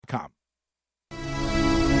KickOffAllDay.com.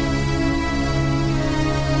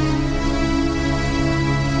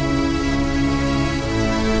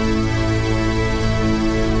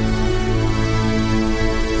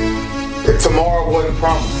 If tomorrow wasn't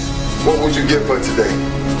promised, what would you give for today?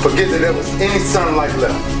 Forget that there was any sunlight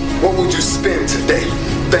left. What would you spend today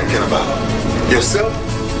thinking about? Yourself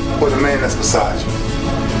or the man that's beside you?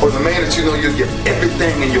 Or the man that you know you'll give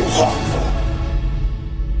everything in your heart for?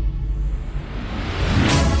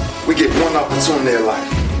 We get one opportunity in life,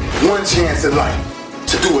 one chance in life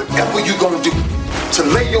to do whatever you're gonna do, to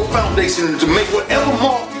lay your foundation and to make whatever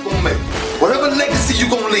mark you're gonna make, whatever legacy you're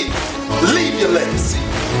gonna leave your legacy.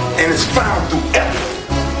 And it's found through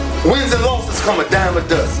effort. Wins and losses come a dime a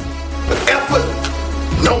dozen. But effort,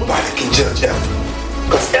 nobody can judge effort.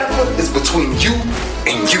 Because effort is between you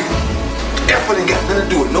and you. Effort ain't got nothing to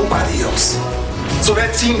do with nobody else. So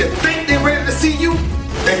that team that think they're ready to see you,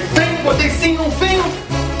 they think what they seen on film,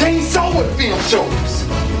 they ain't saw what film shows.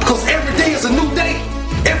 Because every day is a new day.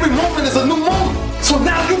 Every moment is a new moment. So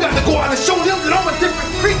now you got to go out and show them that I'm a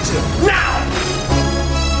different creature. Now!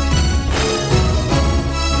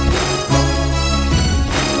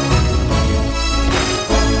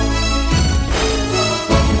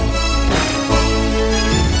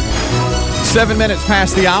 Seven minutes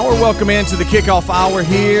past the hour. Welcome into the kickoff hour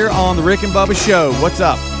here on the Rick and Bubba Show. What's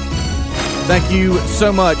up? Thank you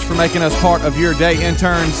so much for making us part of your day.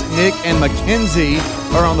 Interns Nick and Mackenzie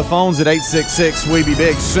are on the phones at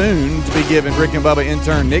 866-WE-BE-BIG, soon to be giving Rick and Bubba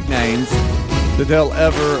intern nicknames that they'll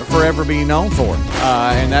forever be known for.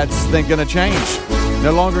 And that's then going to change.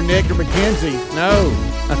 No longer Nick or Mackenzie. No.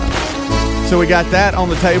 So we got that on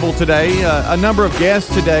the table today. A number of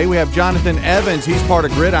guests today. We have Jonathan Evans. He's part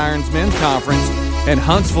of Gridiron's men's conference in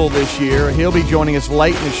Huntsville this year. He'll be joining us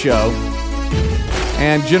late in the show.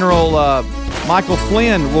 And General Michael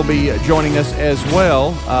Flynn will be joining us as well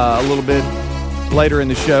a little bit later in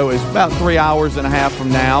the show. It's about 3 hours and a half from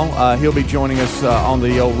now. He'll be joining us on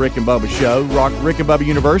the old Rick and Bubba Show. Rick and Bubba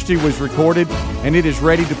University was recorded, and it is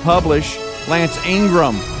ready to publish. Lance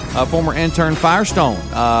Ingram, former intern Firestone.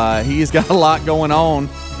 He has got a lot going on,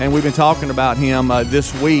 and we've been talking about him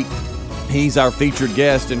this week. He's our featured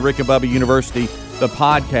guest in Rick and Bubba University, the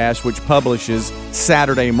podcast, which publishes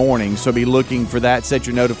Saturday morning. So be looking for that. Set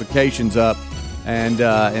your notifications up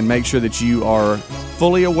and make sure that you are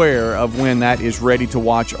fully aware of when that is ready to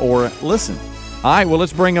watch or listen. All right, well,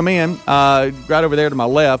 let's bring them in. Right over there to my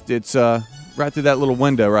left, it's right through that little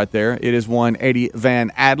window right there. It is one Eddie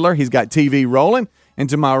Van Adler. He's got TV rolling. And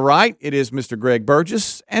to my right, it is Mr. Greg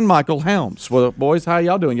Burgess and Michael Helms. Well, boys, how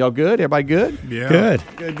y'all doing? Y'all good? Everybody good? Yeah.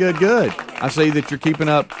 Good. I see that you're keeping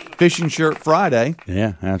up Fishing Shirt Friday.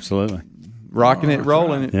 Yeah, absolutely. Rocking it,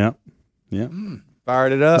 rolling it. Yeah.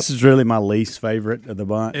 Fired it up. This is really my least favorite of the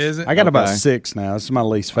bunch. Is it? I got about 6 now. This is my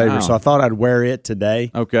least favorite, Wow. so I thought I'd wear it today.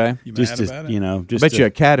 Okay. You Just mad to, about it? you know, just I bet to- you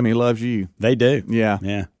Academy loves you. they do. Yeah.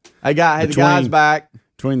 Yeah. Hey, the guy's back.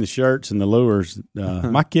 Between the shirts and the lures,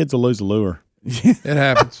 my kids will lose a lure. It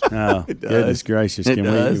happens. Oh, goodness gracious! It Can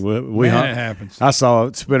does. we Man, hung, it happens. I saw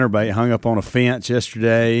a spinnerbait hung up on a fence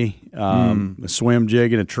yesterday. A swim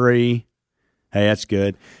jig in a tree. Hey, that's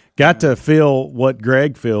good. Got to feel what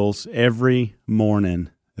Greg feels every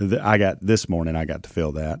morning. I got to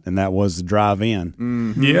feel that, and that was the drive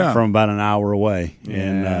in. Yeah. From about an hour away.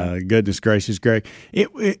 And goodness gracious, Greg,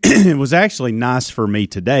 it was actually nice for me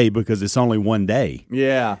today because it's only one day.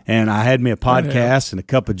 Yeah. And I had me a podcast and a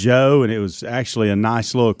cup of Joe, and it was actually a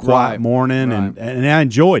nice little quiet morning, right. and I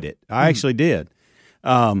enjoyed it. I actually did.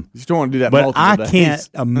 You just don't want to do that But multiple I days. can't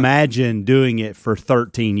imagine doing it for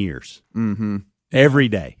 13 years. Mm-hmm. Every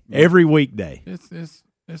day, every weekday.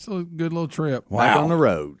 It's a good little trip. Back on the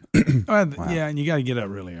road. Yeah, and you got to get up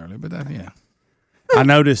really early. But yeah. I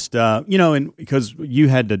noticed, and because you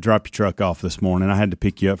had to drop your truck off this morning, I had to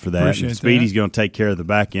pick you up for that. Appreciate And Speedy's that. going to take care of the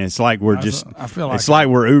back end. It's like we're I feel like it's like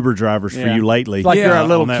we're Uber drivers for Yeah. you lately. It's like you're a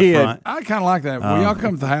little on that kid. front. I kind of like that. Will y'all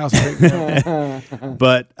come to the house? And pick me up?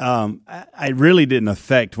 But I really didn't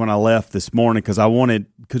affect when I left this morning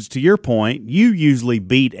because to your point, you usually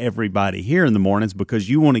beat everybody here in the mornings because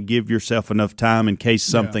you want to give yourself enough time in case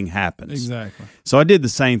something happens. Exactly. So I did the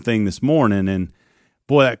same thing this morning, and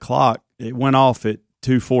boy, that clock, it went off at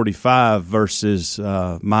 2:45 versus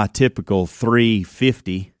my typical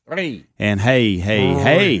 3:50. And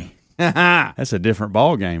hey. That's a different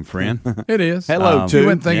ball game, friend. It is. Hello, You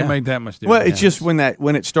wouldn't think yeah. it made that much difference. Well, it's just when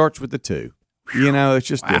it starts with the 2. It's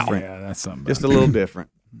just different. Yeah, that's something. Just a little different.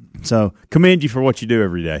 So commend you for what you do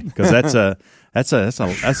every day because that's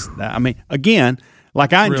I mean, again,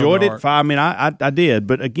 like I enjoyed Real it. I did,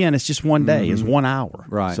 but again, it's just one day. It's 1 hour,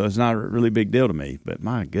 Right. So it's not a really big deal to me. But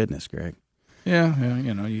my goodness, Greg. Yeah,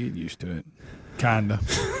 you get used to it. Kind of.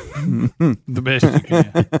 The best you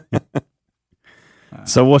can.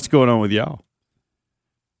 So what's going on with y'all?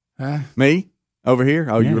 Me? Over here?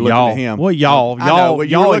 Oh, you were looking at him. Well,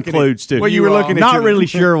 y'all includes too. Well, you were looking at not really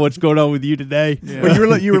sure what's going on with you today. Yeah.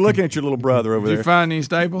 Well, you were looking at your little brother over Did there. you find any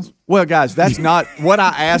staples? Well, guys, that's not what I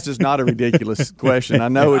asked. Is not a ridiculous question. I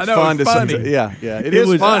know it's fun it's to funny. say. Yeah. It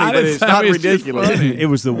is funny, but it's not ridiculous. It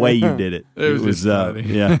was the way you did it. It was funny.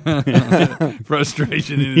 Yeah.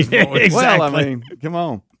 Frustration in his voice. Well, I mean, come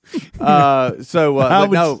on. But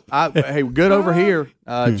good over here.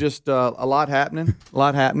 Just a lot happening.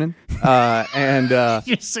 And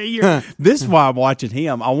You see, this is why I'm watching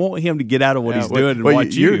him. I want him to get out of what he's doing and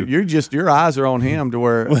watch you. You're just your eyes are on him to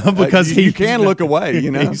where because you can look away.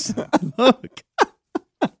 Look.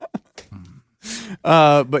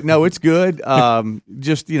 But no, it's good.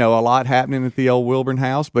 Just a lot happening at the old Wilburn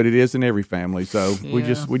house, but it is in every family. So we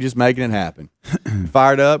just making it happen.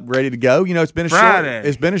 Fired up, ready to go. It's been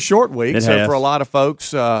a short week. So for a lot of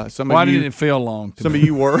folks, Why didn't it feel long? Some of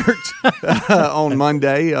you worked on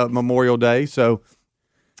Monday, Memorial Day. So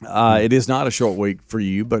it is not a short week for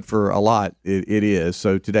you, but for a lot, it is.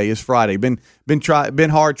 So today is Friday. Been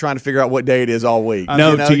hard trying to figure out what day it is all week.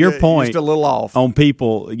 To your point, just a little off on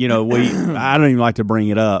people. I don't even like to bring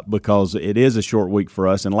it up because it is a short week for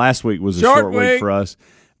us, and last week was a short week for us.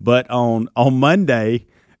 But on Monday,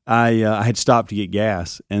 I had stopped to get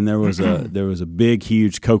gas, and there was a big,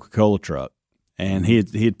 huge Coca-Cola truck. And he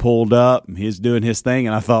had pulled up, and he was doing his thing,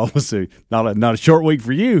 and I thought it was not a short week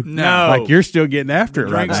for you. No. Like you're still getting after it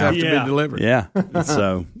right now. Drinks have to be delivered. Yeah.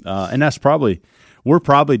 So, and that's we're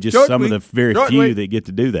probably just some of the very few that get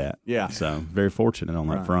to do that. Yeah. So very fortunate on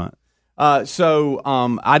that front. So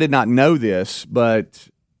I did not know this, but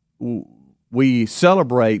we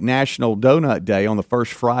celebrate National Donut Day on the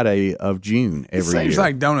first Friday of June every year. Seems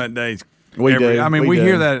like Donut Days. We do. I mean, we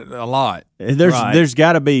hear that a lot. There's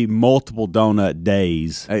got to be multiple donut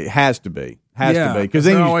days. It has to be. Because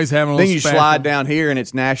then always having a little then you special. slide down here and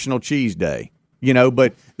it's National Cheese Day.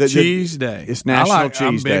 But Cheese Day. It's National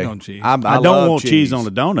Cheese Day. I'm big on cheese. I don't love want cheese on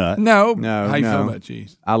the donut. No. No. How you feel about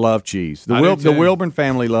cheese? I love cheese. I do The too. Wilburn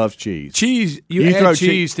family loves cheese. Cheese. You You throw add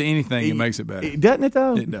cheese to anything, it makes it better. Doesn't it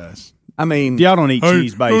though? It does. I mean, Y'all don't eat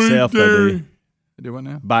cheese by yourself, though, do you? Do what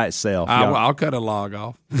now? By itself. I'll cut a log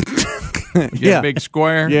off. yeah, a big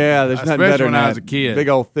square. Yeah, there's nothing better when than I that. was a kid. Big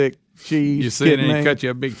old thick cheese. You sit and kidding you me? cut you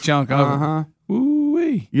a big chunk of it.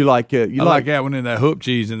 Ooh-wee. You like it? I like that one in that hoop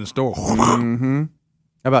cheese in the store. Mm-hmm.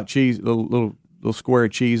 How about cheese? Little square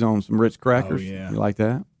of cheese on some Ritz crackers. Oh, yeah. You like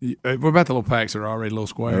that? What about the little packs that are already little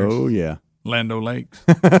squares? Oh yeah. Land O'Lakes.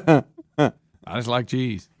 I just like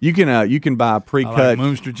cheese. You can buy pre-cut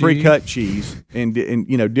Munster cheese. pre-cut cheese and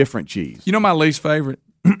different cheese. You know my least favorite?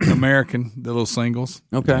 American, the little singles.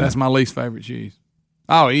 Okay. That's my least favorite cheese.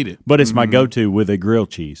 I'll eat it. But it's my go-to with a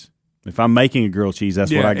grilled cheese. If I'm making a grilled cheese,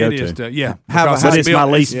 that's what I go it is to. yeah. But it's my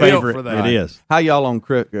least favorite. For that. It is. How y'all on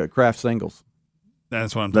Kraft singles?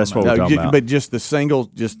 That's what I'm That's talking what about. we're talking about. But just the singles,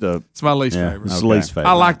 just the. It's my least Yeah, favorite. it's the least favorite.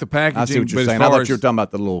 I like the packaging. I see what you're but saying. as I far thought you were as- talking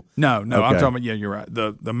about the little. No, I'm Okay. talking about, you're right.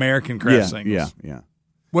 The American Kraft singles. Yeah.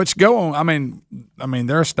 Which go on, I mean,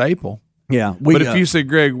 they're a staple. Yeah. But if you say,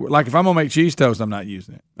 Greg, like if I'm going to make cheese toast, I'm not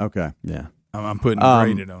using it. Okay. Yeah. I'm putting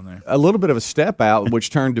grated on there. A little bit of a step out, which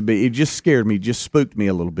turned to be, it just scared me, just spooked me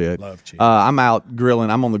a little bit. Love cheese. I'm out grilling.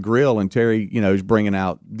 I'm on the grill, and Terry, is bringing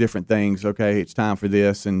out different things. Okay, it's time for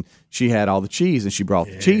this, and she had all the cheese, and she brought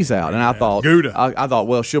the cheese out, and I thought, Gouda. I thought,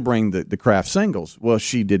 well, she'll bring the Kraft singles. Well,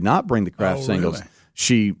 she did not bring the Kraft singles.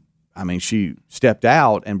 Really? She stepped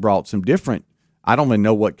out and brought some different. I don't even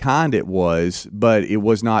know what kind it was, but it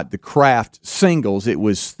was not the Kraft singles. It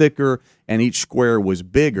was thicker, and each square was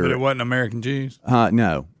bigger. But it wasn't American cheese.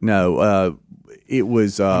 No. It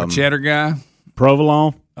was I'm a cheddar guy.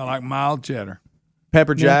 Provolone. I like mild cheddar.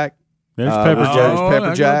 pepper jack. There's pepper jack. Oh, Pepper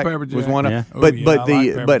there jack goes pepper jack. was one of. Yeah. Oh, But yeah, but I the like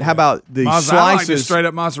pepper but how jack. about the I like the slices? straight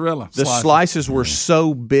up mozzarella. The slices were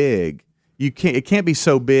so big. You can't. It can't be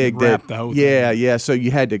so big Wrap that. the whole Yeah. So you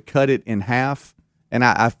had to cut it in half, and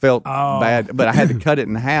I felt bad, but I had to cut it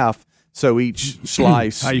in half. So each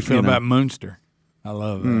slice. How you feel about Munster? I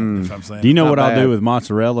love that. If I'm saying Do you know Not what I'll bad. do with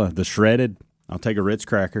mozzarella? The shredded. I'll take a Ritz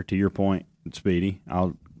cracker, to your point, Speedy.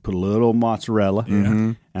 I'll put a little mozzarella,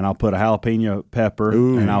 and I'll put a jalapeno pepper,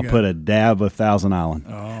 and I'll put a dab of Thousand Island.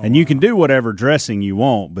 And you can do whatever dressing you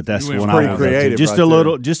want, but that's You the went one pretty I go to. creative Just right a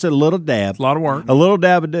little dab. a lot of work. A little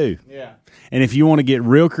dab of do. Yeah. And if you want to get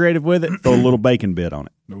real creative with it, throw a little bacon bit on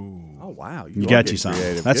it. Oh wow! You are got getting you something.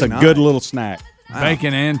 creative. That's a Good good night. little snack.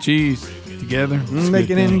 Bacon and cheese together.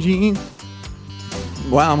 Making energy.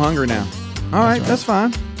 Wow, I'm hungry now. All right, that's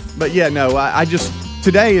fine. But yeah, no, I just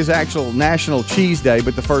Today is actual National Cheese Day,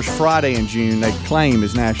 but the first Friday in June they claim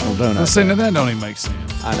is National Donut Well, see, Day. now that don't even make sense.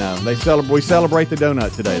 I know. We celebrate the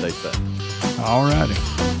donut today, they say. All righty.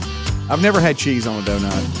 I've never had cheese on a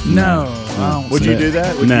donut. No. I don't Would see you do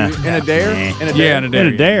that? Would Nah. you, in a dare? Nah. In a Yeah, dare? in a dare.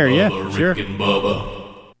 In a dare, yeah, Bubba, sure. Rick and Bubba.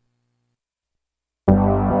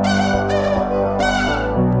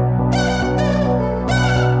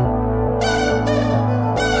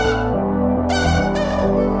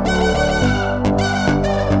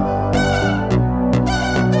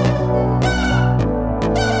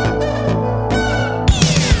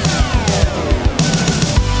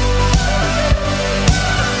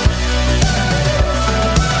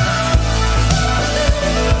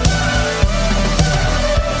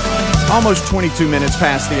 Almost 22 minutes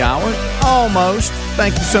past the hour. Almost.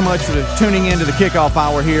 Thank you so much for tuning in to the kickoff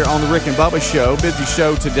hour here on the Rick and Bubba Show. Busy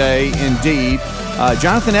show today, indeed.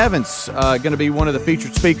 Jonathan Evans going to be one of the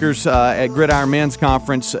featured speakers at Gridiron Men's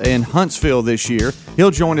Conference in Huntsville this year.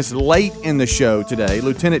 He'll join us late in the show today.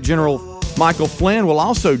 Lieutenant General Michael Flynn will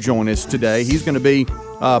also join us today. He's going to be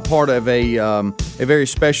part of a very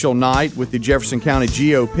special night with the Jefferson County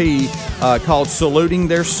GOP called Saluting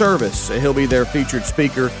Their Service. He'll be their featured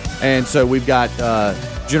speaker, and so we've got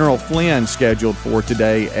General Flynn scheduled for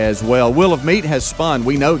today as well. Wheel of Meat has spun.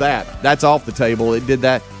 We know that. That's off the table. It did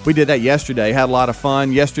that. We did that yesterday. Had a lot of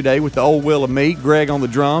fun yesterday with the old Wheel of Meat. Greg on the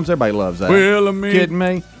drums. Everybody loves that. Wheel of Meat. Kidding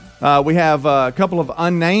me? We have a couple of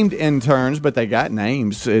unnamed interns, but they got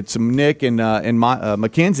names. It's Nick and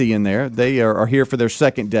Mackenzie in there. They are here for their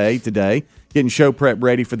second day today, getting show prep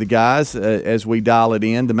ready for the guys as we dial it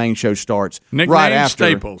in. The main show starts Nickname right after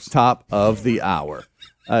Staples. top of the hour.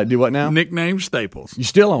 Do what now? Nickname Staples. You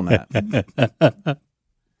still on that?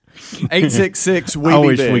 866 I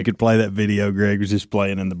wish big. we could play that video Greg was just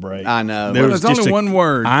playing in the break. I know. There Well, was there's just only one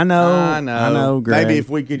word. I know, Greg. Maybe if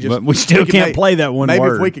we could just, but we still could can't play that one maybe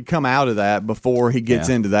word. if we could come out of that before he gets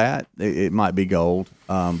Yeah. into that, it might be gold.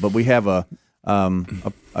 But we have a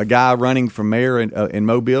guy running for mayor in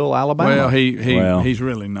Mobile, Alabama. Well, Well. he's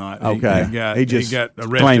really not. Okay. He He got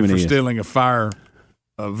arrested claiming for he is. stealing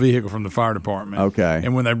a vehicle from the fire department. Okay.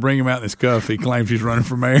 And when they bring him out in his cuff, he claims he's running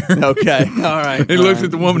for mayor. Okay, all right. He looks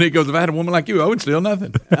at the woman. He goes, "If I had a woman like you, I would steal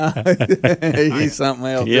nothing." He's something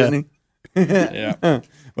else, Yeah. isn't he? Yeah.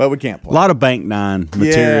 Well, we can't play. a lot of Bank 9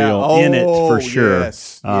 material in it for sure.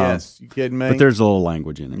 Yes, yes. You kidding me? But there's a little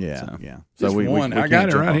language in it. yeah, so. yeah. Just we one. I can't got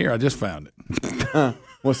it jump right on. here. I just found it.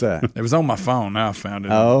 What's that? It was on my phone. Now I found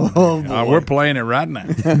it. Oh, boy. We're playing it right now.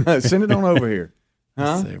 Send it on over here.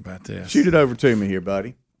 Let's see about this. Shoot it over to me here,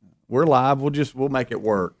 buddy. We're live. We'll make it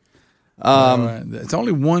work. It's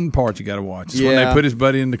only one part you got to watch. It's when Yeah. they put his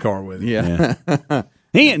buddy in the car with him. Yeah.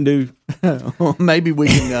 He didn't do. Well, maybe we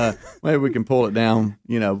can pull it down.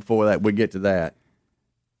 Before that we get to that.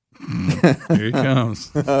 Here he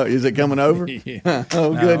comes. Is it coming over? Yeah.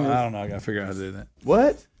 Oh No, goodness. I don't know. I got to figure out how to do that.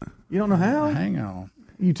 What? You don't know how? Hang on.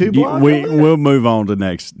 You two blocks? We'll move on to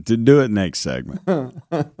do it next segment.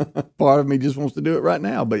 Part of me just wants to do it right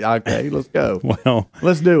now, but okay, let's go. Well,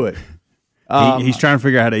 Let's do it. he's trying to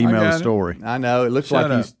figure out how to email got the it. story. I know it looks Shut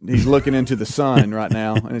like up. he's looking into the sun right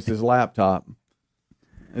now, and it's his laptop.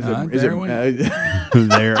 Is there it? it went.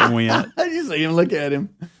 There it went. You see him? Look at him.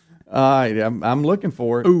 All right, I'm looking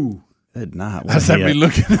for it. Ooh. Did not. That's like me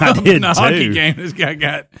looking I up in did the hockey too. game. This guy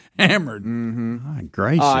got hammered. My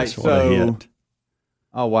gracious, All right, what a hit.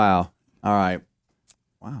 Oh wow! All right,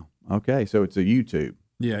 wow. Okay, so it's a YouTube.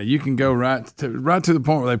 Yeah, you can go right to the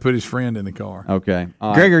point where they put his friend in the car. Okay, all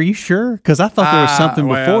right. Greg, are you sure? Because I thought there was something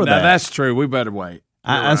Well, before now that. That's true. We better wait.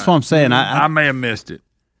 That's what I'm saying. I may have missed it.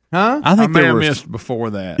 Huh? I I think may there have was. missed before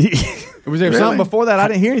that. Was there something before that? I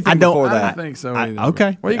didn't hear anything I don't- before I that. don't think so either.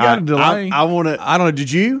 Okay. Well, you got a delay. I want to. I don't know.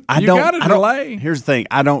 Did you? I You don't. got a I don't- delay. Here's the thing.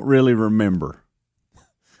 I don't really remember.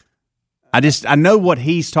 I know what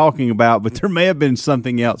he's talking about, but there may have been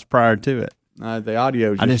something else prior to it. The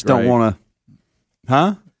audio. I just don't want to.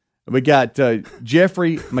 Huh? We got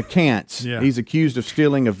Jeffrey McCants. Yeah. He's accused of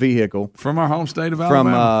stealing a vehicle From our home state of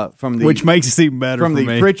Alabama. from the Which makes it even better from for the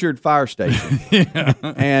me. Pritchard Fire Station.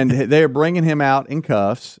 And they're bringing him out in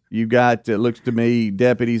cuffs. You got it looks to me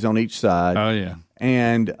deputies on each side. Oh, yeah.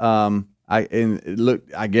 And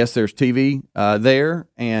I guess there's TV there,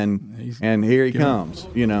 and here he comes.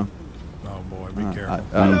 Oh, boy. Be careful.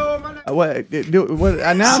 Now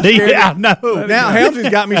I'm See, scared. I know. Now Helmsley's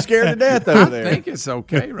got me scared to death over I there. think it's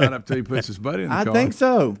okay right up till he puts his buddy in the I car. think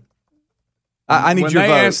so. I need when your they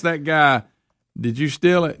vote. ask that guy, did you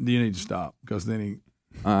steal it? Do you need to stop? Because then he.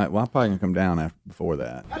 All right. Well, I'm probably gonna come down before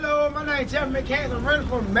that. Hello, my name's Jeff McCann. I'm running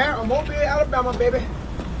for mayor of Mobile, Alabama, baby.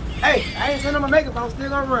 Hey, I ain't sending my makeup. I'm still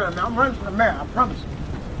gonna run. Man. I'm running for the mayor. I promise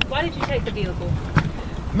you. Why did you take the vehicle?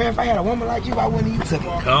 Man, if I had a woman like you, I wouldn't even took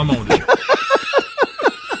it. Come on, dude.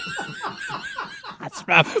 That's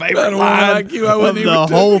my favorite Woman line like you, I wouldn't of even the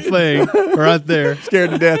took whole it. thing right there.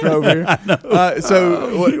 Scared to death over here.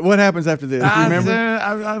 So what happens after this? Do you remember?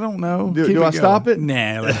 I don't know. Do Keep I it stop going. it?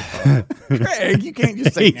 Nah. let it Greg, you can't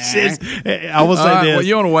just say He nah. says, I will say All right, this. well,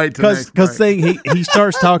 you wanna wait till next because break. he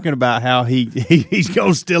starts talking about how he's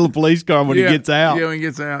going to steal a police car when he gets out. Yeah, when he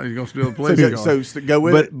gets out, he's going to steal the police car. So go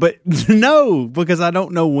with it. But no, because I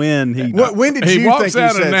don't know when he. When did he you walks think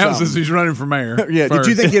out he and said announces something? he's running for mayor. Yeah. Did you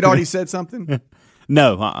first. think he had already said something?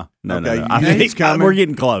 No, no, Okay, no. I you think think he's coming? we're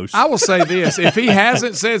getting close. I will say this: if he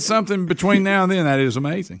hasn't said something between now and then, that is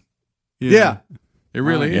amazing. Yeah. It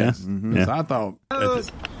really yeah. is. Mhm. 'Cause Yeah. I thought Because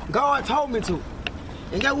God told me to.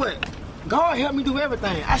 And guess what? God helped me do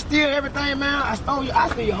everything. I steal everything, man. I steal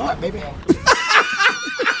your heart, baby.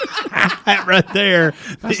 That right there.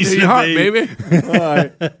 steal your heart, baby. All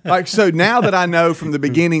right. Like, so now that I know from the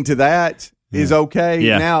beginning to that is okay,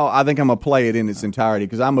 Yeah. now I think I'm going to play it in its entirety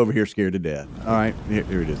because I'm over here scared to death. All right.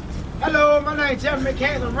 Here it is. Hello, my name's Jeff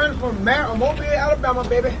McCann. I'm running for mayor of Mobile, Alabama,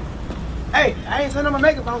 baby. Hey, I ain't sending my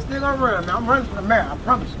makeup, but I'm still gonna run, man. I'm running for the mayor, I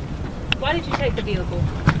promise you. Why did you take the vehicle?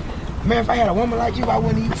 Man, if I had a woman like you, I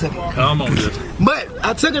wouldn't even took it. Come on, dude. But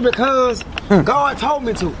I took it because God told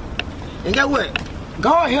me to. And guess what?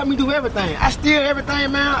 God helped me do everything. I steal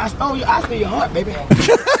everything, man. I steal your heart, baby.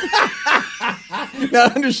 Now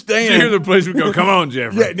You understand. hear the police would go, "Come on,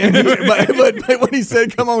 Jeffrey." but when he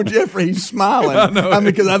said, "Come on, Jeffrey," he's smiling. I mean,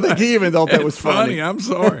 because I think he even thought that was It's funny. I'm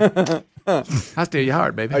sorry. I steal your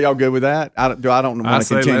heart, baby. Are y'all good with that? I don't I want to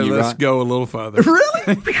say continue. let's Right? go a little further.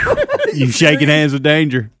 Really? You shaking hands with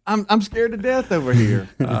danger. I'm scared to death over here.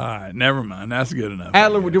 All right, never mind. That's good enough.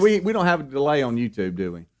 Adler, I do guess. we don't have a delay on YouTube,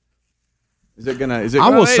 do we? Is it gonna? Is it? I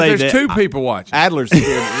will Well, say there's that two people watching. Adler's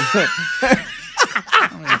scared.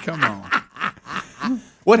 I mean, come on.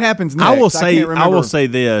 What happens next? I will can't remember. say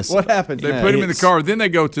this. What happens? They next? put him in the car. Then they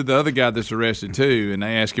go to the other guy that's arrested too, and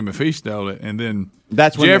they ask him if he stole it. And then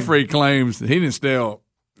That's when Jeffrey claims that he didn't steal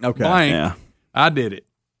Okay. blank. Yeah. I did it.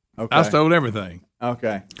 Okay. I stole everything.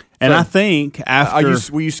 Okay. And So, I think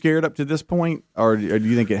after were you scared up to this point, or do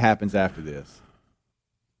you think it happens after this?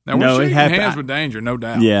 Now No, we're it shaking happened- hands with danger, no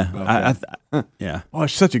doubt. yeah, yeah. Oh,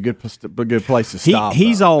 it's such a good place to stop.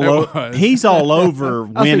 He's though. all It was. he's all over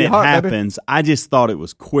when see it your heart, baby. happens. I just thought it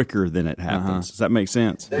was quicker than it happens. Does that make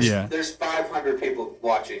sense? Yeah. There's 500 people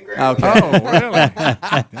watching, Greg. Okay. Oh, really?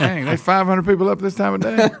 Dang, there's 500 people up this time of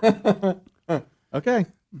day. Okay.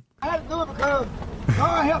 I had to do it because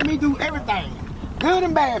God helped me do everything. Good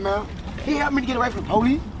and bad, man. He helped me to get away from the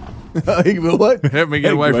police. What? Help me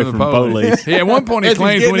get away from the from police. police. Yeah, at one point he As he's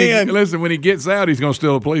claims when he getting when he gets out, he's going to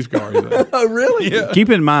steal a police car. He said. Oh, really? Yeah. Keep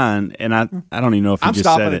in mind, and I don't even know if he I'm just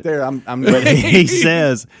stopping said it there. I'm But he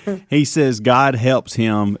says God helps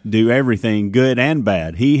him do everything, good and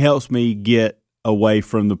bad. He helps me get away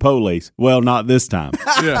from the police. Well, not this time.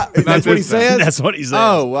 Yeah, That's not what he this time. says? That's what he says.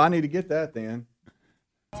 Oh, well, I need to get that then.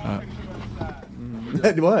 What?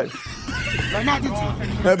 But not this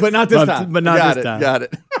time. But not this But- time. but not Got this it, time. Got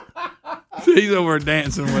it. He's over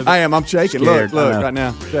dancing with I it. am. I'm shaking. Scared. Look, I know. right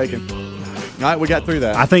now, shaking. All right, we got through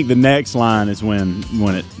that. I think the next line is when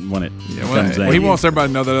it Yeah, comes well, in. he wants everybody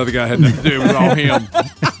to know that other guy had nothing to do with all him.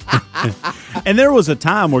 And there was a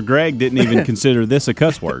time where Greg didn't even consider this a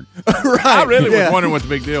cuss word. I really Yeah. was wondering what the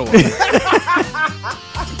big deal was.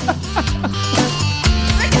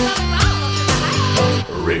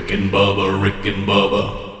 Rick and Bubba, Rick and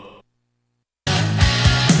Bubba.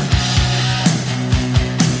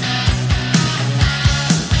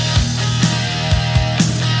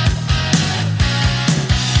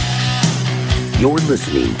 You're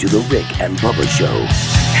listening to The Rick and Bubba Show.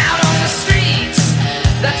 Out on the streets,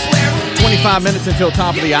 that's where we'll meet. 25 minutes until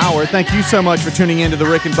top of the hour. Thank you so much for tuning in to the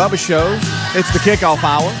Rick and Bubba Show. It's the kickoff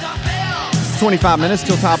hour. 25 minutes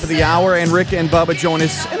till top of the hour, and Rick and Bubba join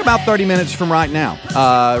us in about 30 minutes from right now.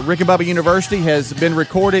 Rick and Bubba University has been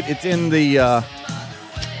recorded. It's in the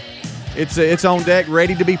it's on deck,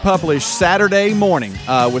 ready to be published Saturday morning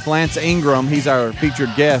with Lance Ingram. He's our featured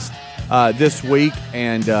guest this week,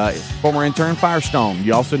 and former intern Firestone.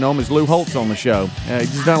 You also know him as Lou Holtz on the show.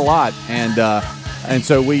 He's done a lot, and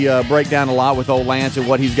so we break down a lot with old Lance and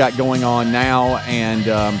what he's got going on now, and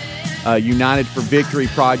United for Victory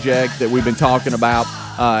project that we've been talking about.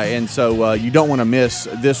 And so you don't want to miss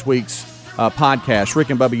this week's podcast, Rick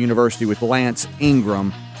and Bubba University with Lance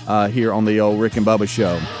Ingram here on the old Rick and Bubba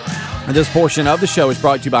Show. And this portion of the show is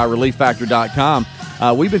brought to you by ReliefFactor.com.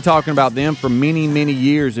 We've been talking about them for many, many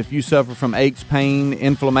years. If you suffer from aches, pain,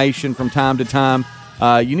 inflammation from time to time,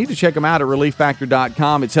 You need to check them out at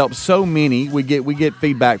ReliefFactor.com. It's helped so many. We get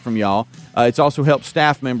feedback from y'all. It's also helped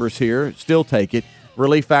staff members here still take it.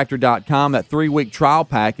 ReliefFactor.com. That 3-week trial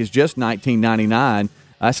pack is just $19.99.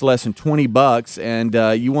 That's less than $20,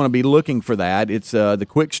 and you want to be looking for that. It's the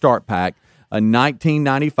Quick Start Pack,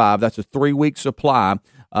 $19.95. That's a 3-week supply.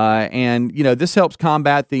 And, this helps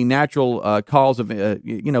combat the natural cause of,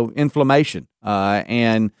 inflammation.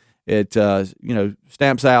 And it,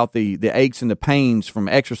 stamps out the aches and the pains from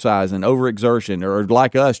exercise and overexertion, or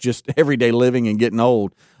like us, just everyday living and getting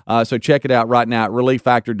old. So check it out right now at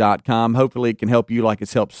ReliefFactor.com. Hopefully it can help you like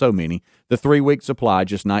it's helped so many. The 3-week supply,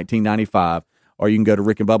 just $19.95. Or you can go to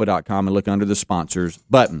rickandbubba.com and look under the sponsors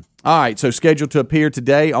button. All right, so scheduled to appear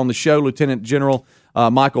today on the show, Lieutenant General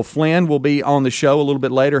Michael Flynn will be on the show a little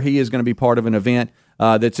bit later. He is going to be part of an event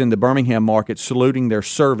that's in the Birmingham market, saluting their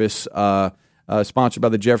service, sponsored by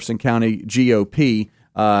the Jefferson County GOP,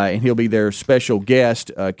 and he'll be their special guest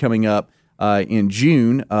coming up in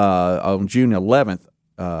June, on June 11th.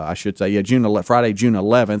 I should say, Friday, June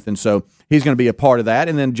 11th, and so he's going to be a part of that.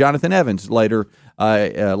 And then Jonathan Evans later,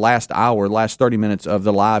 last 30 minutes of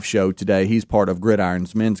the live show today, he's part of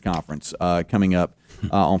Gridiron's men's conference coming up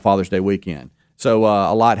on Father's Day weekend. So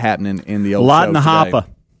a lot happening in the old show lot in the today. hopper.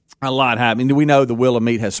 A lot happening. We know the Wheel of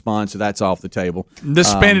Meat has spun, so that's off the table.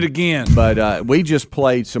 Just spin it again. But we just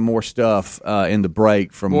played some more stuff in the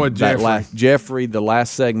break from Jeffrey, the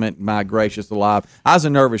last segment, my gracious alive. I was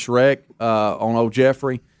a nervous wreck on old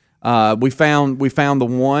Jeffrey. We found the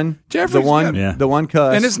one. Jeffrey's the one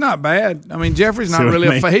cuss. And it's not bad. I mean, Jeffrey's not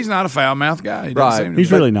really he's not a foul-mouthed guy. He doesn't seem to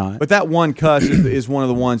He's be. really not. But that one cuss is one of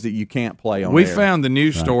the ones that you can't play on We air. found the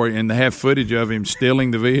news story, and they have footage of him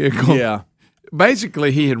stealing the vehicle. Yeah.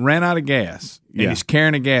 Basically, he had ran out of gas, and he's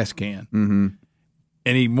carrying a gas can. Mm-hmm.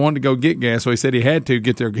 And he wanted to go get gas, so he said he had to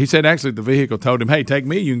get there. He said actually the vehicle told him, hey, take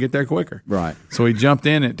me, you can get there quicker. Right. So he jumped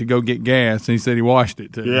in it to go get gas, and he said he washed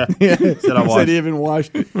it, too. Yeah. Said he even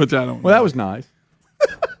washed it. Which I don't Well, know. that was nice.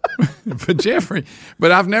 But Jeffrey,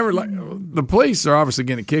 I've never, the police are obviously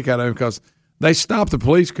getting a kick out of him because they stopped the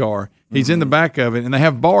police car. He's in the back of it, and they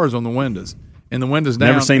have bars on the windows. And the windows down.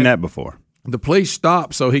 Never seen that before. The police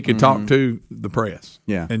stopped so he could talk to the press.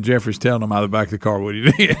 Yeah. And Jeffrey's telling them out of the back of the car what he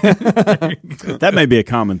did. That may be a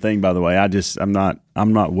common thing, by the way. I'm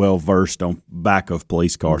not well versed on back of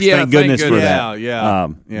police cars. Yeah, thank goodness for that. Yeah.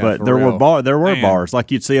 But for there real. were Man. bars like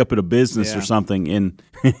you'd see up at a business Yeah. or something, and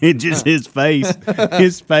just his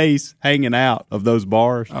face hanging out of those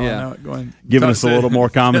bars, Oh, no, go ahead. giving us a little more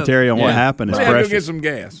commentary on what happened. It's Yeah, go precious. get some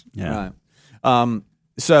gas. Yeah. Right.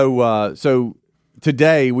 So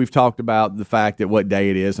today we've talked about the fact that what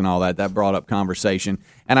day it is and all that. That brought up conversation.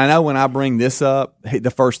 And I know when I bring this up,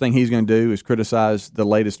 the first thing he's going to do is criticize the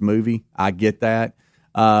latest movie. I get that.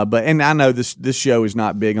 And I know this show is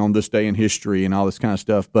not big on this day in history and all this kind of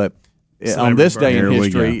stuff. But on this day in Here we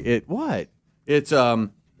history, go. it's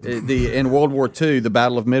in World War II, the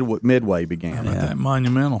Battle of Midway began. That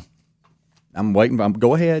monumental. I'm waiting.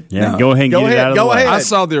 Go ahead. Yeah, go ahead and Go get it ahead, out of go the way. ahead. I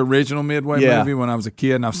saw the original Midway Yeah. movie when I was a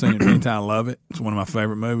kid, and I've seen it many times. I love it. It's one of my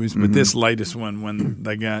favorite movies. But this latest one, when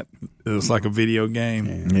it was like a video game.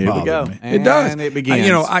 Here we bothered go. me. And It does. it begins.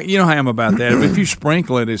 You know how I am about that. If you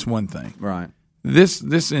sprinkle it, it's one thing. Right. This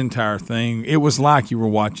entire thing, it was like you were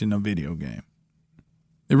watching a video game.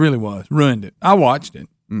 It really was. Ruined it. I watched it,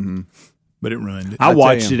 but it ruined it. I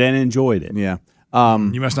watched you. it and enjoyed it. Yeah.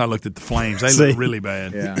 You must not have looked at the flames. They See? look really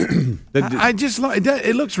bad. Yeah. I just like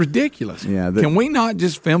it looks ridiculous. Yeah, Can we not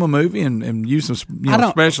just film a movie and use some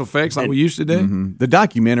special effects like we used to do? The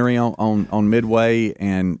documentary on Midway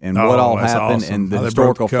and Oh, what all that's happened awesome. and the How they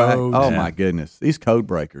broke historical the fact. code. Oh Yeah. my goodness, these code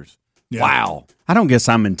breakers! Yeah. Wow. I don't guess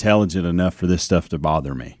I'm intelligent enough for this stuff to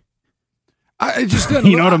bother me. It just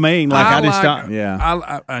doesn't. You know what I mean? Like, I just don't-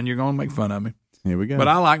 Yeah. And you're going to make fun of me. Here we go. But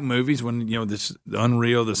I like movies when this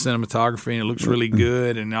unreal, the cinematography, and it looks really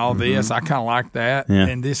good, and all this. I kind of like that. Yeah.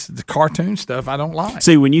 And the cartoon stuff, I don't like.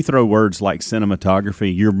 See, when you throw words like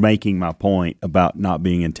cinematography, you're making my point about not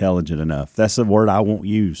being intelligent enough. That's a word I won't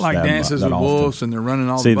use. Like that Dances that with often. Wolves, and they're running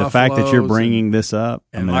all See, the the fact that you're buffaloes bringing this up,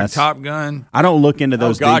 and I mean, like that's, Top Gun. I don't look into oh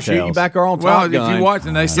those gosh, details. you back our own Well, Top Gun. if you watch,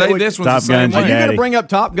 and they say this one's Top the same Gun's Well, your you way. got to daddy. bring up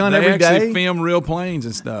Top Gun They every actually day. film real planes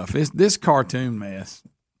and stuff. It's this cartoon mess.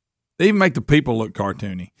 They even make the people look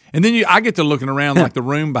cartoony, and then I get to looking around like the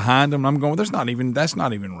room behind them. And I'm going, that's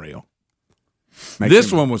not even real.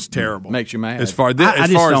 This one was terrible. Makes you mad. As far I just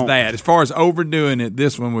don't- as far as overdoing it,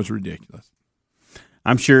 this one was ridiculous.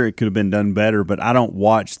 I'm sure it could have been done better, but I don't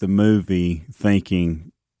watch the movie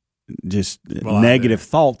thinking just I negative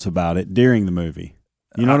thoughts about it during the movie.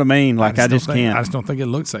 You know what I mean? Like I just don't think- can't. I just don't think it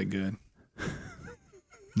looks that good.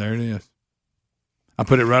 There it is. I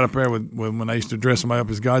put it right up there with when they used to dress somebody up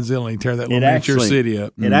as Godzilla and he'd tear that little miniature city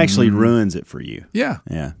up. It actually ruins it for you. Yeah.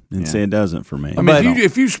 Yeah. And say it doesn't for me. I mean,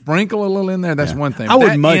 if you sprinkle a little in there, that's one thing. I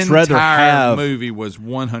would much rather have movie was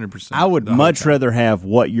 100%. I would much rather have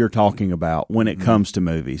what you're talking about when it comes to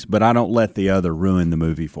movies, but I don't let the other ruin the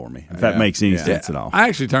movie for me. If that makes any sense at all. I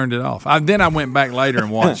actually turned it off. Then I went back later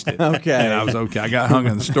and watched it. Okay. And I was okay. I got hung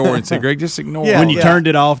in the store and said, Greg, just ignore When it. you turned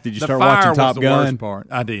it off, did you start watching Top The Gun? worst part.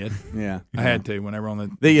 I did. Yeah. I had to whenever on the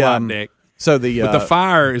flight deck. So but the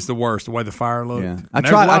fire is the worst. The way the fire looked. Yeah. I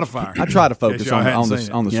try a lot of fire. I try to focus y'all hadn't on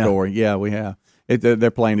seen the it. story. Yeah, we have. They're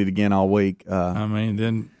playing it again all week. I mean,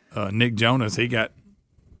 then Nick Jonas, he got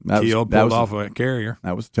Pulled off of a carrier.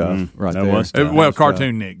 That was tough, right that there. was tough. Well,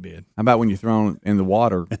 cartoon Nick did. How about when you're thrown in the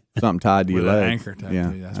water, something tied to your With an leg? anchor tied yeah,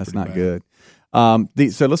 to you. That's that's pretty not bad.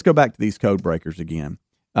 good. So let's go back to these code breakers again.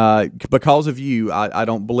 Because of you, I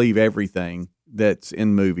don't believe everything that's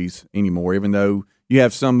in movies anymore. Even though you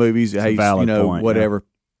have some movies, hey, valid point, whatever.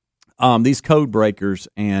 These code breakers,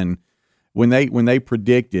 and when they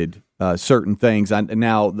predicted certain things,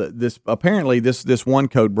 this one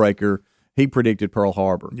code breaker. He predicted Pearl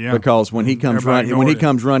Harbor because when he comes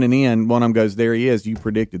running in, one of them goes, "There he is! You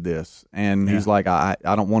predicted this," and he's like, "I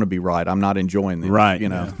don't want to be right. I'm not enjoying this." Right, you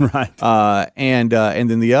know, right. And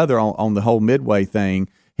then the other on the whole Midway thing,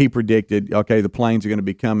 he predicted, okay, the planes are going to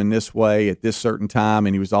be coming this way at this certain time,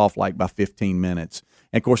 and he was off like by 15 minutes.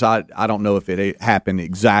 And of course, I don't know if it happened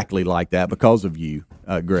exactly like that because of you,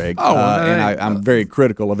 Greg. I'm very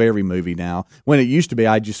critical of every movie now. When it used to be,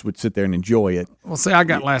 I just would sit there and enjoy it. Well, see, I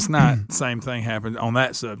got last night, same thing happened on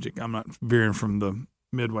that subject. I'm not veering from the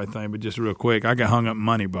Midway thing, but just real quick, I got hung up in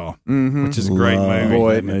Moneyball, which is a great movie.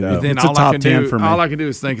 Boy, But then it's a top 10 for me. All I can do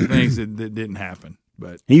is think of things that didn't happen.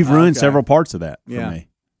 But You've ruined several parts of that for me.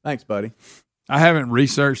 Thanks, buddy. I haven't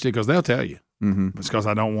researched it because they'll tell you. Mm-hmm. It's because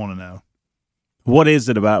I don't want to know. What is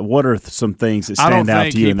it about? What are some things that stand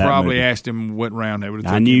out to you in that movie? I don't think he probably asked him what round they would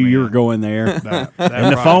have I knew you were going there. That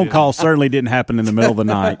And the phone call certainly didn't happen in the middle of the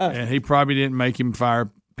night. And he probably didn't make him fire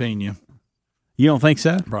Pena. You don't think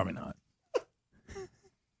so? Probably not.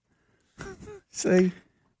 See?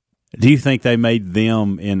 Do you think they made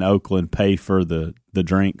them in Oakland pay for the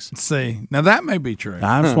drinks? See, now that may be true.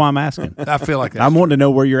 That's why I'm asking. I feel like that's I'm wanting to know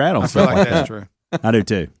where you're at on I feel stuff like like that's that. true. I do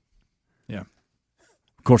too. Yeah.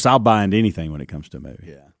 Of course, I'll buy into anything when it comes to a movie.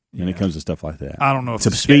 Yeah. When it comes to stuff like that. I don't know if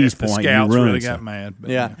to Speed's the point, Scouts you ruined really got something. mad.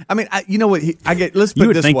 But Yeah. I mean, you know what? Let's put You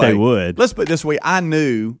would it this think way. they would. Let's put it this way. I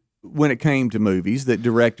knew when it came to movies that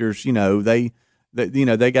directors, they got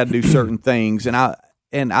to do certain things, and I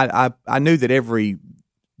knew that every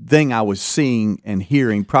thing I was seeing and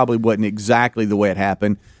hearing probably wasn't exactly the way it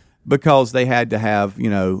happened, because they had to have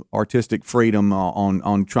artistic freedom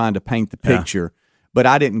on trying to paint the picture. But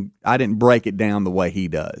I didn't break it down the way he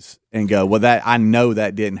does and go, well, that I know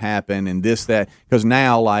that didn't happen and this, that, because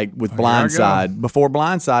now, like with Blindside, before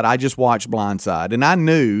Blindside, I just watched Blindside and I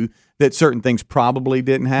knew that certain things probably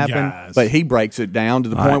didn't happen, but he breaks it down to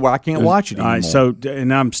the point where I can't watch it anymore. All right, so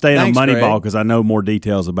and I'm staying on Moneyball because I know more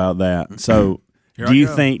details about that. So do you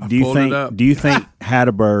think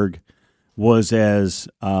Hatterberg was as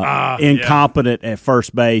incompetent at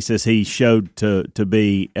first base as he showed to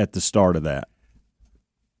be at the start of that?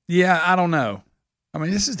 Yeah, I don't know. I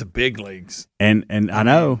mean, this is the big leagues, and I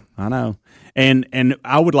know, and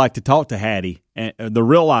I would like to talk to Hattie, the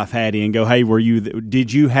real life Hattie, and go, hey,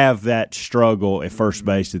 did you have that struggle at first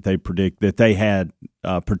base that they had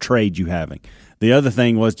portrayed you having? The other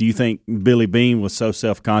thing was, do you think Billy Beane was so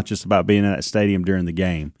self conscious about being in that stadium during the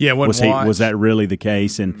game? Yeah, was that really the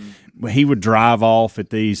case? And he would drive off at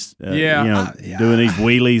these, doing these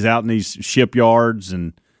wheelies out in these shipyards,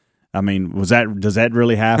 and I mean, does that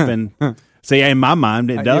really happen? See, in my mind,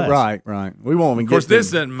 it does. Right. We won't even. Of course, this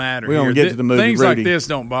doesn't matter. We won't get to the movie. Things like this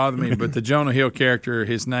don't bother me, but the Jonah Hill character,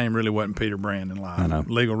 his name really wasn't Peter Brandon live. I know.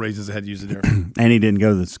 Legal reasons they had to use it different. And he didn't go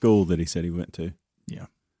to the school that he said he went to. Yeah.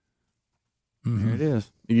 Mm-hmm. There it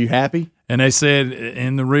is. Are you happy? And they said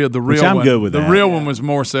in the real I'm one, good with the that. real one was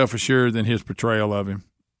more self assured than his portrayal of him.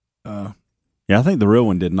 Yeah, I think the real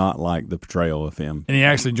one did not like the portrayal of him. And he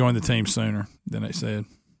actually joined the team sooner than they said.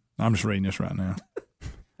 I'm just reading this right now.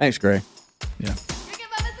 Thanks, Greg. Yeah.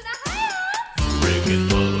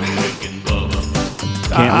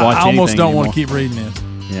 Can't watch I almost anything don't anymore. want to keep reading this.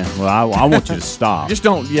 Yeah, well, I want you to stop. Just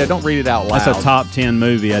don't read it out loud. That's a top 10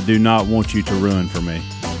 movie I do not want you to ruin for me.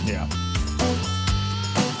 Yeah.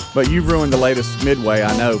 But you've ruined the latest Midway,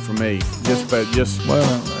 I know, for me. Well,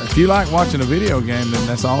 if you like watching a video game, then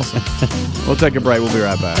that's awesome. We'll take a break. We'll be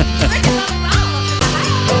right back.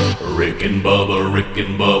 Rick and Bubba, Rick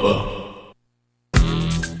and Bubba.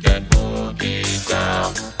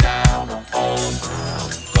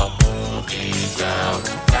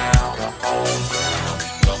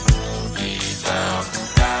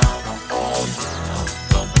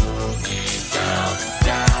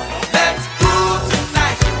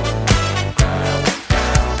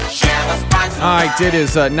 right, it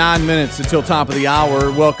is 9 minutes until top of the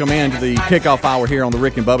hour. Welcome into the kickoff hour here on the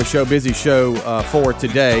Rick and Bubba Show. Busy show for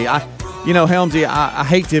today. Helmsy, I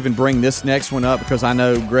hate to even bring this next one up because I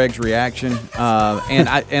know Greg's reaction,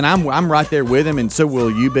 and I'm right there with him, and so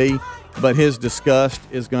will you be. But his disgust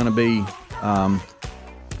is going to be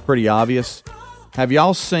pretty obvious. Have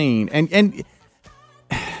y'all seen? And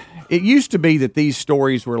it used to be that these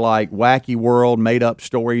stories were like wacky world, made up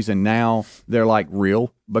stories, and now they're like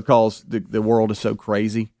real because the world is so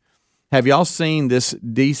crazy. Have y'all seen this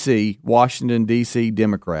Washington, D.C.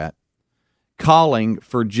 Democrat calling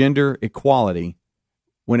for gender equality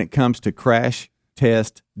when it comes to crash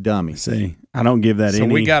test dummies? See, I don't give that any. So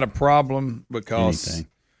we got a problem because anything.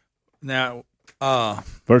 Now,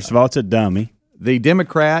 first of all, it's a dummy. The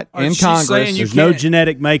Democrat in Congress, there's no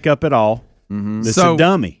genetic makeup at all. Mm-hmm. It's a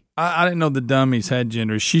dummy. I didn't know the dummies had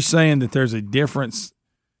gender. She's saying that there's a difference.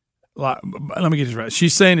 Like, let me get this right.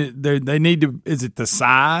 She's saying that they need to. Is it the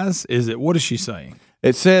size? What is she saying?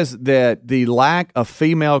 It says that the lack of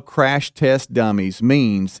female crash test dummies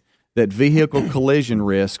means that vehicle collision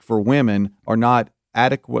risk for women are not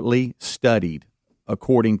adequately studied,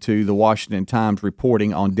 according to the Washington Times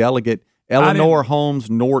reporting on Delegate Eleanor Holmes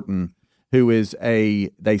Norton, who is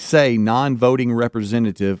they say, non-voting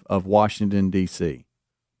representative of Washington, D.C.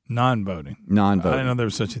 Non-voting. I didn't know there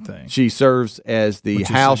was such a thing. She serves as the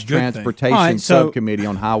House Transportation Subcommittee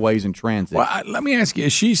on Highways and Transit. Well, let me ask you,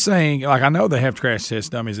 is she saying, like, I know they have crash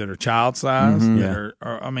test dummies that are child size.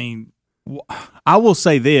 I will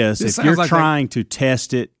say this if you're like trying to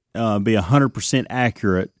test it, be 100%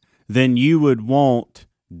 accurate, then you would want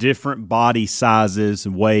different body sizes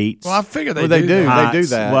and weights. Well, I figure they do. They do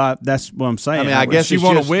that. Well, that's what I'm saying. I mean, I guess she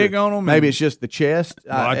want a wig on them. Maybe it's just the chest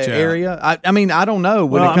area. I mean, I don't know.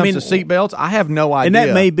 When it comes to seatbelts, I have no idea. And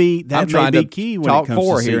that may be key key when talk it comes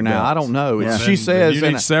for to here now. I don't know. She says you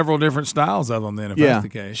need several different styles of them. Then, if that's the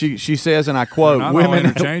case, she says, and I quote: "Women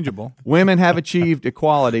interchangeable. Women have achieved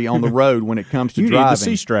equality on the road when it comes to you driving. Need the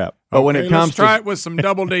C-strap. But when it comes let's try it with some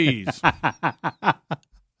double D's."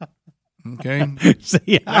 Okay, that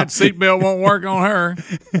seatbelt won't work on her.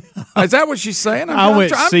 Is that what she's saying? I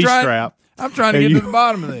went C-strap. I'm trying to get to the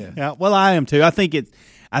bottom of this. Yeah, well, I am too. I think she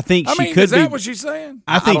could be. Is that what she's saying?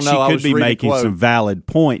 I think she could be making some valid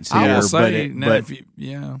points here. I will say, but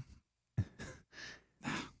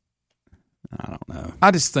I don't know.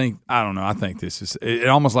 I don't know. I think this is it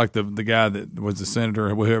almost like the guy that was the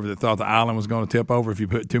senator or whoever that thought the island was going to tip over if you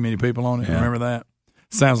put too many people on it. Yeah. Remember that?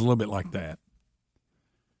 Sounds a little bit like that.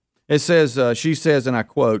 It says, she says, and I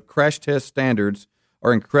quote, crash test standards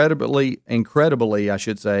are incredibly, I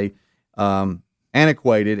should say,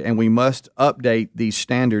 antiquated, and we must update these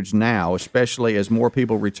standards now, especially as more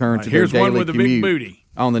people return to their daily commute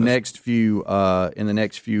on the next few, in the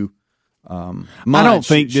next few months. I don't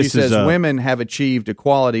think she says women have achieved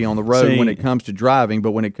equality on the road when it comes to driving,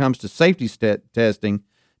 but when it comes to safety testing,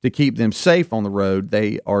 to keep them safe on the road,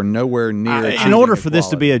 they are nowhere near. In order for this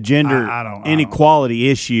to be a gender inequality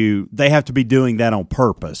issue, they have to be doing that on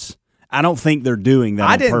purpose. I don't think they're doing that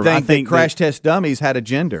on purpose. I didn't think crash test dummies had a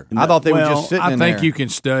gender. I thought they were just sitting in there. I think you can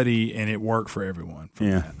study and it worked for everyone.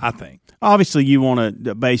 That, I think. Obviously, you want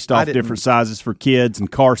to based off different sizes for kids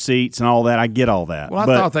and car seats and all that. I get all that. Well, I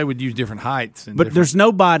thought they would use different heights. But there's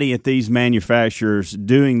nobody at these manufacturers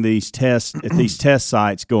doing these tests at these test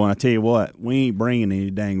sites going, I tell you what, we ain't bringing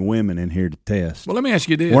any dang women in here to test. Well, let me ask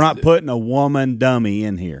you this. We're not putting a woman dummy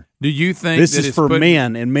in here. Do you think this is for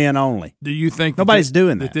men and men only? Do you think nobody's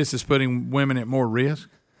doing that? That this is putting women at more risk?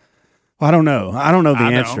 Well, I don't know. I don't know the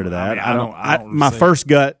answer to that. I don't. My first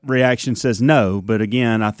gut reaction says no, but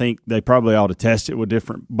again, I think they probably ought to test it with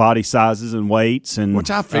different body sizes and weights, and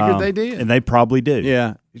which I figured they did, and they probably do.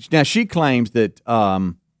 Yeah. Now she claims that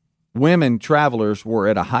women travelers were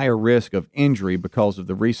at a higher risk of injury because of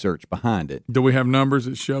the research behind it. Do we have numbers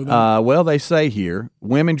that show that? Well, they say here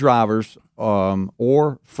women drivers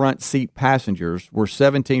or front seat passengers were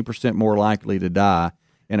 17% more likely to die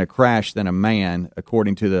in a crash than a man,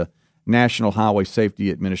 according to the National Highway Safety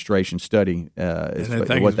Administration study. Is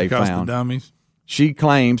what they found. The dummies? She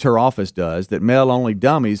claims, her office does, that male-only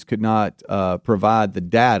dummies could not provide the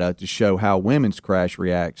data to show how women's crash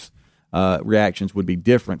reactions would be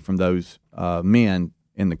different from those men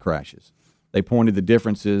in the crashes. They pointed the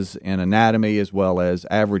differences in anatomy as well as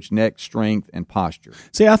average neck strength and posture.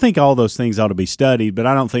 See, I think all those things ought to be studied, but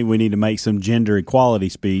I don't think we need to make some gender equality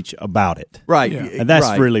speech about it. Right. Yeah. And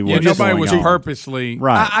that's really what nobody was purposely.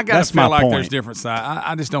 Right. I got to feel like there's different sides.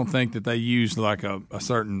 I just don't think that they used like a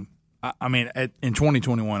certain. I mean, in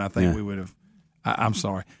 2021, I think we would have. I'm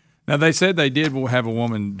sorry. Now, they said they did have a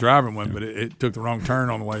woman driving one, but it took the wrong turn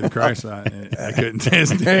on the way to the crash site. And they couldn't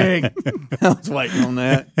test it. I was waiting on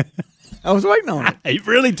that. I was waiting on it. It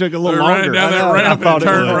really took a little They're running longer. down that ramp and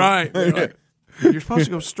turn would. right. They're like, you're supposed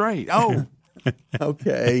to go straight. Oh.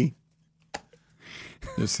 Okay.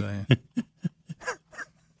 Just saying.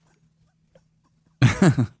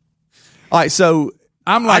 All right, so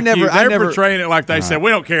I'm like I they're never portraying it like they said,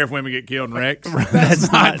 we don't care if women get killed in wrecks.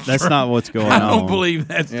 That's not what's going on. I don't believe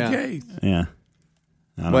that's Yeah. the case. Yeah.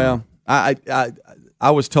 well,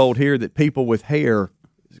 I was told here that people with hair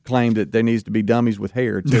claim that there needs to be dummies with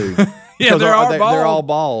hair too. Yeah, Because they're all bald. They're all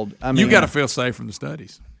bald. I mean, You got to feel safe from the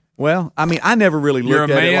studies. Well, I mean, I never really You're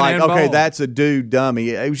looked a at it man like, and okay, bald. that's a dude dummy.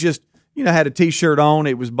 It was just, had a T-shirt on.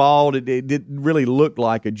 It was bald. It didn't really look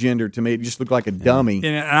like a gender to me. It just looked like a dummy.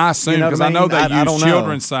 And I assume, You know because what I I know mean? they I don't use know.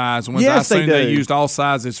 children's size ones. Yes, I they assume they do. used all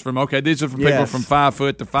sizes from, these are from people Yes. from 5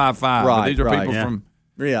 foot to 5'5". But Right, these are right. people Yeah. from,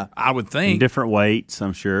 Yeah. I would think. Different weights,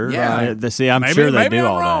 I'm sure. Yeah. See, I'm Maybe- sure they maybe do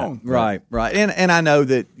I'm all wrong. Right. And I know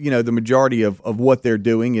that, the majority of what they're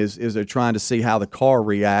doing is they're trying to see how the car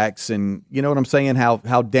reacts and, you know what I'm saying,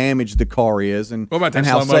 how damaged the car is and, What about that and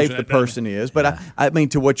how slow motion safe the that doesn't- person is. But I mean,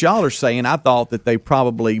 to what y'all are saying, I thought that they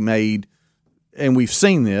probably made, and we've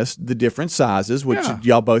seen this, the different sizes, which Yeah.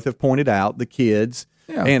 y'all both have pointed out, the kids.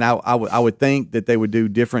 Yeah. And I would think that they would do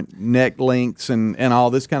different neck lengths and all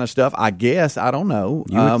this kind of stuff. I guess. I don't know.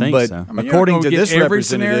 You would think but so. I mean, you're according not to gonna this get every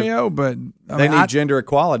representative, scenario, but they need gender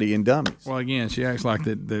equality in dummies. Well, again, she acts like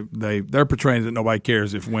that they're portraying that nobody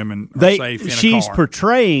cares if women are safe in a She's car.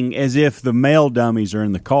 portraying as if the male dummies are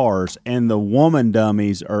in the cars and the woman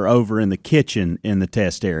dummies are over in the kitchen in the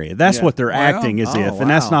test area. That's Yeah. what they're acting as if, and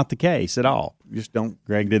that's wow. not the case at all. Just don't.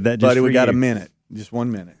 Greg did that just Buddy, for we got you. a minute. Just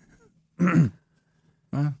 1 minute.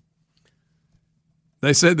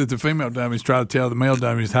 They said that the female dummies try to tell the male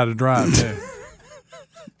dummies how to drive too.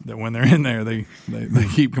 That when they're in there, they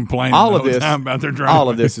keep complaining All of the this time about their driving. All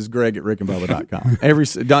of this is Greg at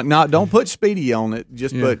rickandbubba.com. Don't put Speedy on it.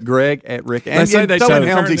 Just put Greg at Rick. And say they throw should in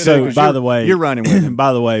turn Helmsy it too, into- 'cause by you're- the way, you're running with him.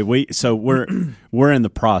 By the way, we're in the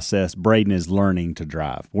process. Braden is learning to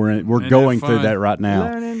drive. We're Ain't going that through fun? that right now.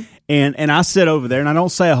 Learning. And I sit over there and I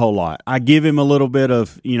don't say a whole lot. I give him a little bit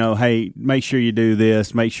of, hey, make sure you do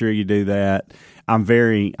this, make sure you do that. I'm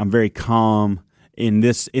very calm in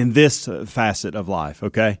this facet of life,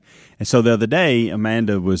 okay? And so the other day,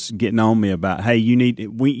 Amanda was getting on me about, hey,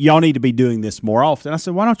 y'all need to be doing this more often. I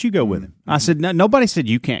said, why don't you go with him? I said, no, nobody said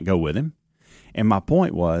you can't go with him. And my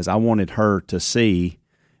point was, I wanted her to see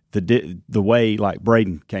the way, like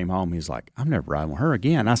Braden came home, he's like, I'm never riding with her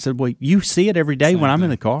again. I said, well, you see it every day when I'm in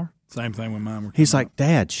the car. Same thing with mine. He's like,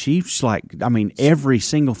 Dad, she's like, every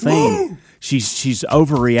single thing. she's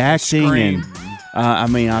overreacting,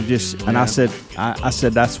 and I said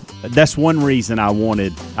that's one reason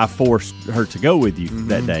I forced her to go with you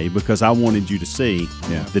that day, because I wanted you to see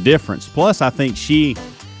the difference. Plus, I think she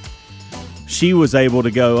was able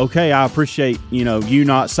to go, okay, I appreciate you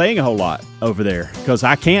not saying a whole lot over there, because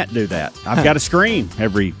I can't do that. I've got to scream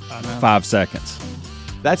every 5 seconds.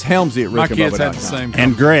 That's Helmsy at My kids had the rickandbubba.com. same.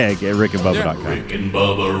 And Greg at rickandbubba.com. Rick and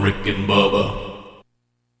Bubba, Rick and Bubba.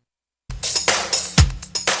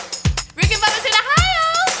 Rick and Bubba's in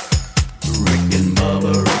Ohio. Rick and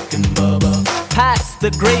Bubba, Rick and Bubba. Pass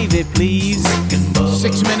the gravy, please.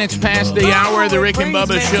 6 minutes past the hour of the Rick and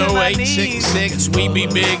Bubba Show. 866 We Be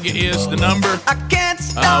Big is the number. I can't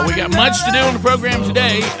We got much to do on the program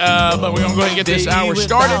today, but we're going to go ahead and get this hour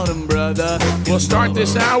started. We'll start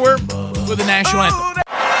this hour with the national anthem.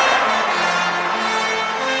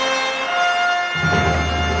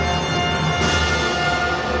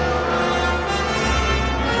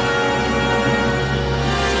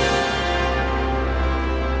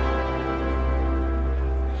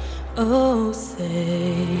 Oh,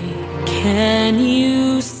 say, can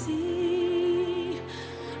you see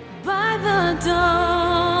by the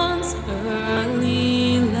dawn's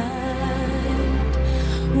early light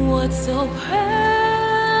what so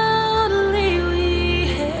proudly we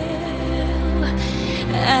hail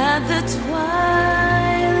at the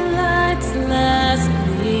twilight's last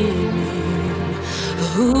gleaming,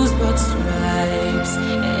 whose broad stripes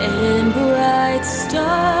and bright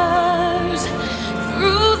stars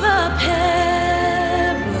through the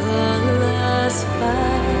perilous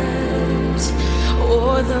fight,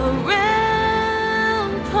 o'er the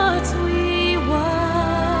ramparts we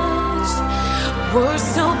watched, were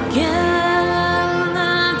so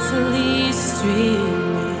gallantly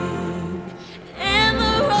streaming, and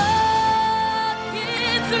the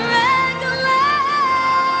rockets' red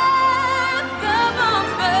glare, the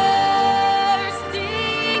bombs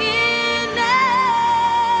bursting in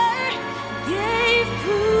air, gave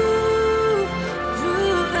proof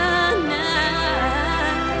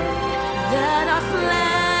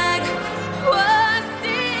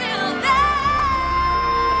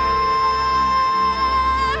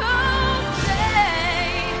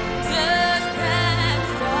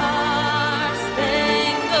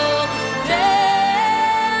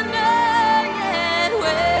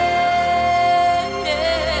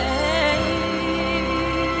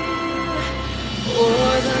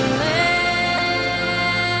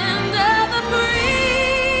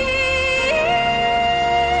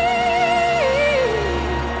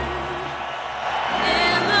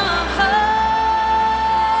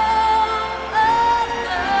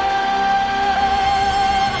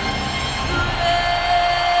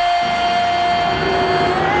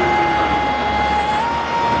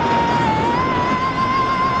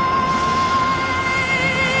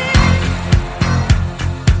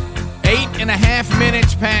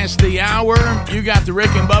past the hour. You got the Rick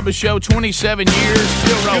and Bubba Show, 27 years,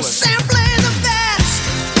 still rolling. You're simply the best.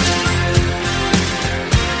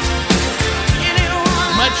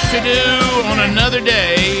 Much to do on another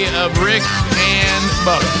day of Rick and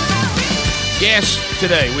Bubba. Guests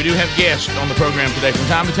today. We do have guests on the program today. From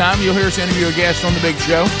time to time, you'll hear us interview a guest on the big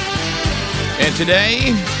show. And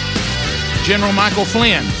today, General Michael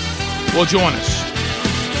Flynn will join us.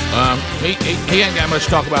 He ain't got much to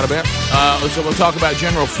talk about so we'll talk about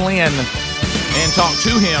General Flynn and talk to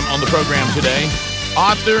him on the program today.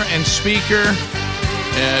 Author and speaker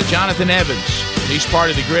Jonathan Evans. He's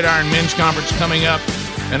part of the Gridiron Men's Conference coming up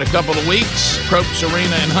in a couple of weeks. Probst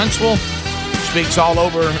Arena in Huntsville. Speaks all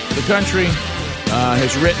over the country.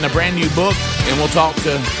 Has written a brand new book, and we'll talk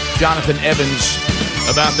to Jonathan Evans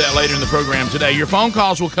about that later in the program today. Your phone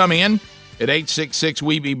calls will come in at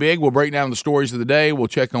 866-WE-BE-BIG. We'll break down the stories of the day. We'll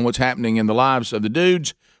check on what's happening in the lives of the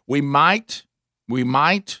dudes. We might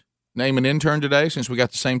name an intern today since we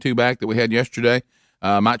got the same two back that we had yesterday.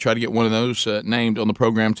 Might try to get one of those named on the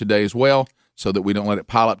program today as well so that we don't let it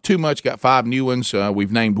pile up too much. Got 5 new ones.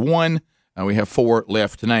 We've named 1. We have 4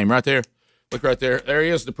 left to name. Right there. Look right there. There he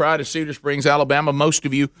is, the pride of Cedar Springs, Alabama. Most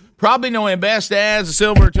of you probably know him best as the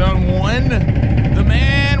Silvertongue One, the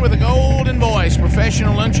man with a golden voice,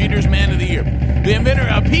 Professional Lunch Eaters Man of the Year, the inventor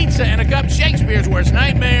of pizza and a cup, Shakespeare's worst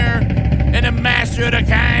nightmare, and the master of the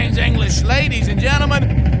King's English. Ladies and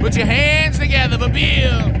gentlemen, put your hands together for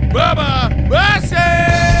Bill Bubba Bussey!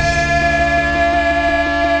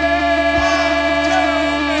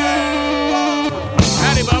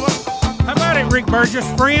 Howdy, Bubba. How about it, Rick Burgess?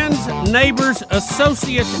 Friends, neighbors,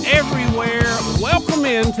 associates everywhere, welcome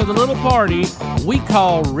into the little party we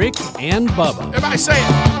call Rick and Bubba. Everybody say it.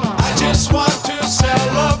 I just want to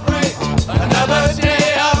celebrate another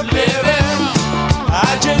day of living.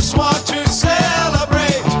 I just want to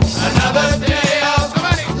celebrate another day of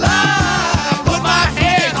life. Put my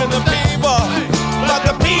hand to the people, but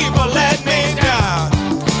the people let me down.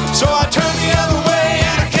 So I turn the other way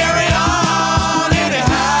and I carry on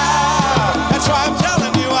anyhow. That's why I'm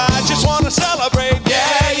telling you, I just want to celebrate,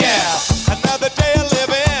 another day of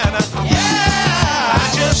living. Yeah, I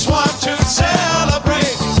just want to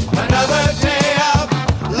celebrate another day of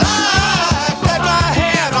life. Let my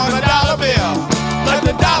hand on the dollar bill, but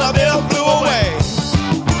the dollar bill flew away.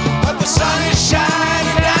 But the sun is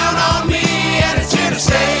shining down on me and it's here to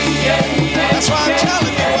stay. That's why I'm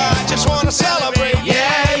telling you, I just want to celebrate.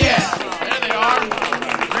 There they are.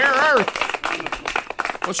 Rare Earth.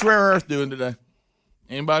 What's Rare Earth doing today?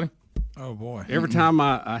 Anybody? Oh, boy. Every time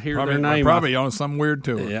I hear their name, probably on some weird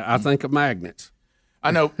tour. Yeah, I think of magnets.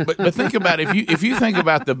 I know, but think about it. If you think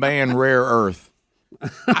about the band Rare Earth,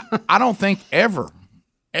 I don't think ever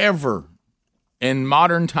in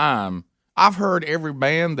modern time, I've heard every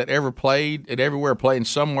band that ever played at everywhere playing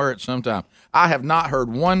somewhere at some time. I have not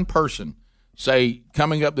heard one person say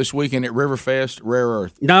coming up this weekend at Riverfest, Rare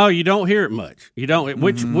Earth. No, you don't hear it much. You don't.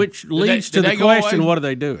 Which leads to the question: what are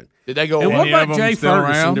they doing? Did they go? And away? what about Jay Ferguson?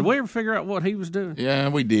 Around? Did we ever figure out what he was doing? Yeah,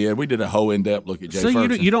 we did. We did a whole in-depth look at Jay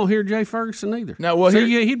Ferguson. You don't hear Jay Ferguson either. No, well,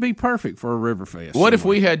 he'd be perfect for a Riverfest. What if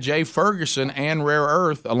we had Jay Ferguson and Rare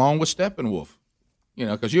Earth along with Steppenwolf? You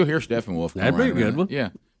know, because you'll hear Steppenwolf. That'd be a good one. Yeah,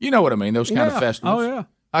 you know what I mean. Those kind of festivals. Oh yeah.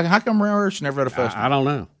 How come Rare Earth's never at a festival? I don't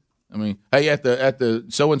know. I mean, hey, at the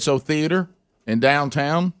so and so theater in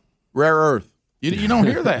downtown, Rare Earth. You don't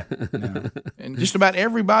hear that. No. And just about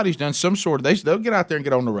everybody's done some sort of. They'll get out there and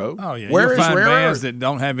get on the road. Oh yeah, Where is find Rare bands Earth? that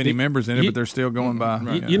don't have any members in it, but they're still going by.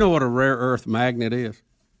 You know what a rare earth magnet is?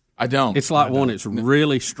 I don't. It's like one that's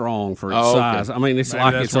really strong for its size. I mean, it's Maybe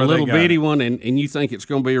like that's it's a where they little got bitty it. one, and you think it's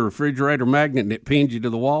going to be a refrigerator magnet, and it pins you to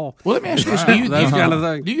the wall. Well, let me ask you this: That kind of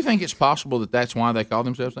thing. Do you think it's possible that that's why they call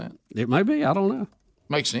themselves that? It may be. I don't know.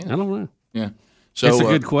 Makes sense. I don't know. Yeah. So it's a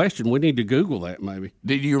good question. We need to Google that maybe.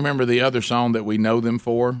 Did you remember the other song that we know them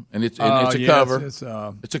for? And it's a cover. It's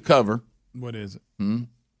a cover. What is it?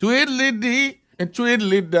 Twiddly dee and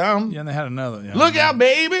twiddly down. Yeah, and they had another. Yeah, Look out,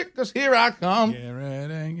 baby, because here I come. Get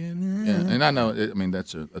ready, get ready. Yeah, and I know. I mean,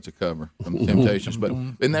 that's a cover from Temptations. But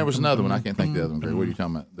and there was another one. I can't think of the other one. Gary, what are you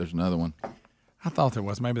talking about? There's another one. I thought there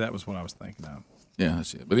was. Maybe that was what I was thinking of. Yeah,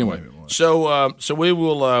 that's it. But anyway, so we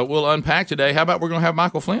will we'll unpack today. How about we're going to have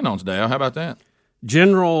Michael Flynn on today? How about that?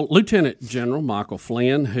 Lieutenant General Michael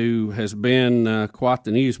Flynn, who has been quite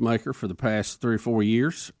the newsmaker for the past 3 or 4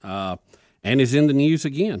 years, and is in the news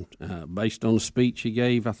again, based on the speech he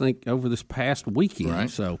gave, I think, over this past weekend.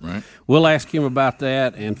 Right, so right. We'll ask him about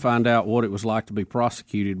that and find out what it was like to be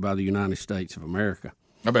prosecuted by the United States of America.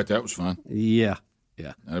 I bet that was fun. Yeah.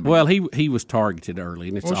 Well, he was targeted early,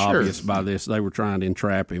 and it's obvious by this. They were trying to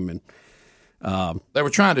entrap him, and They were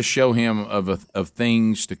trying to show him of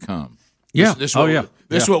things to come. Yeah. This Yeah.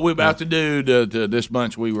 is what we're about to do to this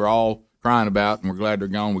bunch we were all crying about, and we're glad they're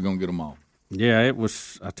gone. We're going to get them all. Yeah, it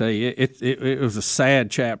was. I tell you, it was a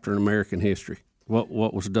sad chapter in American history. What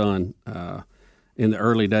was done in the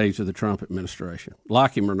early days of the Trump administration,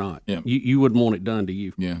 like him or not. Yeah. You wouldn't want it done to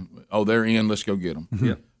you. Yeah. Oh, they're in. Let's go get them.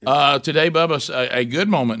 Yeah. Today, Bubba, a good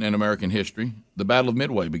moment in American history. The Battle of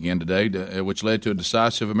Midway began today, which led to a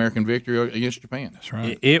decisive American victory against Japan. That's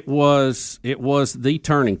right. It was the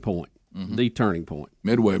turning point. Mm-hmm. The turning point.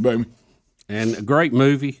 Midway, baby. And a great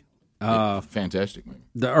movie. Fantastic movie.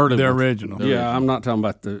 The original. Yeah, I'm not talking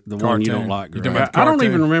about the one you don't like. You're talking about the I don't cartoon?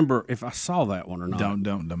 even remember if I saw that one or not.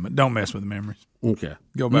 Don't mess with the memories. Okay.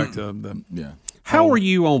 Go back to the How were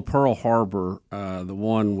you on Pearl Harbor? The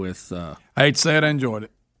one with I hate to say it, I enjoyed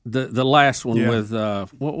it. The last one Yeah. with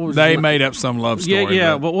what was They made up some love story.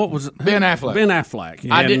 Yeah, but what was it? Ben Affleck. Ben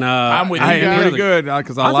Affleck. I'm with you. Pretty good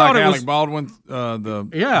because I like thought it Alec was- Baldwin, the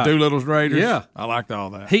Yeah. Doolittle's Raiders. Yeah. I liked all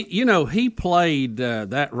that. He played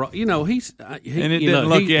that. He's And it didn't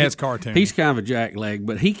look as cartoony. He's kind of a jackleg,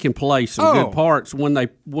 but he can play some good parts. When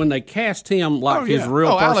they cast him like his real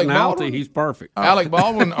Alec personality, Baldwin? he's perfect. Alec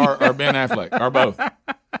Baldwin or Ben Affleck or both.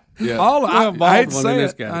 Yeah. I hate to Baldwin say in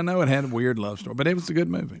this it. guy. I know it had a weird love story, but it was a good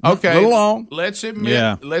movie. Okay, a little long. Let's admit.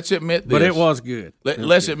 Yeah. Let's admit this. But it was good.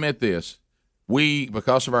 Let's admit this. We,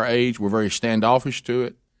 because of our age, we're very standoffish to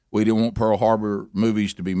it. We didn't want Pearl Harbor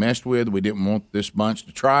movies to be messed with. We didn't want this bunch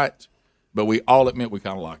to try it. But we all admit we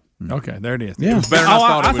kind of liked it. Okay, there it is. Yeah. It was better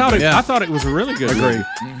than I thought it was a really good. Agreed.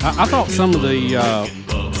 I thought some of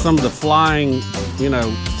the flying,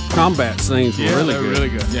 combat scenes were really they were good. really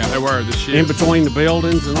good. Yeah, they were. The shit. In between the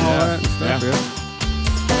buildings and all that and stuff. Yeah.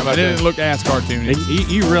 Yeah. How about It didn't that? look as cartoony.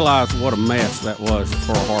 And you realize what a mess that was at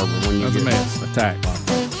Pearl Harbor when you That was a get mess. attacked like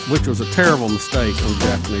that, which was a terrible mistake on the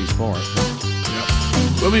Japanese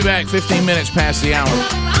part. We'll be back 15 minutes past the hour.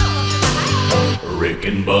 Rick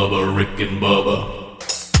and Bubba, Rick and Bubba.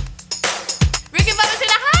 Rick and Bubba's in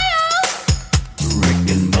Ohio. Rick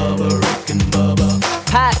and Bubba, Rick and Bubba.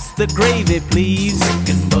 Pass the gravy, please. Rick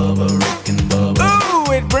and Bubba, Rick and Bubba.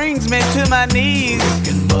 Ooh, it brings me to my knees.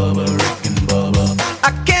 Rick and Bubba, Rick and Bubba.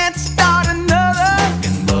 I can't start another Rick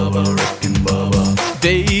and Bubba, Rick and Bubba.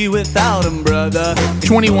 day without 'em, brother.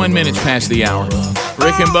 21 minutes past the hour.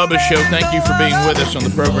 Rick and Bubba's show. Thank you for being with us on the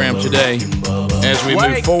program today as we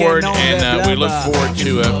move forward, and we look forward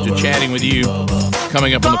to chatting with you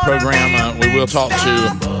coming up on the program. We will talk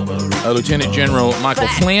to Lieutenant General Michael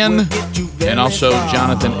Flynn and also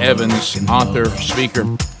Jonathan Evans, author, speaker,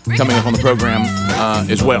 coming up on the program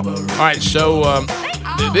as well. All right, so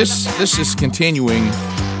this is continuing.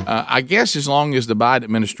 I guess as long as the Biden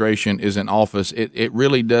administration is in office, it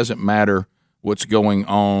really doesn't matter what's going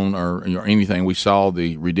on or anything. We saw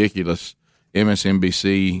the ridiculous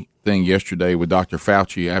MSNBC thing yesterday with Dr.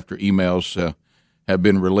 Fauci after emails have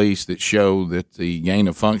been released that show that the gain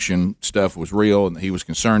of function stuff was real and he was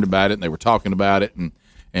concerned about it and they were talking about it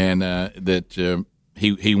and that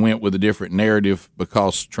he went with a different narrative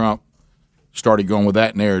because Trump started going with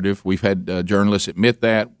that narrative. We've had journalists admit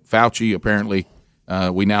that. Fauci apparently,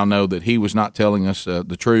 we now know that he was not telling us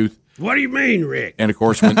the truth. What do you mean, Rick? And of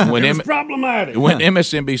course, when problematic. when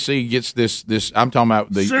MSNBC gets this, I'm talking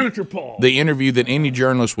about Senator Paul, the interview that any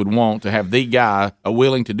journalist would want to have the guy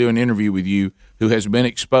willing to do an interview with you who has been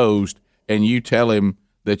exposed, and you tell him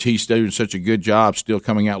that he's doing such a good job, still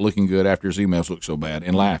coming out looking good after his emails look so bad,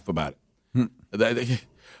 and laugh about it.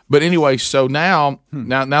 But anyway, so now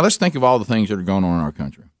let's think of all the things that are going on in our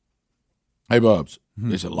country. Hey, Bubs,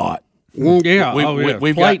 there's a lot. Yeah,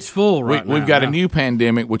 We've plate's full right now. We've got a new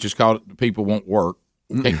pandemic, which is called people won't work,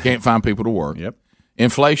 can't find people to work. Yep.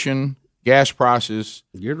 Inflation, gas prices,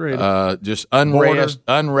 Get ready. just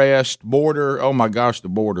unrest, border. Oh my gosh, the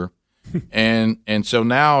border, and so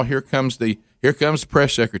now here comes the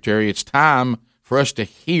press secretary. It's time for us to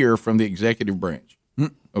hear from the executive branch.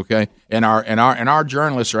 Okay, and our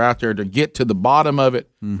journalists are out there to get to the bottom of it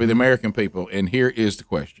for the American people. And here is the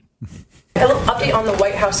question. A little update on the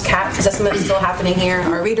White House cat, because that's something that's still happening here.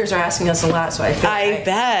 Our readers are asking us a lot, so I feel I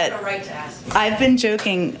bet. have a right to ask. I've been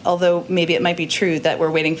joking, although maybe it might be true, that we're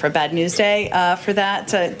waiting for a bad news day for that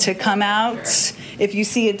to come out. If you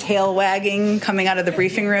see a tail wagging coming out of the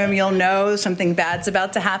briefing room, you'll know something bad's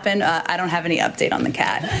about to happen. I don't have any update on the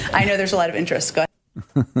cat. I know there's a lot of interest. Go ahead.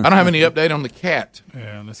 I don't have any update on the cat.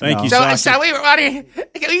 Yeah, Thank you, So Sasha. we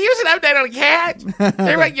can we use an update on the cat?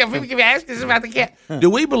 Everybody can ask us about the cat. Do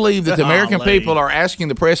we believe that the American people are asking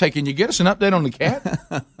the press, hey, can you get us an update on the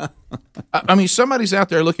cat? I mean, somebody's out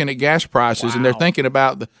there looking at gas prices and they're thinking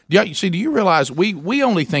about do you realize we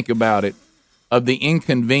only think about it of the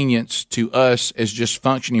inconvenience to us as just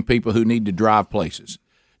functioning people who need to drive places.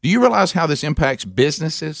 Do you realize how this impacts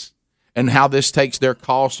businesses and how this takes their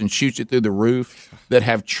cost and shoots it through the roof that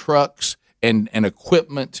have trucks and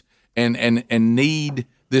equipment and need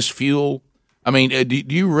this fuel? I mean,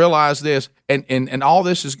 do you realize this? And all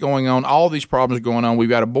this is going on. All these problems are going on. We've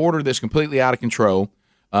got a border that's completely out of control.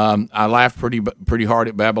 I laughed pretty hard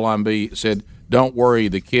at Babylon Bee. It said, "Don't worry,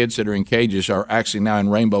 the kids that are in cages are actually now in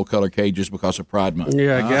rainbow color cages because of Pride Month."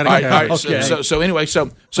 Yeah, I got it. All right, Okay. So anyway,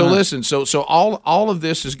 listen. So all of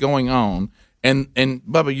this is going on, and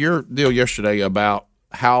Bubba, your deal yesterday about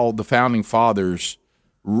how the founding fathers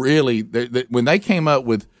really when they came up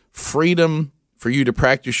with freedom for you to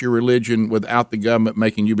practice your religion without the government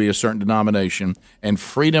making you be a certain denomination, and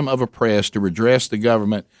freedom of a press to redress the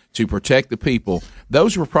government to protect the people,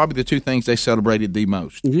 those were probably the two things they celebrated the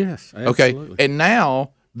most. Yes, absolutely. Okay, and now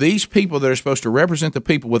these people that are supposed to represent the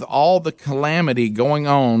people with all the calamity going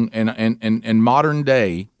on in modern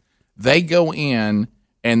day, they go in,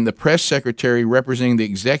 and the press secretary representing the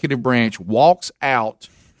executive branch walks out,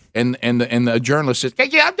 and the journalist says, "Can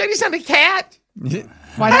you update us on the cat?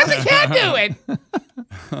 How's the cat doing?"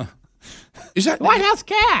 Is that White House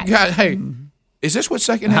cat? God, hey, is this what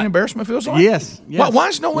secondhand embarrassment feels like? Yes. Why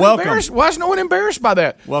is no one embarrassed? Why is no one embarrassed by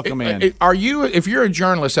that? Welcome in. Are you? If you're a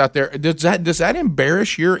journalist out there, does that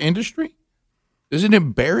embarrass your industry? Does it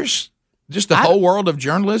embarrass just the whole world of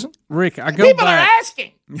journalism? Rick, People are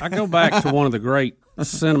asking. I go back to one of the great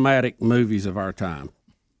cinematic movies of our time,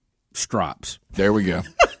 Stripes. There we go.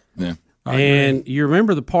 Yeah. And you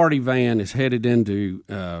remember the party van is headed into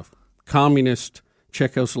communist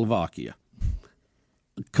Czechoslovakia,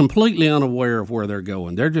 completely unaware of where they're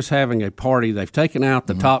going. They're just having a party. They've taken out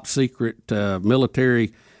the top secret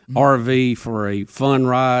military RV for a fun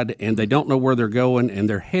ride, and they don't know where they're going, and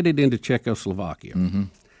they're headed into Czechoslovakia.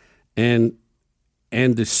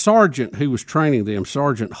 And the sergeant who was training them,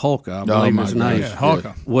 Sergeant Hulka, I believe his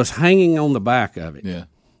name, was hanging on the back of it. Yeah.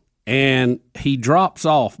 And he drops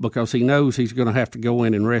off because he knows he's going to have to go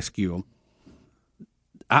in and rescue him.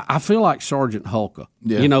 I feel like Sergeant Hulka.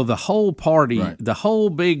 Yeah. You know, the whole party, Right. the whole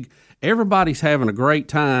big, everybody's having a great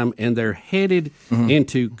time, and they're headed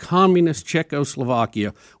into communist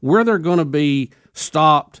Czechoslovakia, where they're going to be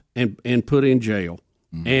stopped and put in jail.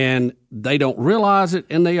 And they don't realize it,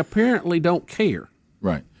 and they apparently don't care.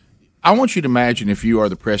 Right. I want you to imagine if you are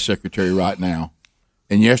the press secretary right now,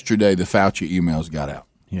 and yesterday the Fauci emails got out.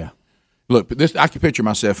 Yeah. Look, this I can picture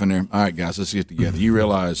myself in there. All right, guys, let's get together. You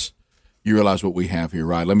realize what we have here,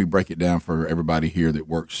 right? Let me break it down for everybody here that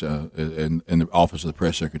works in the office of the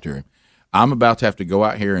press secretary. I'm about to have to go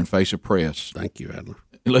out here and face a press. Thank you, Adler.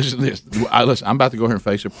 Listen to this. Listen, I'm about to go here and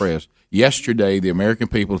face a press. Yesterday, the American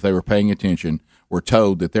people, if they were paying attention, were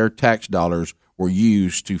told that their tax dollars were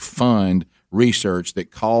used to fund research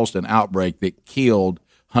that caused an outbreak that killed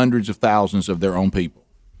hundreds of thousands of their own people.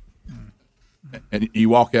 And you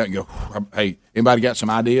walk out and go, "Hey, anybody got some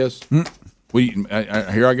ideas?"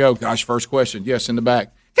 Here I go. Gosh, first question. Yes, in the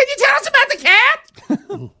back. Can you tell us about the cat?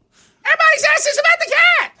 Everybody's asking us about the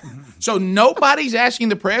cat. So nobody's asking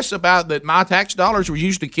the press about that my tax dollars were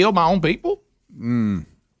used to kill my own people?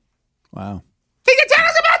 Wow. Can you tell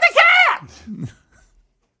us about the cat?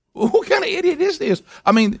 What kind of idiot is this?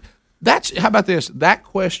 I mean, how about this? That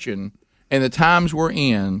question and the times we're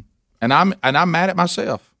in, and I'm mad at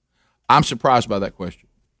myself. I'm surprised by that question.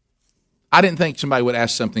 I didn't think somebody would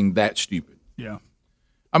ask something that stupid. Yeah.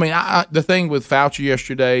 I mean, the thing with Fauci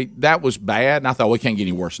yesterday, that was bad, and I thought, we can't get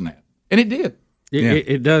any worse than that. And it did.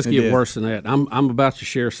 It does get worse than that. I'm about to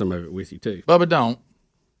share some of it with you too. Bubba, don't.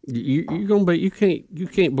 You're gonna be. You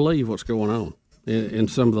can't believe what's going on in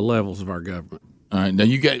some of the levels of our government. All right, now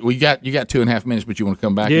you got 2.5 minutes, but you want to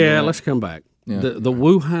come back? Yeah, let's come back. Yeah. The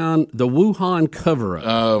Wuhan cover up.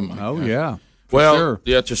 Oh yeah. Well, sure.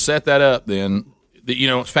 Yeah. To set that up, then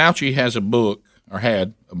Fauci has a book or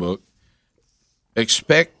had a book.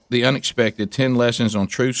 Expect the Unexpected: 10 Lessons on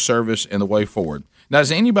Truth, Service, and the Way Forward. Now,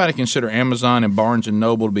 does anybody consider Amazon and Barnes &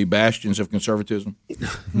 Noble to be bastions of conservatism?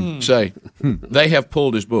 Say, they have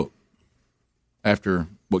pulled his book after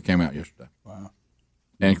what came out yesterday. Wow.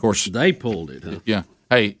 And, of course, they pulled it, huh? Yeah.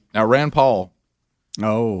 Hey, now Rand Paul.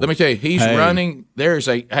 Oh. Let me tell you, he's running.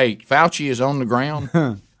 Fauci is on the ground.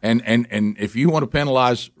 And if you want to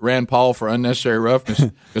penalize Rand Paul for unnecessary roughness,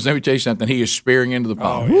 because let me tell you something, he is spearing into the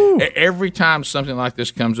pile. Oh, yeah. Every time something like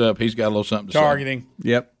this comes up, he's got a little something to Targeting.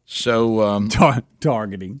 say. Yep. So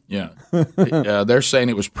targeting. Yeah. They're saying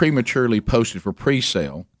it was prematurely posted for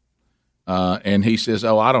pre-sale. And he says,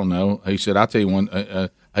 I don't know. He said, I'll tell you one.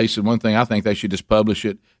 He said, one thing, I think they should just publish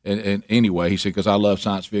it and anyway. He said, because I love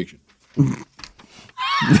science fiction.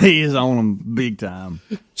 He is on them big time.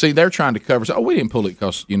 See, they're trying to cover. Oh, we didn't pull it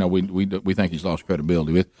because we think he's lost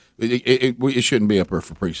credibility. It shouldn't be up there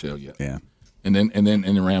for pre-sale yet. Yeah. And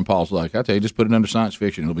then Rand Paul's like, I tell you, just put it under science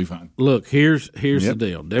fiction, it'll be fine. Look, here's the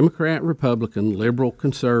deal: Democrat, Republican, liberal,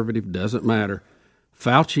 conservative, doesn't matter.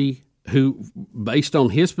 Fauci, who, based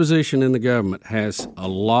on his position in the government, has a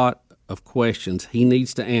lot of questions he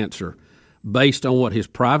needs to answer based on what his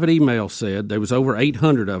private email said. There was over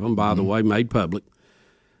 800 of them, by the way, made public,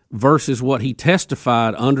 versus what he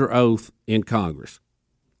testified under oath in Congress.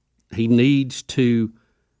 He needs to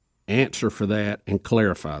answer for that and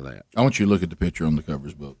clarify that. I want you to look at the picture on the cover of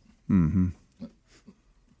his book. Mm-hmm.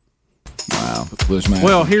 Wow.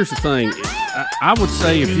 Well, here's the thing. I would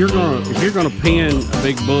say if you're gonna pen a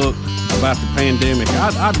big book about the pandemic,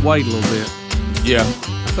 I'd wait a little bit. Yeah.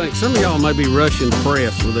 I think some of y'all may be rushing the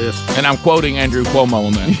press for this. And I'm quoting Andrew Cuomo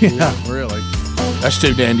on that. Yeah, really. That's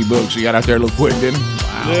two dandy books you got out there a little quick, didn't you?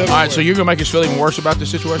 Wow. All right, so you're going to make us feel even worse about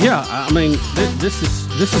this situation? Yeah, I mean, this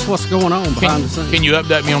is what's going on behind the scenes. Can you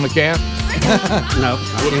update me on the cat? No,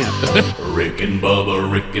 I can't. Rick and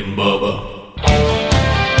Bubba, Rick and Bubba.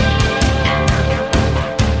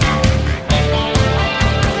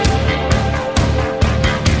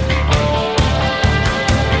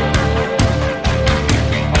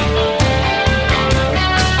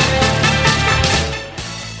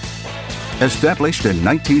 Established in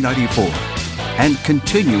 1994 and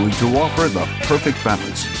continuing to offer the perfect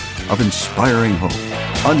balance of inspiring hope,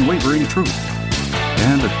 unwavering truth,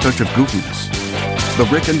 and a touch of goofiness. The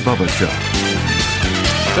Rick and Bubba Show.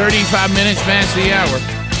 35 minutes past the hour.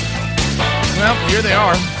 Well, here they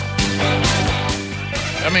are.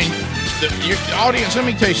 I mean, your audience, let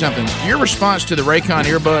me tell you something. Your response to the Raycon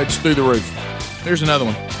earbuds through the roof. Here's another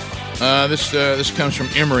one. This comes from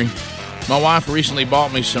Emery. My wife recently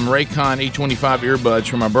bought me some Raycon E25 earbuds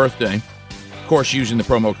for my birthday, of course using the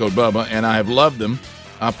promo code Bubba, and I have loved them.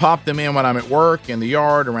 I pop them in when I'm at work, in the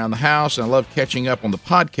yard, around the house, and I love catching up on the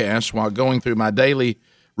podcast while going through my daily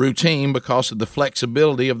routine because of the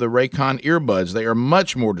flexibility of the Raycon earbuds. They are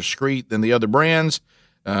much more discreet than the other brands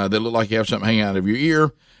that look like you have something hanging out of your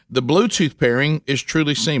ear. The Bluetooth pairing is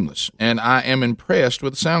truly seamless, and I am impressed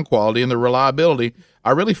with the sound quality and the reliability.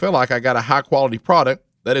 I really feel like I got a high-quality product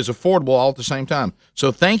that is affordable all at the same time.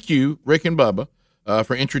 So thank you, Rick and Bubba,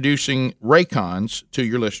 for introducing Raycons to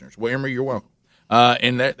your listeners. Well, Emery, you're welcome.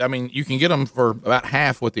 And that, I mean, you can get them for about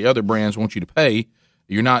half what the other brands want you to pay.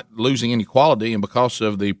 You're not losing any quality, and because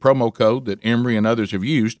of the promo code that Emery and others have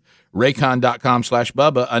used,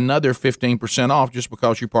 Raycon.com/Bubba, another 15% off just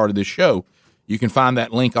because you're part of this show. You can find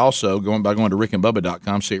that link also by going to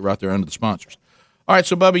rickandbubba.com. See it right there under the sponsors. All right,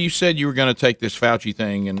 so Bubba, you said you were going to take this Fauci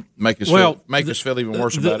thing and make us feel even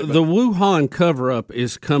worse about it. The Wuhan cover-up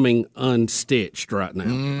is coming unstitched right now.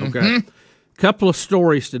 Mm-hmm. Okay, couple of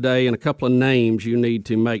stories today and a couple of names you need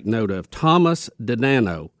to make note of. Thomas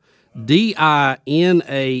DiNanno, D-I-N-A-N-N-O.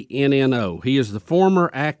 He is the former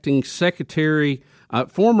acting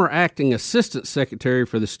assistant secretary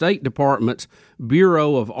for the State Department's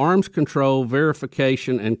Bureau of Arms Control,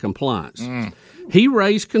 Verification, and Compliance. He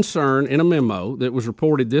raised concern in a memo that was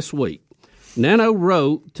reported this week. Nano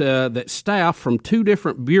wrote that staff from two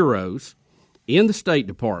different bureaus in the State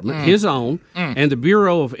Department, his own, and the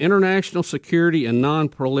Bureau of International Security and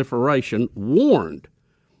Non-Proliferation warned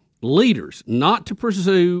leaders not to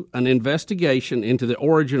pursue an investigation into the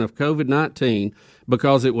origin of COVID-19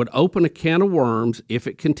 because it would open a can of worms if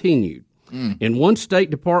it continued. In one State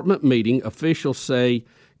Department meeting, officials say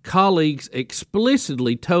colleagues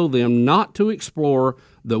explicitly told them not to explore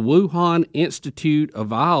the Wuhan Institute of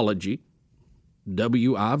Virology,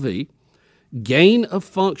 WIV,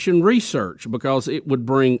 gain-of-function research because it would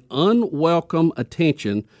bring unwelcome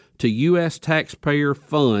attention to U.S. taxpayer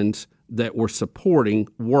funds that were supporting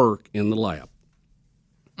work in the lab.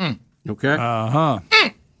 Okay?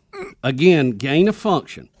 Again,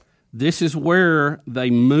 gain-of-function. This is where they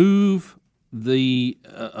move the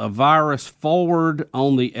virus forward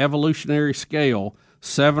on the evolutionary scale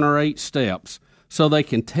 7 or 8 steps so they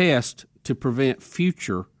can test to prevent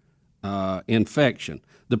future infection.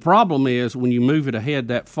 The problem is when you move it ahead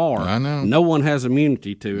that far, no one has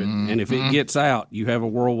immunity to it, and if it gets out, you have a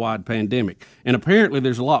worldwide pandemic. And apparently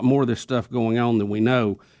there's a lot more of this stuff going on than we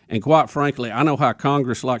know, and quite frankly, I know how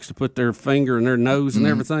Congress likes to put their finger in their nose and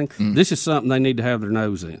everything. This is something they need to have their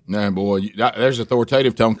nose in. Nah, boy, there's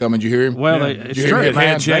authoritative tone coming. Did you hear him? Well, it's true.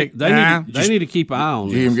 They need to keep an eye on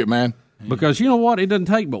this. Did you hear him get mad? Because you know what? It doesn't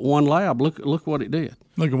take but one lab. Look what it did.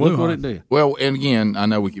 Look what it did. Well, and again, I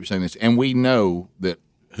know we keep saying this, and we know that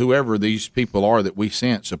whoever these people are that we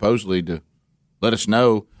sent supposedly to let us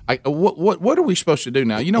know. What are we supposed to do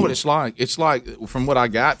now? You know what it's like? It's like, from what I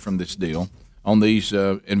got from this deal, on these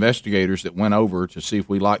investigators that went over to see if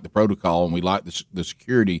we like the protocol and we like the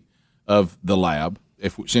security of the lab,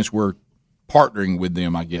 since we're partnering with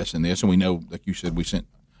them, I guess, in this, and we know, like you said, we sent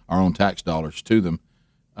our own tax dollars to them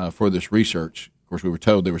for this research. Of course, we were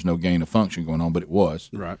told there was no gain of function going on, but it was.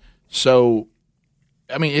 Right. So,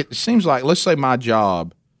 I mean, it seems like, let's say my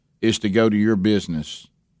job is to go to your business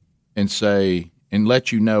and say, and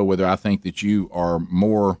let you know whether I think that you are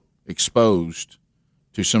more exposed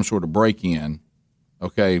to some sort of break-in,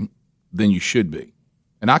 okay, than you should be.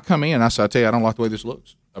 And I come in and I say, I tell you, I don't like the way this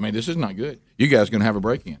looks. I mean, this is not good. You guys are going to have a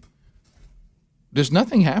break-in. Does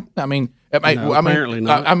nothing happen? I mean, apparently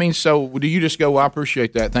not. I mean, so do you just go, well, I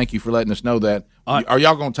appreciate that. Thank you for letting us know that. Are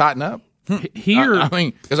y'all going to tighten up? Here, I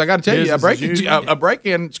mean, because I got to tell you, a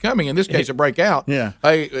break-in is coming. In this case, a breakout. Yeah.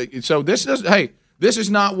 Hey, so this is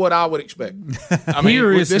not what I would expect. I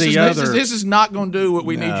mean, this is not going to do what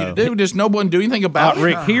we need you to do. Just no one do anything about it.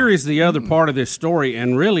 Rick, here is the other part of this story,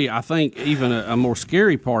 and really, I think even a more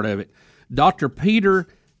scary part of it. Dr. Peter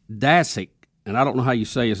Daszak, and I don't know how you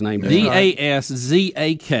say his name,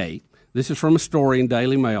 Daszak. This is from a story in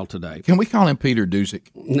Daily Mail today. Can we call him Peter Daszak?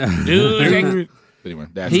 No. Anyway,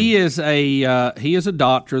 he is a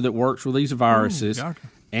doctor that works with these viruses,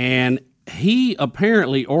 and he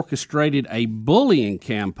apparently orchestrated a bullying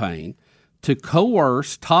campaign to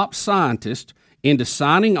coerce top scientists into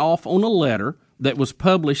signing off on a letter that was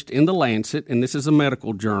published in The Lancet, and this is a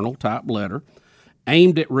medical journal type letter,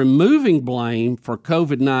 aimed at removing blame for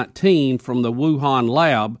COVID-19 from the Wuhan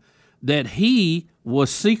lab that he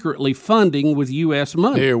was secretly funding with U.S.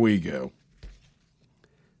 money. There we go.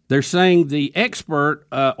 They're saying the expert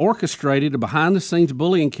orchestrated a behind-the-scenes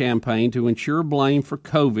bullying campaign to ensure blame for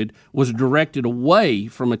COVID was directed away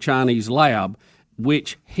from a Chinese lab,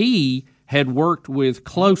 which he had worked with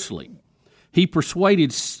closely. He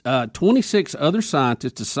persuaded 26 other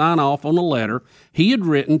scientists to sign off on a letter he had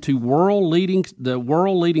written to the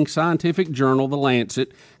world-leading scientific journal, The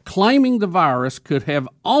Lancet, claiming the virus could have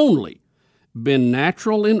only been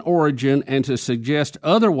natural in origin and to suggest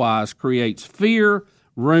otherwise creates fear,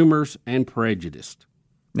 rumors, and prejudice.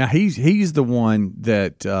 Now, he's the one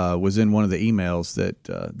that was in one of the emails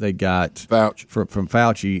that they got from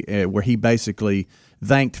Fauci, where he basically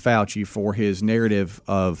thanked Fauci for his narrative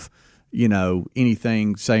of,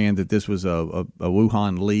 anything saying that this was a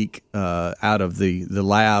Wuhan leak out of the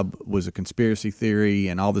lab was a conspiracy theory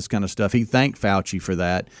and all this kind of stuff. He thanked Fauci for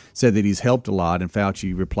that, said that he's helped a lot, and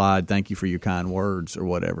Fauci replied, "Thank you for your kind words," or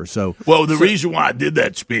whatever. So, the reason why I did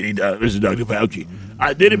that, Speedy, Mr. Dr. Fauci,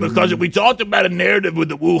 I did it because if we talked about a narrative with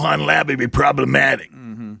the Wuhan lab, it'd be problematic.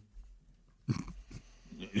 Mm-hmm.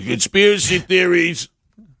 Conspiracy theories.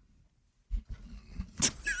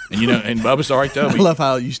 And Bubba's already told me. I love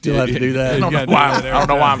how you still have to do that. I don't know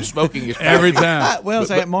why I'm smoking every time. Well,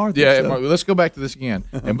 it's Aunt Martha. Yeah, so. Let's go back to this again.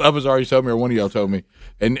 And Bubba's already told me, or one of y'all told me,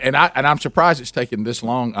 and I'm surprised it's taken this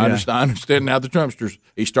long. I understand now the Trumpsters.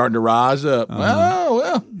 He's starting to rise up. Oh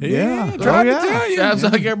well, trying to tell you. Sounds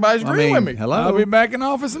like everybody's agreeing with me. Hello, I'll be back in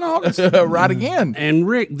office in August. Right again. And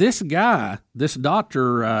Rick, this guy, this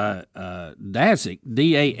Dr. Daszak,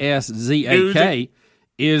 Daszak.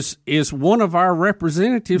 Is one of our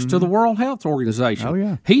representatives to the World Health Organization. Oh,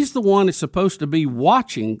 yeah. He's the one that's supposed to be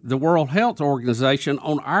watching the World Health Organization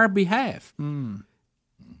on our behalf. And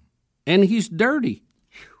he's dirty.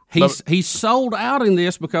 He's sold out in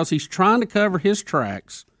this because he's trying to cover his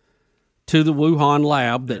tracks to the Wuhan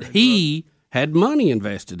lab that he had money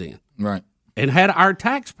invested in. Right. And had our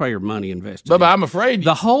taxpayer money invested in. But I'm afraid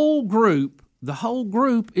the whole group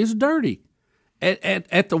is dirty.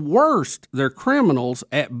 At the worst, they're criminals.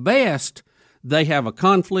 At best, they have a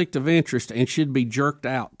conflict of interest and should be jerked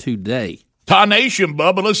out today. Tarnation,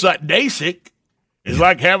 Bubba, looks like Daszak is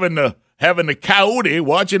like having the coyote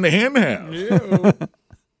watching the hen house. Yeah.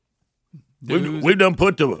 We've done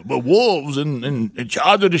put the wolves in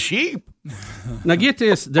charge of the sheep. Now get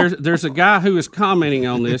this: there's a guy who is commenting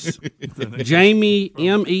on this, Jamie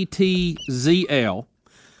Metzl.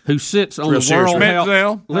 Who sits on the World Health?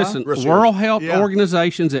 World Health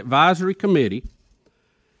Organization's Advisory Committee,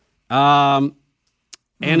 and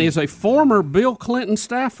is a former Bill Clinton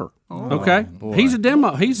staffer. Okay, boy. He's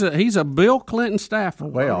a Bill Clinton staffer.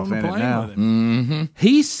 Way off in it now. Mm-hmm.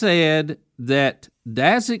 He said that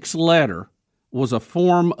Daszak's letter was a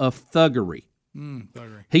form of thuggery.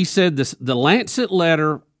 He said the Lancet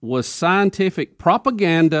letter was scientific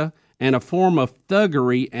propaganda and a form of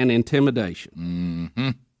thuggery and intimidation. Mm-hmm.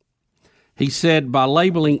 He said, by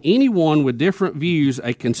labeling anyone with different views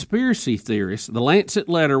a conspiracy theorist, the Lancet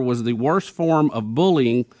letter was the worst form of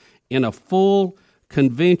bullying in a full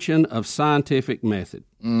convention of scientific method.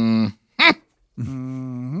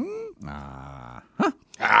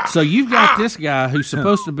 So you've got this guy who's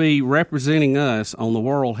supposed to be representing us on the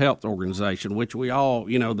World Health Organization, which we all,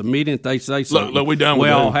 the minute they say something, look, we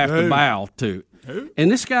all have to bow to.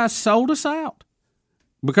 And this guy sold us out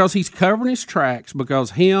because he's covering his tracks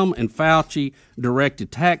because him and Fauci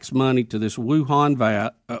directed tax money to this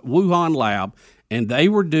Wuhan lab, and they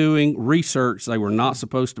were doing research they were not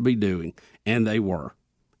supposed to be doing, and they were.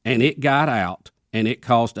 And it got out, and it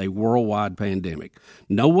caused a worldwide pandemic.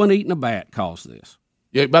 No one eating a bat caused this.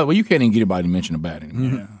 Yeah, by the way, you can't even get anybody to mention a bat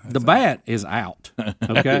anymore. Yeah, the bat is out.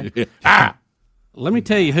 Okay. Let me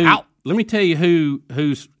tell you who. Out. Let me tell you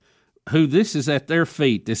who this is at their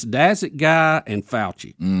feet. This Daszak guy and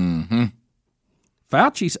Fauci. Mm-hmm.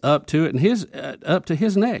 Fauci's up to it and up to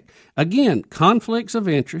his neck. Again, conflicts of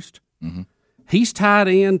interest. Mm-hmm. He's tied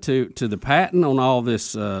into the patent on all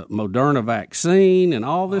this Moderna vaccine and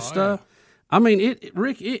all this stuff. Yeah. I mean,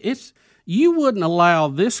 Rick, it's. You wouldn't allow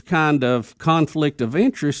this kind of conflict of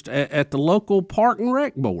interest at the local park and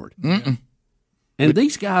rec board. Mm-mm. And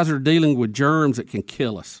these guys are dealing with germs that can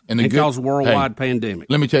kill us and cause a worldwide pandemic.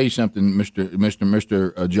 Let me tell you something,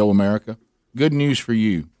 Mr. Joe America. Good news for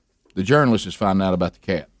you. The journalist is finding out about the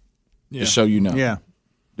cat. Yeah. Just so you know. Yeah.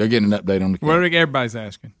 They're getting an update on the cat. Well, everybody's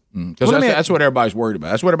asking. Because that's what everybody's worried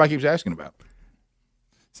about. That's what everybody keeps asking about.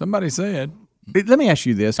 Somebody said. Let me ask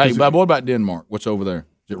you this. Hey, Bob, what about Denmark? What's over there?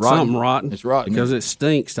 Is it rotten? Something rotten. It's rotten. Because it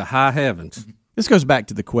stinks to high heavens. This goes back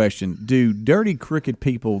to the question, do dirty, crooked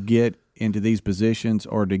people get into these positions,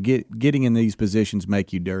 or do getting in these positions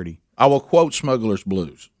make you dirty? I will quote Smuggler's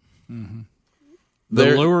Blues. Mm-hmm.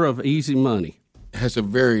 The lure of easy money has a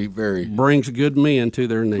very, very... brings good men to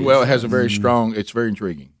their knees. Well, it has a very strong... It's very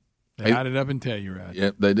intriguing. They hide it up and tell you, right?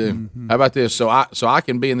 Yep, they do. Mm-hmm. How about this? So I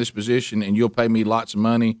can be in this position, and you'll pay me lots of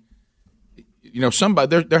money.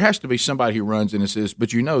 Somebody there has to be somebody who runs in and says,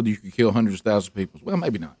 but you could kill hundreds of thousands of people. Well,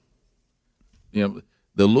 maybe not.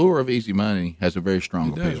 The lure of easy money has a very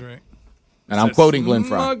strong appeal. Does, Rick. And I'm quoting Glenn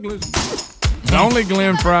Fry. The only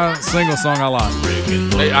Glenn Fry single song I like.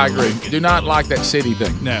 I agree. Do not like that city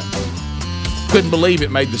thing. No. Couldn't believe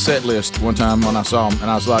it made the set list one time when I saw him, and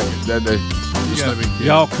I was like,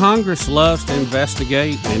 y'all, Congress loves to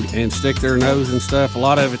investigate and stick their nose and stuff. A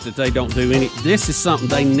lot of it that they don't do any. This is something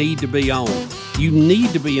they need to be on. You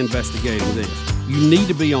need to be investigating this. You need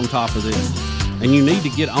to be on top of this. And you need to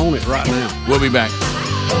get on it right now. We'll be back.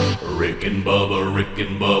 Rick and Bubba, Rick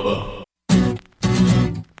and Bubba.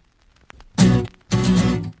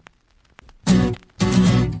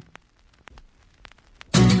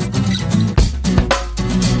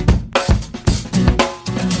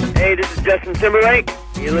 Hey, this is Justin Timberlake.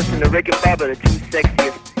 You're listening to Rick and Bubba, the two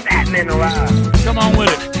sexiest fat men alive. Come on with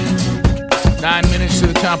it. 9 minutes to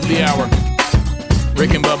the top of the hour.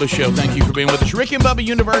 Rick and Bubba Show. Thank you for being with us. Rick and Bubba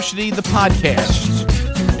University, the podcast.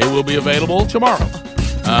 It will be available tomorrow.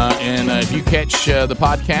 And if you catch the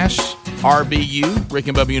podcast, RBU, Rick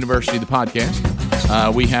and Bubba University, the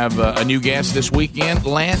podcast, we have a new guest this weekend,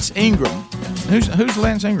 Lance Ingram. Who's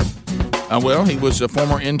Lance Ingram? Well, he was a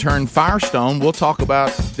former intern Firestone. We'll talk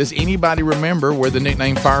about, does anybody remember where the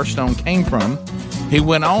nickname Firestone came from? He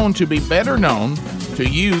went on to be better known to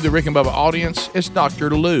you, the Rick and Bubba audience, as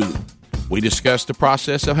Dr. Lou. We discussed the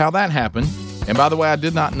process of how that happened. And by the way, I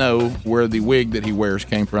did not know where the wig that he wears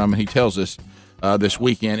came from, and he tells us this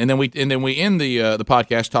weekend. And then we end the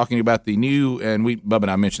podcast talking about the new, and Bubba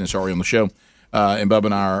and I mentioned this already on the show, and Bubba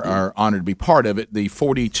and I are honored to be part of it, the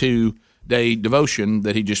 42-day devotion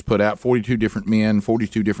that he just put out, 42 different men,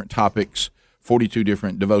 42 different topics, 42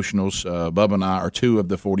 different devotionals. Bubba and I are 2 of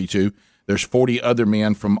the 42. There's 40 other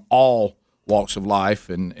men from all walks of life,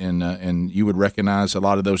 and you would recognize a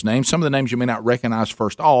lot of those names. Some of the names you may not recognize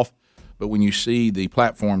first off, but when you see the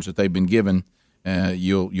platforms that they've been given,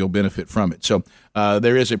 you'll benefit from it. So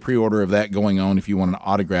there is a pre-order of that going on if you want an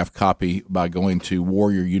autographed copy by going to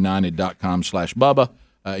warriorunited.com/Bubba,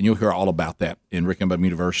 and you'll hear all about that in Rick and Bubba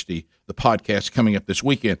University, the podcast coming up this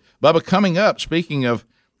weekend. Bubba, coming up, speaking of,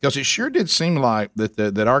 because it sure did seem like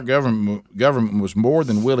that our government was more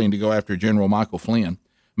than willing to go after General Michael Flynn.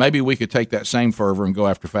 Maybe we could take that same fervor and go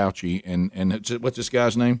after Fauci. And what's this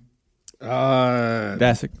guy's name?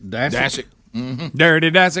 Daszak. Mm-hmm. Dirty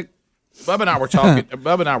Daszak. Bubba and I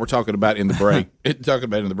were talking about in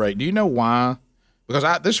the break. Do you know why? Because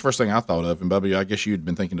this is the first thing I thought of, and Bubba, I guess you'd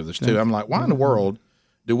been thinking of this too. I'm like, why in the world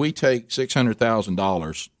do we take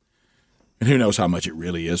 $600,000? And who knows how much it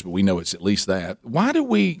really is, but we know it's at least that. Why do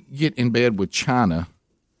we get in bed with China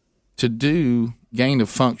to do gain of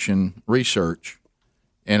function research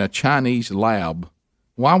in a Chinese lab?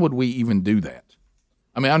 Why would we even do that?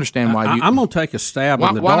 I mean, I understand why you. I'm going to take a stab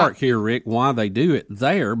in the why dark not? here, Rick, why they do it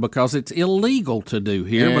there, because it's illegal to do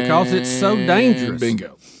here because it's so dangerous.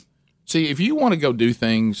 Bingo. See, if you want to go do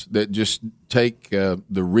things that just take the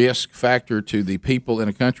risk factor to the people in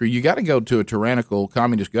a country, you got to go to a tyrannical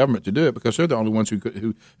communist government to do it because they're the only ones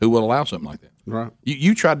who will allow something like that. Right.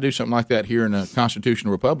 You try to do something like that here in a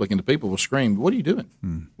constitutional republic, and the people will scream, "What are you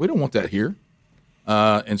doing? We don't want that here."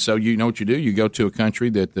 And so you know what you do? You go to a country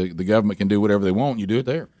that the government can do whatever they want, and you do it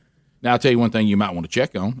there. Now, I'll tell you one thing you might want to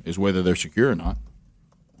check on is whether they're secure or not.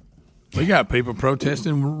 We got people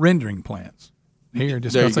protesting rendering plants here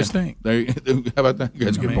just because they stink. How about that?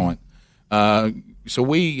 That's a good point. So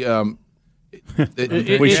we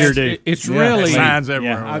we sure do. It's really signs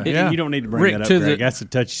everywhere. You don't need to bring that up, Greg. That's a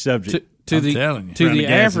touchy subject. To the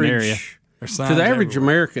average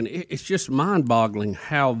American, it's just mind-boggling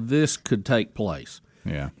how this could take place.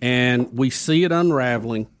 Yeah, and we see it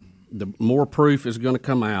unraveling. The more proof is going to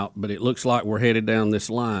come out, but it looks like we're headed down this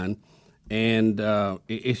line, and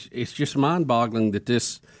it's just mind-boggling that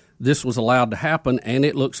this was allowed to happen, and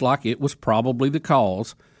it looks like it was probably the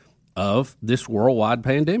cause of this worldwide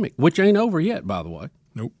pandemic, which ain't over yet, by the way.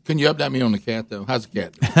 Nope. Can you update me on the cat, though? How's the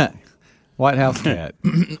cat doing? White House cat.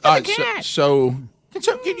 So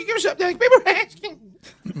can you give us an update? People are asking.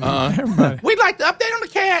 We'd like to update on the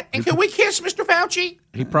cat, and can we kiss Mr. Fauci?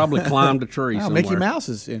 He probably climbed a tree somewhere. Mickey Mouse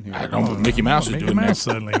is in here. I don't know what Mickey Mouse is doing that.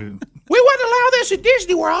 Suddenly. We wouldn't allow this at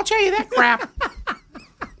Disney World, I'll tell you that crap.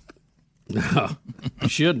 No, you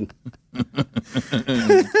shouldn't.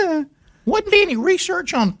 Wouldn't be any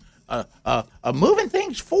research on moving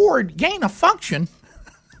things forward, gain of function.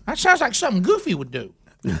 That sounds like something Goofy would do.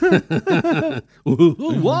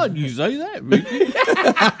 Why'd you say that, Mickey?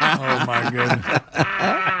 Oh, my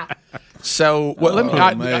goodness. So, well, let me.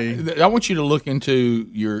 I want you to look into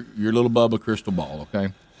your little Bubba crystal ball.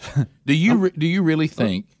 Okay. Do you really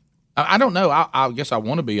think? I don't know. I guess I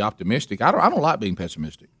want to be optimistic. I don't like being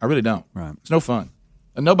pessimistic. I really don't. Right. It's no fun.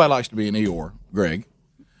 And nobody likes to be an Eeyore, Greg.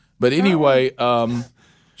 But anyway,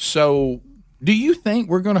 so do you think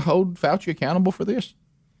we're going to hold Fauci accountable for this?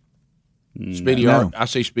 Speedy, No. I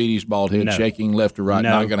see Speedy's bald head No. shaking left to right.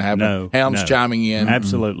 No. Not going to happen. No. Helms No. chiming in.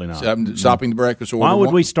 Absolutely not. Stopping the breakfast order. Why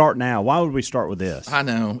would we start now? Why would we start with this? I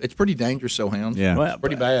know it's pretty dangerous. So Helms, Well, it's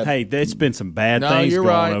pretty bad. Hey, there's been some bad No, things you're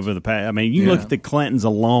going right. over the past. I mean, you look at the Clintons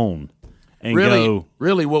alone and go.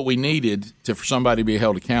 Really, what we needed for somebody to be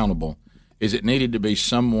held accountable is it needed to be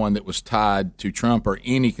someone that was tied to Trump or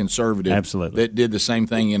any conservative Absolutely. that did the same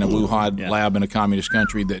thing in a Wuhan lab in a communist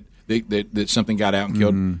country that something got out and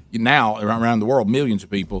killed now around the world millions of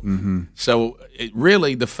people. So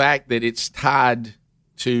really the fact that it's tied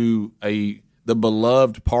to the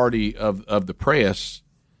beloved party of the press,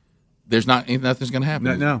 nothing's going to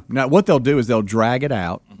happen. No. What they'll do is they'll drag it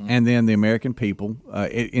out, and then the American people,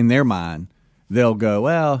 in their mind, they'll go,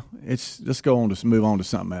 well, let's move on to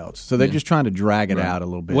something else. So they're just trying to drag it out a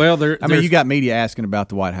little bit. Well, you got media asking about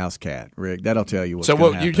the White House cat, Rick. That'll tell you what's So going to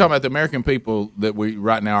what happen. you're talking about the American people that we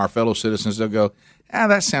right now, our fellow citizens, they'll go,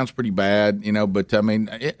 that sounds pretty bad, but I mean,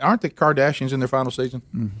 aren't the Kardashians in their final season?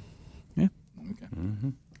 Yeah.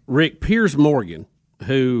 Okay. Rick, Piers Morgan,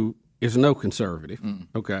 who is no conservative,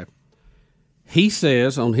 okay, he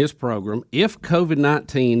says on his program, if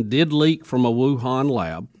COVID-19 did leak from a Wuhan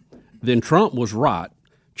lab, then Trump was right.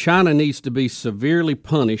 China needs to be severely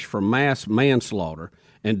punished for mass manslaughter,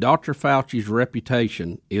 and Dr. Fauci's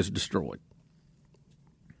reputation is destroyed.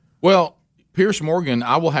 Well, Piers Morgan,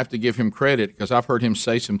 I will have to give him credit because I've heard him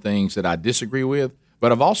say some things that I disagree with,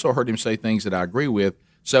 but I've also heard him say things that I agree with.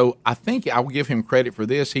 So I think I will give him credit for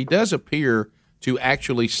this. He does appear to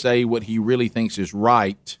actually say what he really thinks is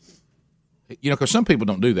right, because some people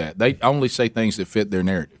don't do that. They only say things that fit their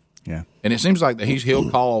narrative. Yeah, and it seems like that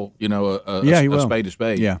he'll call a spade a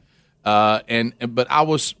spade. Yeah, but I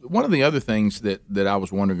was one of the other things that I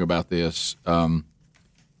was wondering about this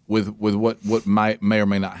with what may or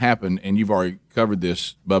may not happen, and you've already covered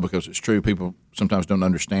this, Bubba, because it's true. People sometimes don't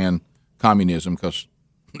understand communism because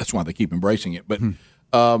that's why they keep embracing it. But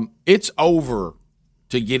it's over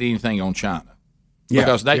to get anything on China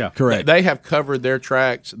because they have covered their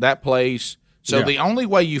tracks. That place. So the only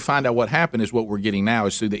way you find out what happened is what we're getting now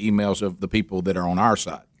is through the emails of the people that are on our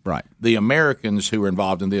side. Right. The Americans who are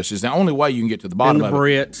involved in this is the only way you can get to the bottom of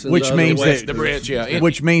it. Which means that the Brits,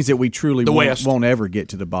 which means that we truly won't ever get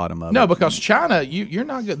to the bottom of it. No, because China, you're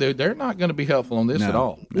not. They're not going to be helpful on this at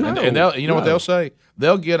all. No. And they'll, what they'll say?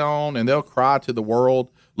 They'll get on and they'll cry to the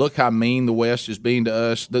world. Look how mean the West is being to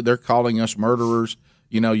us. They're calling us murderers.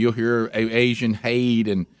 You'll hear Asian hate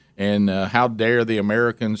and how dare the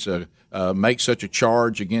Americans make such a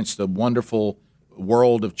charge against the wonderful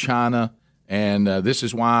world of China. And this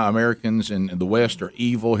is why Americans in the West are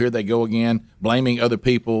evil. Here they go again, blaming other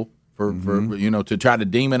people for to try to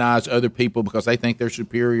demonize other people because they think they're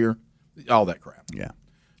superior. All that crap. Yeah.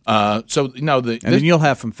 And then you'll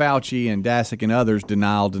have from Fauci and Daszak and others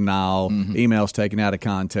denial, emails taken out of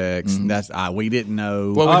context. That's we didn't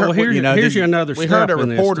know. Well, here's another. We heard a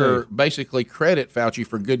reporter basically credit Fauci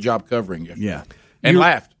for good job covering it. Yeah. And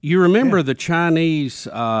laughed. You remember the Chinese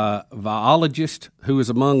biologist who was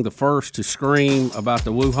among the first to scream about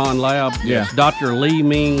the Wuhan lab? Yeah. Dr. Li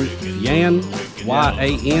Ming Yan,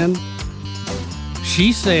 Y-A-N.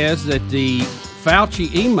 She says that the Fauci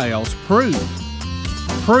emails prove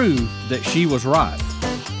that she was right,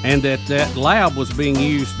 and that lab was being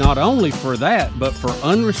used not only for that, but for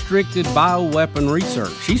unrestricted bioweapon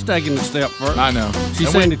research. She's taking it a step further. I know.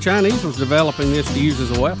 She's saying the Chinese was developing this to use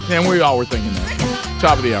as a weapon. And we all were thinking that.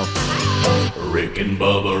 Top of the hour. Rick and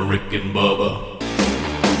Bubba, Rick and Bubba.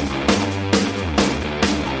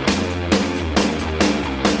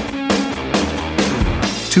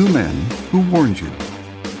 Two men who warned you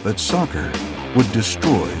that soccer would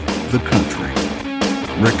destroy the country.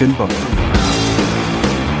 Rick and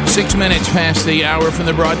Bubba. 6 minutes past the hour from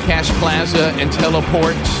the Broadcast Plaza and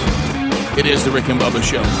Teleport. It is the Rick and Bubba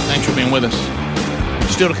Show. Thanks for being with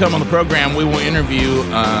us. Still to come on the program, we will interview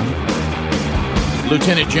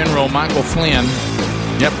Lieutenant General Michael Flynn.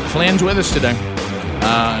 Yep, Flynn's with us today.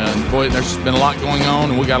 Boy, there's been a lot going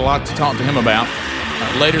on, and we got a lot to talk to him about.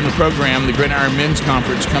 Later in the program, the Gridiron Men's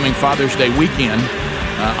Conference coming Father's Day weekend.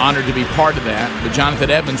 Honored to be part of that. But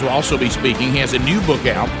Jonathan Evans will also be speaking. He has a new book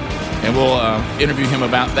out, and we'll interview him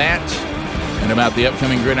about that and about the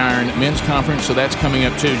upcoming Gridiron Men's Conference. So that's coming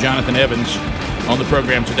up too. Jonathan Evans on the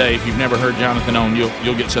program today. If you've never heard Jonathan on,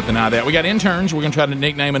 you'll get something out of that. We got interns. We're going to try to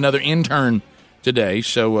nickname another intern today,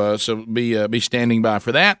 so be standing by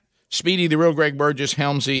for that. Speedy, the real Greg Burgess,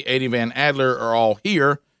 Helmsy, Eddie Van Adler are all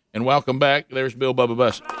here, and welcome back. There's Bill Bubba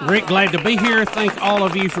Bussett. Rick, glad to be here. Thank all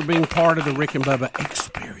of you for being part of the Rick and Bubba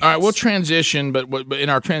experience. All right, we'll transition, but in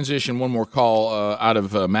our transition, one more call out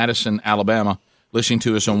of Madison, Alabama, listening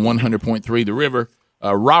to us on 100.3 The River.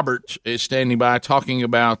 Robert is standing by talking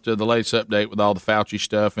about the latest update with all the Fauci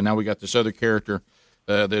stuff, and now we got this other character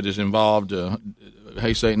that is involved.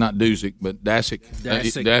 Hey, say it, not Dusick, but Daszak.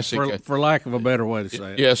 Daszak, for lack of a better way to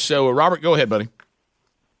say it. Yes, so Robert, go ahead, buddy.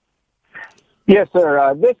 Yes,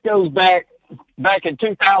 sir. This goes back in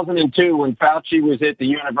 2002 when Fauci was at the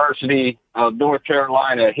University of North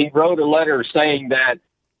Carolina. He wrote a letter saying that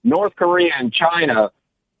North Korea and China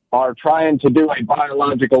are trying to do a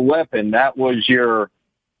biological weapon. That was your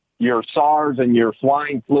SARS and your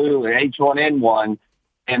swine flu and H1N1,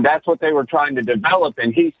 and that's what they were trying to develop.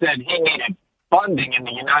 And he said he needed funding in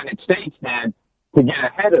the United States then to get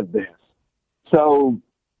ahead of this. So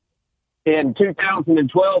in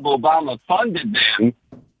 2012, Obama funded them.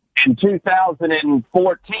 In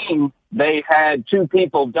 2014, they had 2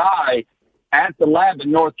 people die at the lab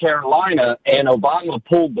in North Carolina, and Obama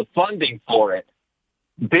pulled the funding for it.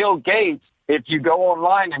 Bill Gates, if you go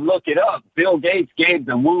online and look it up, Bill Gates gave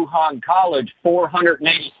the Wuhan College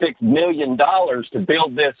 $486 million to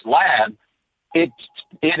build this lab. It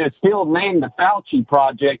is still named the Fauci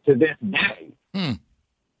Project to this day.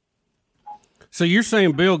 So you're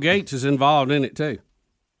saying Bill Gates is involved in it too?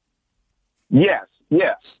 Yes.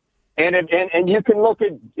 And you can look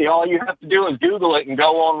at, all you have to do is Google it and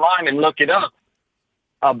go online and look it up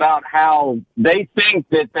about how they think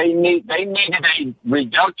that they needed a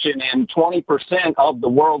reduction in 20% of the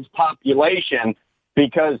world's population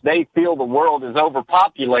because they feel the world is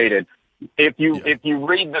overpopulated. If you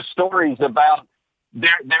read the stories about,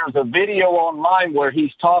 there's a video online where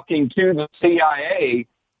he's talking to the CIA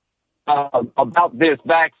about this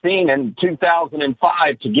vaccine in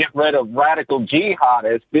 2005 to get rid of radical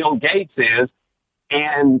jihadists, Bill Gates is,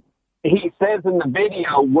 and he says in the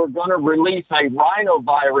video, we're going to release a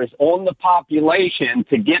rhinovirus on the population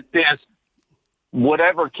to get this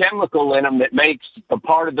whatever chemical in them that makes a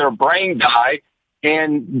part of their brain die.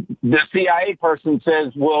 And the CIA person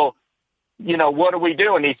says, well, what do we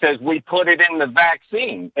do? And he says, we put it in the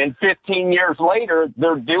vaccine. And 15 years later,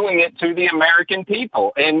 they're doing it to the American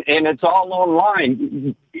people. And it's all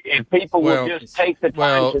online. If people will just take the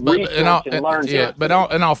time to research and learn. Yeah, but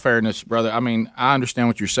in all fairness, brother, I mean, I understand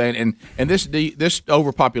what you're saying. And this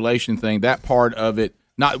overpopulation thing, that part of it,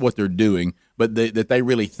 not what they're doing, but that they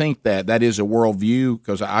really think that is a worldview,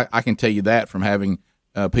 because I can tell you that from having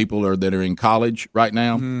people that are in college right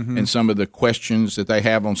now, and some of the questions that they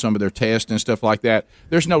have on some of their tests and stuff like that.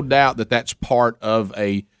 There's no doubt that that's part of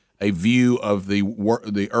a view of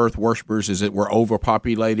the Earth worshipers, is that we're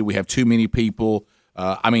overpopulated. We have too many people.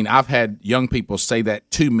 I mean, I've had young people say that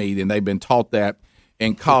to me, and they've been taught that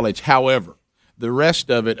in college. However, the rest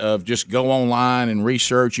of it, of just go online and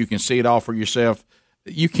research, you can see it all for yourself.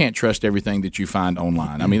 You can't trust everything that you find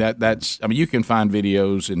online. I mean, you can find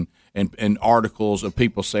videos and articles of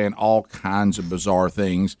people saying all kinds of bizarre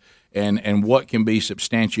things, and what can be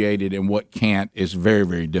substantiated and what can't is very,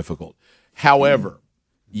 very difficult. However,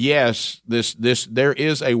 yes, there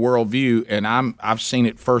is a worldview, and I've seen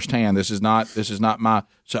it firsthand. This is not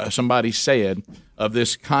somebody said of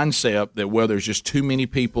this concept that, well, there's just too many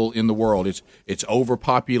people in the world. It's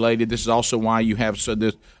overpopulated. This is also why you have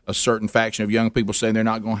a certain faction of young people saying they're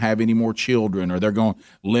not going to have any more children, or they're going to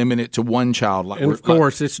limit it to one child. And of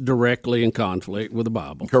course, it's directly in conflict with the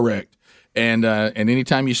Bible. Correct. And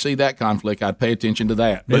anytime you see that conflict, I'd pay attention to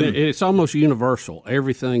that. But it's almost universal.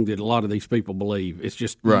 Everything that a lot of these people believe, it's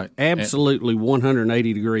just absolutely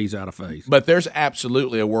 180 degrees out of phase. But there's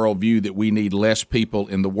absolutely a worldview that we need less people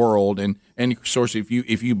in the world, and of course, if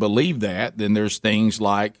you believe that, then there's things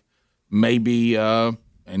like maybe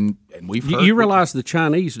and we've heard you realize the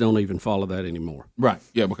Chinese don't even follow that anymore, right?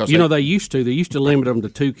 Yeah, because they used to limit them to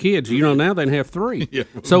 2 kids. Now they have 3. Yeah.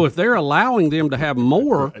 So if they're allowing them to have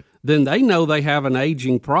more, then they know they have an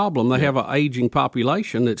aging problem. They have an aging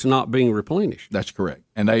population that's not being replenished. That's correct,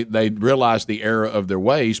 and they realize the error of their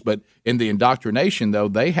ways. But in the indoctrination, though,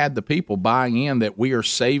 they had the people buying in that we are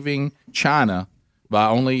saving China by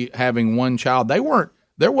only having 1 child.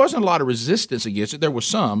 There wasn't a lot of resistance against it. There was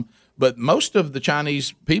some. But most of the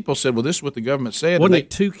Chinese people said, well, this is what the government said. Wasn't it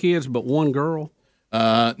 2 kids but 1 girl?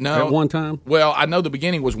 No. At one time? Well, I know the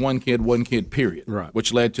beginning was 1 kid, period. Right.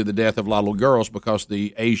 Which led to the death of a lot of little girls because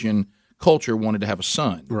the Asian culture wanted to have a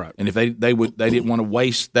son. Right. And if they didn't want to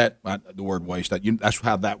waste that, the word waste, that's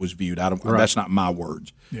how that was viewed. That's not my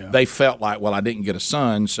words. Yeah. They felt like, well, I didn't get a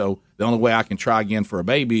son, so the only way I can try again for a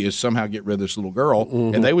baby is somehow get rid of this little girl.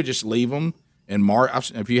 Mm-hmm. And they would just leave them. And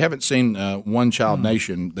if you haven't seen One Child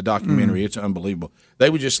Nation, the documentary, it's unbelievable. They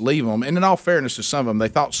would just leave them. And in all fairness to some of them, they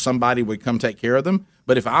thought somebody would come take care of them.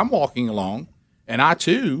 But if I'm walking along and I,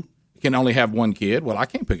 too, can only have 1 kid, well, I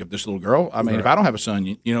can't pick up this little girl. I mean, if I don't have a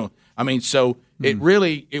son, so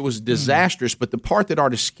it was disastrous. But the part that ought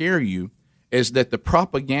to scare you is that the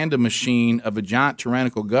propaganda machine of a giant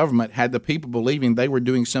tyrannical government had the people believing they were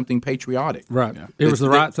doing something patriotic. Right. Yeah. It was the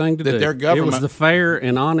right thing to do. Their government, it was the fair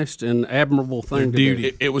and honest and admirable thing to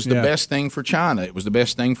do. It was the best thing for China. It was the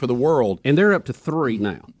best thing for the world. And they're up to 3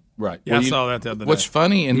 now. Right. Yeah, I saw that the other day. What's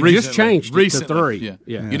funny, and just changed it to 3.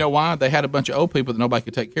 Yeah. You know why? They had a bunch of old people that nobody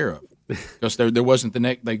could take care of because there wasn't the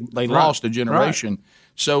next. They lost a generation. Right.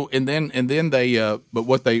 So and then they but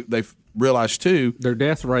what they realized too, their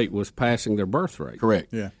death rate was passing their birth rate.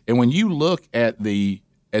 Correct. Yeah. And when you look at the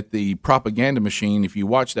propaganda machine, if you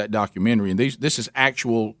watch that documentary, and this is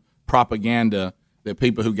actual propaganda that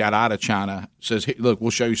people who got out of China says, hey, look,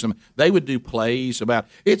 we'll show you some. They would do plays about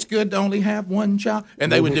it's good to only have 1 child,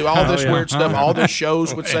 and they would do all this weird stuff. All their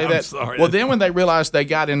shows would say that. Well, then when they realized they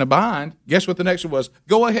got in a bind, guess what the next one was?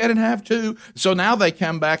 Go ahead and have 2. So now they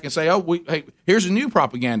come back and say, hey, here's a new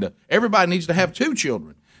propaganda. Everybody needs to have 2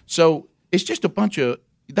 children. So it's just a bunch of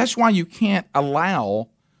 – that's why you can't allow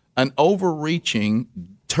an overreaching,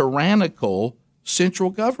 tyrannical central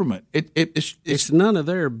government. It's none of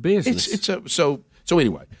their business. So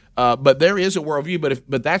anyway, but there is a worldview,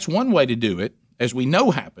 but that's one way to do it, as we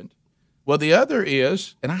know happened. Well, the other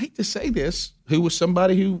is, and I hate to say this, who was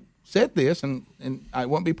somebody who said this, and it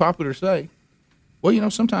won't be popular to say,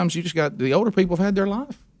 well, sometimes you just got – the older people have had their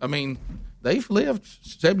life. I mean, they've lived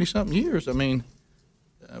 70-something years. I mean –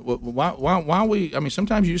 why we? I mean,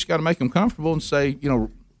 sometimes you just got to make them comfortable and say, you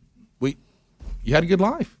had a good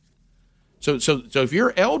life. So if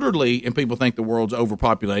you're elderly and people think the world's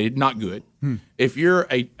overpopulated, not good. If you're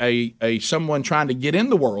a someone trying to get in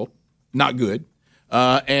the world, not good.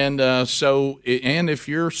 And if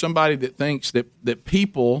you're somebody that thinks that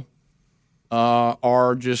people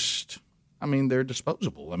are just, I mean, they're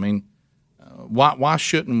disposable. I mean, why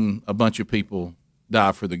shouldn't a bunch of people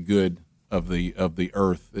die for the good of the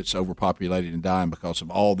earth that's overpopulated and dying because of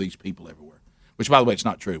all these people everywhere? Which, by the way, it's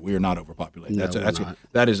not true. We are not overpopulated. No,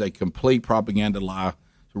 that is a complete propaganda lie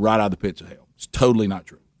right out of the pits of hell. It's totally not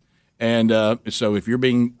true. And so if you're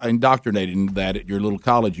being indoctrinated into that at your little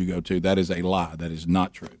college you go to, that is a lie. That is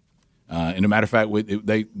not true. And a matter of fact,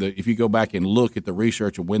 if you go back and look at the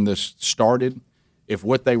research of when this started, if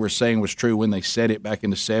what they were saying was true when they said it back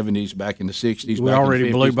in the 70s, back in the 60s, we already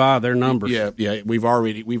blew by their numbers. Yeah, we've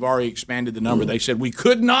already expanded the number. They said we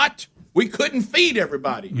couldn't feed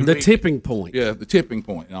everybody. The tipping point. Yeah, the tipping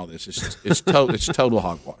point and all this. It's total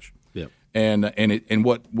hogwash. Yeah. And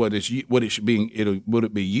what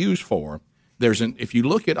it be used for? if you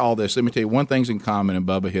look at all this, let me tell you one thing's in common, and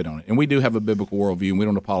Bubba hit on it. And we do have a biblical worldview, and we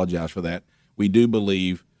don't apologize for that. We do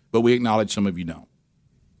believe, but we acknowledge some of you don't.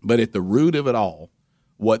 But at the root of it all,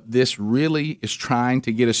 what this really is trying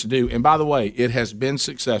to get us to do, and by the way, it has been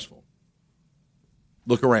successful.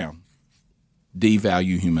 Look around.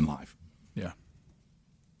 Devalue human life. Yeah.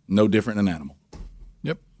 No different than an animal.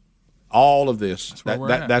 Yep. All of this,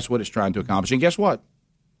 that's what it's trying to accomplish. And guess what?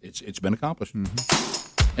 It's been accomplished.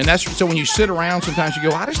 And that's so when you sit around, sometimes you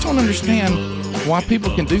go, I just don't understand why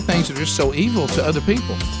people can do things that are just so evil to other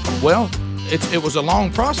people. Well, it was a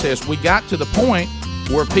long process. We got to the point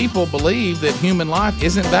where people believe that human life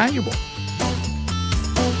isn't valuable.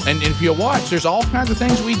 And if you watch, there's all kinds of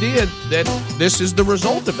things we did that this is the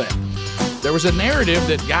result of that. There was a narrative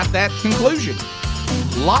that got that conclusion.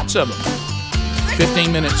 Lots of them.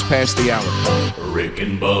 15 minutes past the hour. Rick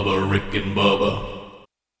and Bubba, Rick and Bubba.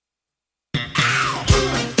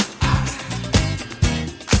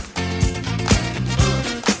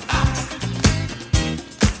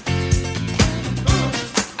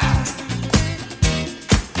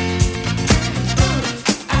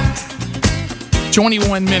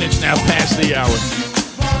 21 minutes now past the hour.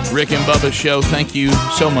 Rick and Bubba's show. Thank you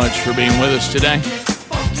so much for being with us today.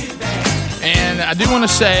 And I do want to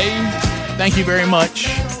say thank you very much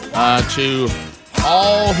to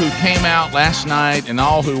all who came out last night and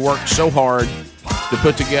all who worked so hard to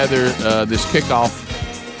put together this kickoff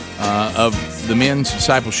of the men's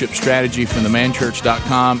discipleship strategy from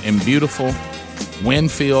themanchurch.com in beautiful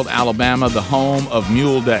Winfield, Alabama, the home of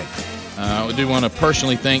Mule Day. I do want to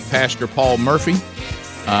personally thank Pastor Paul Murphy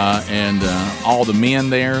and all the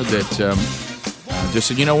men there that just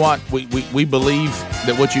said, you know what, we believe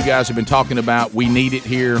that what you guys have been talking about, we need it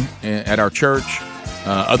here at our church.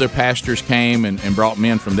 Other pastors came and brought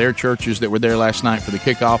men from their churches that were there last night for the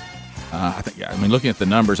kickoff. I mean, looking at the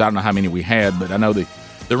numbers, I don't know how many we had, but I know the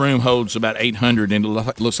room holds about 800, and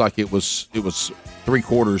it looks like it was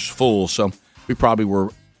 3/4 full. So we probably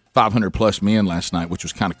were 500 plus men last night, which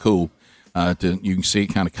was kind of cool. You can see it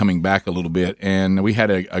kind of coming back a little bit. And we had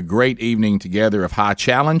a great evening together of high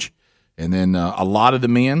challenge. And then a lot of the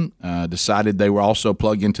men decided they were also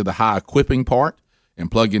plugged into the high equipping part and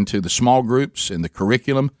plug into the small groups and the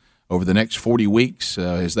curriculum over the next 40 weeks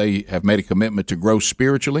as they have made a commitment to grow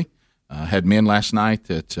spiritually. Had men last night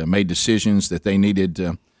that made decisions that they needed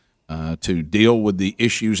to deal with the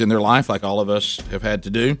issues in their life like all of us have had to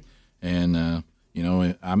do. And,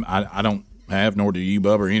 I don't have, nor do you,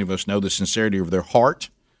 Bubba, or any of us know the sincerity of their heart.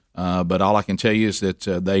 But all I can tell you is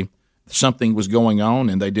that something was going on,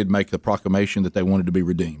 and they did make the proclamation that they wanted to be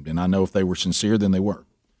redeemed. And I know if they were sincere, then they were.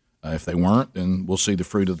 If they weren't, then we'll see the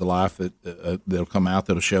fruit of the life that'll come out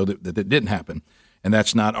that'll show that it didn't happen. And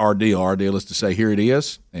that's not our deal. Our deal is to say, here it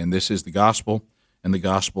is, and this is the gospel, and the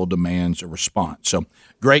gospel demands a response. So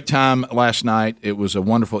great time last night. It was a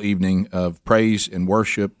wonderful evening of praise and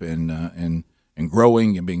worship and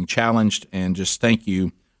growing and being challenged. And just thank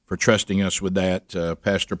you for trusting us with that,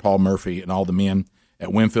 Pastor Paul Murphy and all the men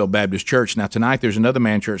at Winfield Baptist Church. Now, tonight there's another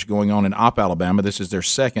man church going on in Opp, Alabama. This is their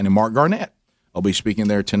second, and Mark Garnett will be speaking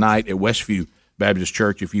there tonight at Westview Baptist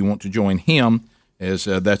Church if you want to join him, as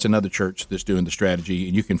that's another church that's doing the strategy.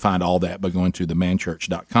 And you can find all that by going to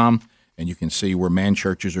themanchurch.com, and you can see where man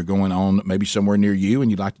churches are going on maybe somewhere near you, and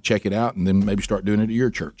you'd like to check it out and then maybe start doing it at your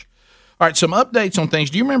church. All right, some updates on things.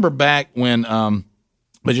 Do you remember back when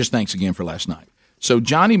but just thanks again for last night. So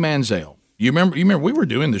Johnny Manziel, you remember we were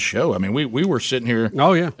doing the show. I mean, we were sitting here.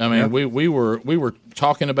 Oh yeah. I mean, we were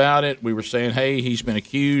talking about it. We were saying, hey, he's been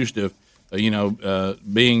accused of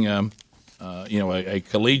being a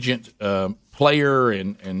collegiate player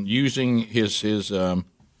and using his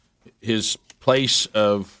place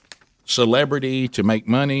of celebrity to make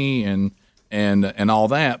money and all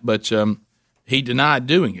that. But he denied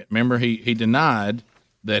doing it. Remember, he denied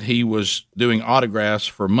that he was doing autographs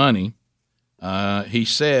for money. He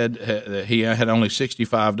said that he had only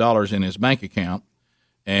 $65 in his bank account,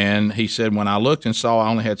 and he said, when I looked and saw I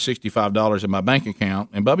only had $65 in my bank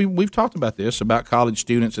account, and Bubby, we've talked about this, about college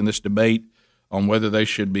students in this debate on whether they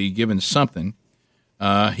should be given something.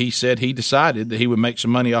 He said he decided that he would make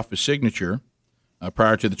some money off his signature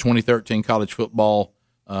prior to the 2013 college football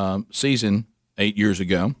season 8 years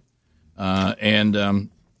ago,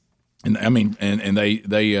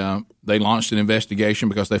 they launched an investigation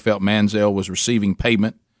because they felt Manziel was receiving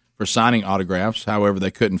payment for signing autographs. However, they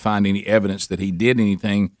couldn't find any evidence that he did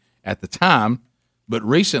anything at the time. But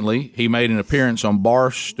recently, he made an appearance on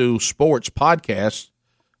Barstool Sports podcast,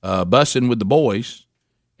 Bussin' with the Boys,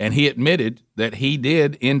 and he admitted that he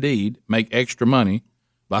did indeed make extra money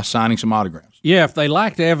by signing some autographs. Yeah, if they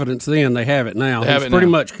lacked evidence then, they have it now. He's pretty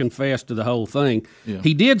much confessed to the whole thing. Yeah.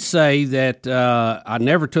 He did say that I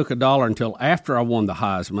never took $1 until after I won the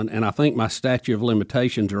Heisman, and I think my statute of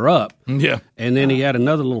limitations are up. Yeah. And then he had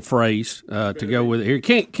another little phrase to go with it here.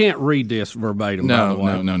 Can't read this verbatim, by the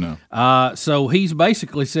way. No. So he's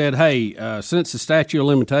basically said, hey, since the statute of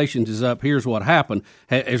limitations is up, here's what happened.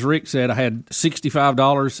 As Rick said, I had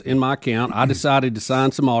 $65 in my account. I decided to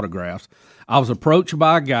sign some autographs. I was approached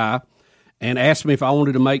by a guy and asked me if I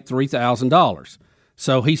wanted to make $3,000.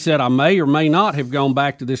 So he said I may or may not have gone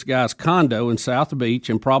back to this guy's condo in South Beach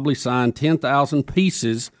and probably signed 10,000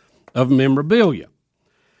 pieces of memorabilia.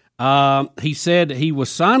 He said he was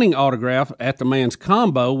signing autograph at the man's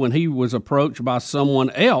combo when he was approached by someone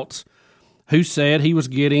else who said he was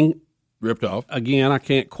getting ripped off. Again, I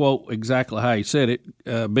can't quote exactly how he said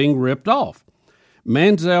it, being ripped off.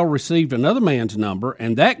 Manziel received another man's number,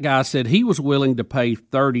 and that guy said he was willing to pay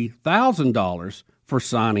 $30,000 for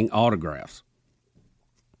signing autographs.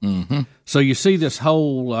 Mm-hmm. So you see this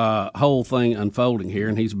whole thing unfolding here,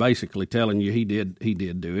 and he's basically telling you he did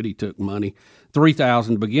do it. He took money, $3,000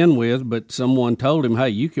 to begin with, but someone told him, "Hey,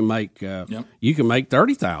 you can make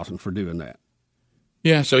 $30,000 for doing that."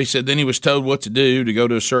 Yeah, so he said then he was told what to do, to go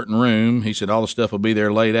to a certain room. He said all the stuff will be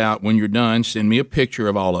there laid out. When you're done, send me a picture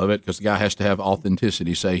of all of it, because the guy has to have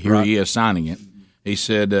authenticity. Say, here he is signing it. He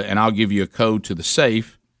said, and I'll give you a code to the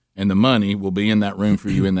safe, and the money will be in that room for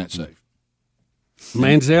you in that safe.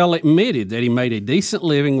 Manziel admitted that he made a decent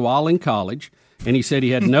living while in college, and he said he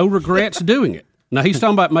had no regrets doing it. Now, he's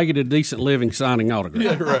talking about making a decent living signing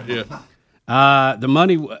autographs. Yeah, right, yeah. The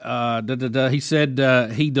money, he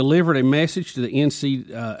said he delivered a message to the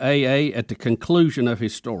NCAA at the conclusion of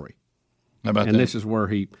his story. How about and that? This is where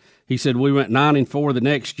he said, we went 9-4 the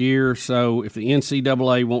next year, so if the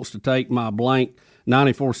NCAA wants to take my blank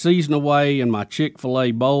 94 season away and my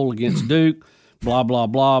Chick-fil-A bowl against Duke, blah, blah,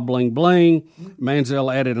 blah, bling, bling.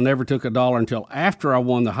 Manziel added, I never took $1 until after I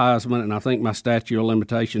won the Heisman, and I think my statute of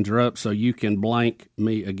limitations are up, so you can blank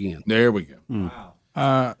me again. There we go. Wow.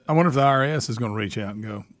 I wonder if the IRS is going to reach out and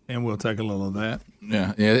go, and we'll take a little of that.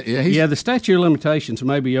 Yeah. The statute of limitations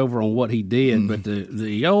may be over on what he did, but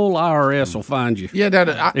the old IRS will find you.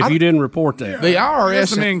 Yeah, if you didn't report that. The IRS,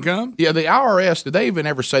 That's an income. Yeah, the IRS. Did they even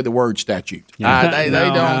ever say the word statute? They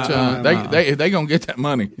don't. They gonna get that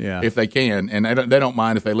money if they can, and they don't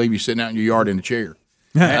mind if they leave you sitting out in your yard in a chair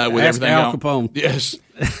with Ask everything Al on. Capone. Yes,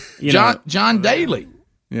 John Daly.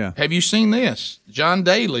 Yeah, have you seen this? John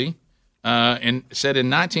Daly said in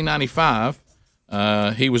 1995.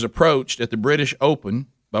 He was approached at the British Open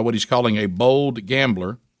by what he's calling a bold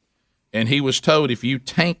gambler, and he was told, if you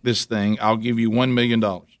tank this thing, I'll give you $1 million.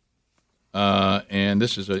 And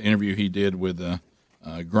this is an interview he did with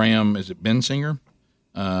Graham, is it Bensinger?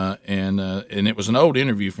 And it was an old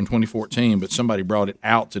interview from 2014, but somebody brought it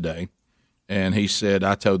out today, and he said,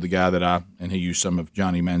 I told the guy that and he used some of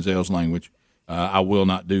Johnny Manziel's language, I will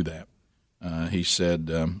not do that. He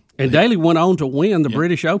said... and Daly went on to win the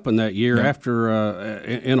British Open that year after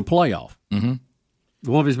in a playoff. Mm-hmm.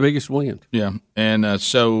 One of his biggest wins. Yeah, and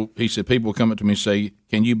so he said people come up to me and say,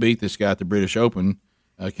 can you beat this guy at the British Open?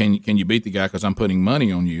 Can you beat the guy because I'm putting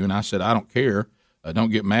money on you? And I said, I don't care. Don't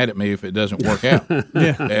get mad at me if it doesn't work out.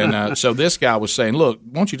 And so this guy was saying, look,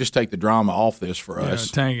 why don't you just take the drama off this for us?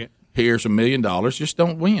 Tank it. Here's $1 million. Just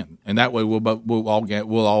don't win, and that way we'll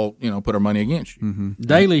all put our money against you. Mm-hmm.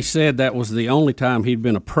 Daly said that was the only time he'd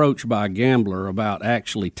been approached by a gambler about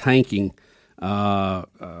actually tanking, a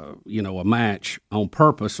match on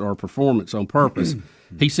purpose or a performance on purpose.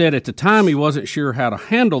 He said at the time he wasn't sure how to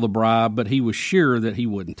handle the bribe, but he was sure that he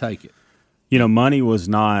wouldn't take it. Money was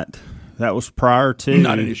not. That was prior to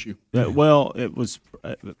not an issue. It was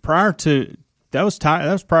prior to. That was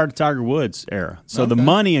prior to Tiger Woods' era. So the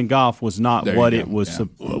money in golf was not what it was,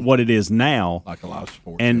 what it is now. Like a lot of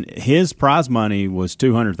sports. And his prize money was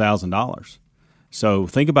 $200,000. So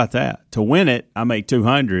think about that. To win it, I make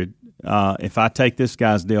 $200,000. If I take this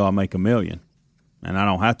guy's deal, I make $1 million, and I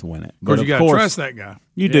don't have to win it. Of course, you got to trust that guy.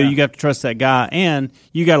 You do. You got to trust that guy, and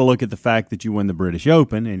you got to look at the fact that you win the British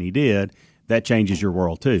Open, and he did. That changes your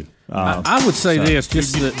world too. I would say this: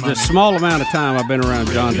 just the small amount of time I've been around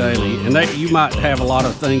John Daly, and you might have a lot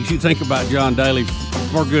of things you think about John Daly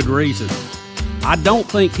for good reason. I don't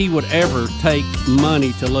think he would ever take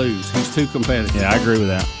money to lose. He's too competitive. Yeah, I agree with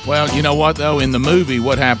that. Well, you know what though? In the movie,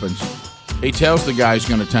 what happens? He tells the guy he's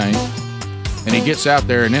going to tank, and he gets out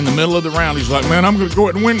there, and in the middle of the round, he's like, "Man, I'm going to go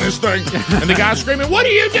ahead and win this thing." And the guy's screaming, "What are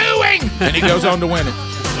you doing?" And he goes on to win it.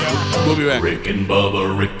 We'll be back. Rick and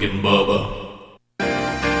Bubba, Rick and Bubba.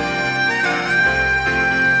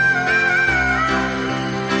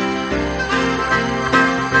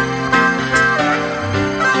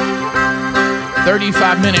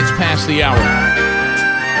 35 minutes past the hour.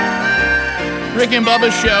 Rick and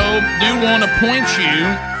Bubba Show do want to point you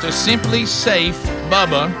to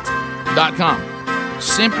simplysafebubba.com.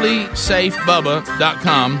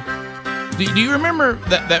 simplysafebubba.com. Do you remember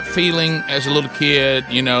that feeling as a little kid,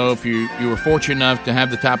 if you were fortunate enough to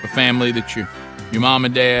have the type of family that your mom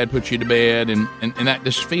and dad put you to bed and that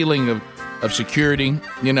this feeling of security,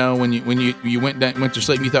 when you went to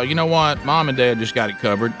sleep and you thought, you know what, mom and dad just got it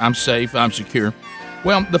covered. I'm safe. I'm secure.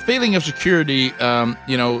 Well, the feeling of security,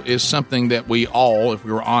 is something that we all, if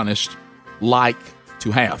we were honest, like to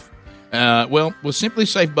have. Well, with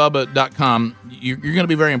simplysafebubba.com, you're going to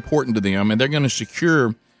be very important to them, and they're going to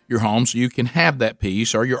secure your home so you can have that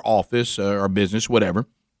peace, or your office or business, whatever.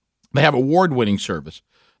 They have award-winning service.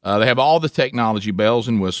 They have all the technology, bells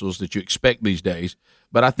and whistles that you expect these days.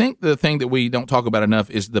 But I think the thing that we don't talk about enough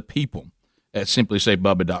is the people at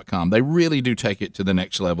simplysafebubba.com. They really do take it to the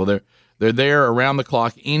next level. They're there around the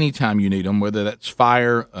clock anytime you need them, whether that's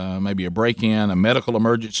fire, maybe a break-in, a medical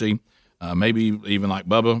emergency, maybe even like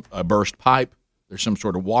Bubba, a burst pipe. There's some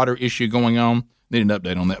sort of water issue going on. Need an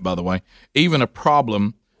update on that, by the way. Even a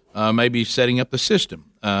problem, maybe setting up the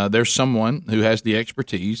system. There's someone who has the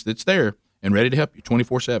expertise that's there and ready to help you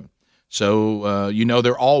 24/7. So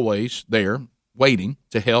they're always there waiting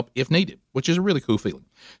to help if needed, which is a really cool feeling.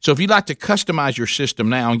 So if you'd like to customize your system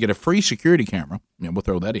now and get a free security camera, we'll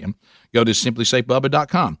throw that in, go to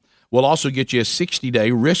simplysafebubba.com. We'll also get you a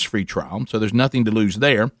 60-day risk-free trial, so there's nothing to lose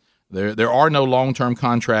there. There are no long-term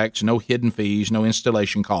contracts, no hidden fees, no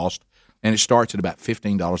installation cost, and it starts at about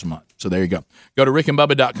 $15 a month. So there you go. Go to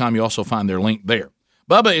rickandbubba.com. You also find their link there.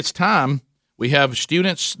 Bubba, it's time. We have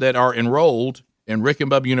students that are enrolled in Rick and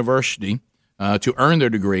Bubba University to earn their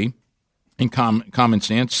degree in common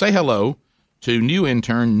sense. Say hello to new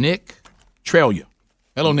intern Nick Trelia.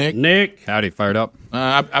 Hello, Nick. Nick. Howdy, fired up.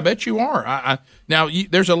 I bet you are. Now,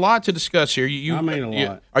 there's a lot to discuss here. I mean a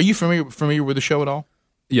lot. Are you familiar with the show at all?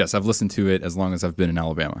 Yes, I've listened to it as long as I've been in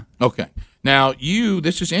Alabama. Okay. Now,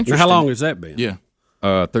 this is interesting. Now, how long has that been? Yeah.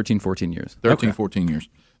 13, 14 years. 13, 14 years.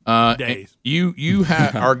 Days. You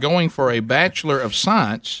are going for a Bachelor of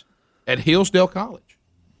Science at Hillsdale College.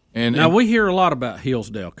 Now we hear a lot about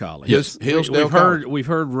Hillsdale College. Yes, Hillsdale College. We've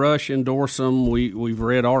heard Rush endorse them. We've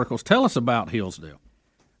read articles. Tell us about Hillsdale.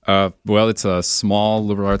 Well, it's a small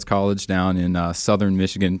liberal arts college down in southern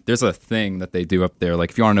Michigan. There's a thing that they do up there. Like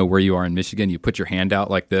if you want to know where you are in Michigan, you put your hand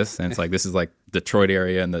out like this, and it's like this is like Detroit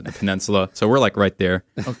area and the peninsula. So we're like right there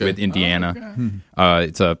with Indiana.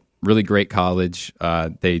 It's a really great college.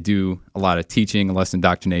 They do a lot of teaching, less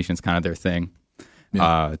indoctrination is kind of their thing.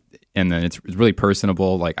 Yeah. And then it's really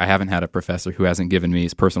personable. Like I haven't had a professor who hasn't given me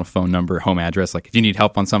his personal phone number, home address. Like if you need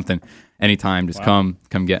help on something, anytime, just come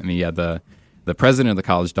get me. Yeah, the president of the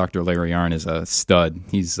college, Dr. Larry Yarn, is a stud.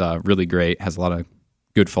 He's really great, has a lot of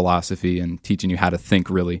good philosophy, and teaching you how to think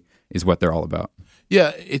really is what they're all about.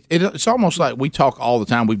 Yeah, it's almost like we talk all the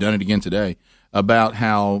time, we've done it again today, about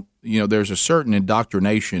how there's a certain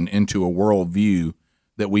indoctrination into a worldview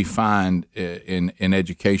that we find in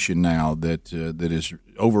education now that is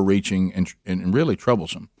overreaching and really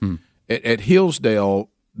troublesome. At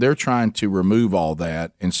Hillsdale, they're trying to remove all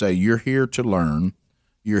that and say you're here to learn,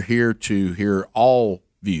 you're here to hear all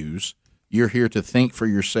views, you're here to think for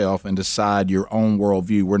yourself and decide your own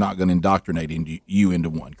worldview. We're not going to indoctrinate you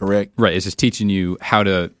into one, correct? Right. It's just teaching you how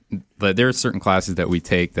to. There are certain classes that we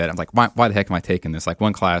take that I'm like, why the heck am I taking this? Like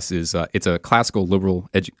one class is it's a classical liberal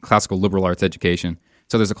arts education.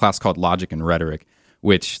 So there's a class called Logic and Rhetoric,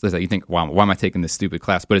 which you think, wow, why am I taking this stupid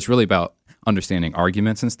class? But it's really about understanding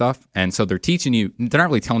arguments and stuff. And so they're teaching you, they're not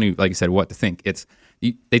really telling you, like you said, what to think.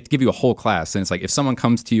 They give you a whole class. And it's like if someone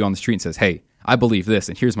comes to you on the street and says, hey, I believe this,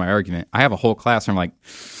 and here's my argument. I have a whole class where I'm like,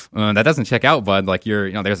 that doesn't check out, bud. Like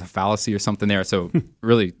there's a fallacy or something there. So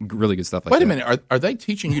really, really good stuff like that. Wait a minute. Are they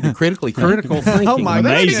teaching you to critically think? Critical thinking. Oh my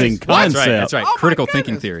amazing concept. That's right. Oh critical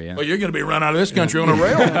thinking theory. Yeah. Well, you're going to be run out of this country on a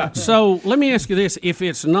rail. So let me ask you this. If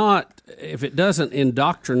it doesn't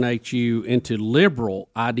indoctrinate you into liberal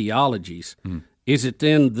ideologies, is it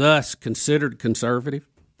then thus considered conservative?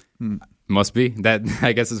 Must be. That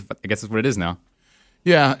I guess is what it is now.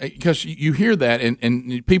 Yeah, because you hear that,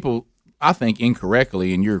 and people, I think,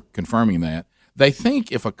 incorrectly, and you're confirming that, they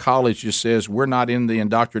think if a college just says we're not in the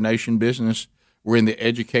indoctrination business, we're in the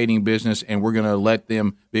educating business, and we're going to let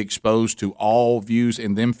them be exposed to all views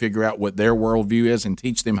and them figure out what their worldview is and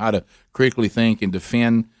teach them how to critically think and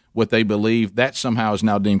defend what they believe, that somehow is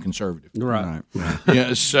now deemed conservative. Right.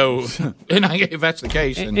 Yeah. So, and if that's the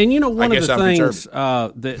case, and one of the things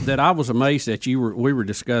that I was amazed at, we were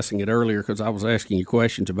discussing it earlier because I was asking you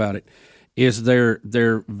questions about it, is they're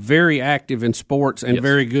very active in sports and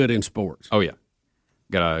very good in sports. Oh yeah.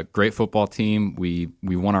 got a great football team. We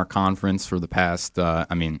won our conference for the past. I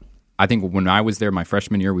think when I was there, my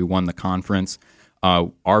freshman year, we won the conference.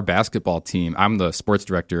 Our basketball team, I'm the sports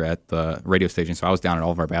director at the radio station, so I was down at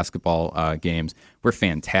all of our basketball games. We're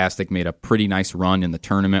fantastic, made a pretty nice run in the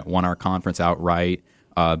tournament, won our conference outright.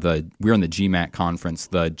 We were in the GMAC conference.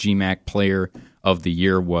 The GMAC player of the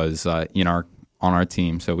year was on our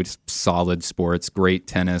team, so we just solid sports, great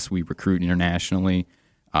tennis. We recruit internationally.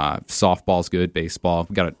 Softball's good, baseball.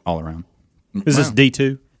 We got it all around. Is this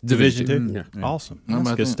D2? Division two? Yeah. Awesome.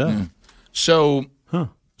 That's good stuff. Yeah.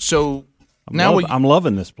 So I'm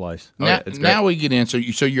loving this place. Now we get in. So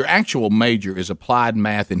your actual major is applied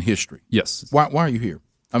math and history. Yes. Why are you here?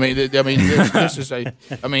 This is a.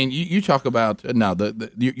 You talk about now.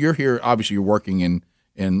 You're here. Obviously, you're working in,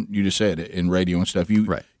 and you just said it, in radio and stuff.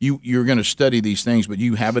 You're going to study these things, but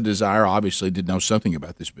you have a desire, obviously, to know something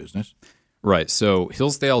about this business. Right. So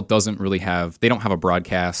Hillsdale doesn't really they don't have a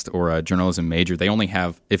broadcast or a journalism major. They only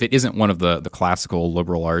have, if it isn't one of the classical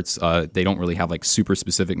liberal arts, they don't really have like super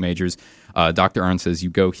specific majors. Dr. Arnn says you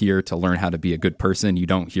go here to learn how to be a good person. You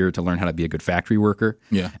don't here to learn how to be a good factory worker.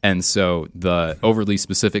 Yeah. And so the overly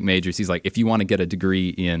specific majors, he's like, if you want to get a degree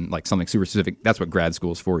in like something super specific, that's what grad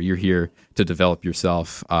school is for. You're here to develop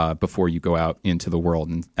yourself before you go out into the world.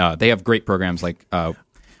 And they have great programs like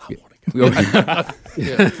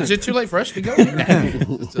Is it too late for us to go?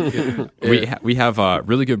 We have a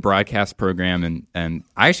really good broadcast program, and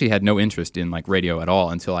I actually had no interest in like radio at all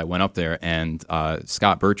until I went up there. And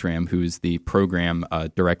Scott Bertram, who's the program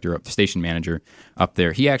director, station manager up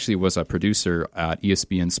there, he actually was a producer at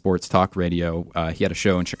ESPN Sports Talk Radio. He had a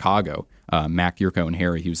show in Chicago. Mac, Yurko, and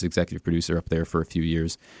Harry. He was executive producer up there for a few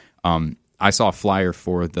years. I saw a flyer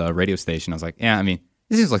for the radio station. I was like,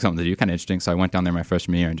 this seems like something to do, kind of interesting. So I went down there my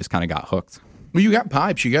freshman year and just kind of got hooked. Well, you got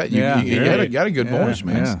pipes. You got a good voice,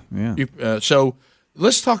 man. Yeah. So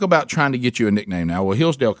let's talk about trying to get you a nickname now. Well,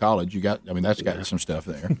 Hillsdale College, that's got some stuff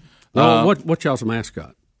there. What y'all's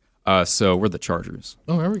mascot? So we're the Chargers.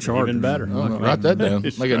 Oh, there we go. Even better. Write that down.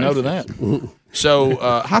 Make a note of that. So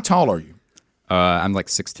how tall are you? I'm like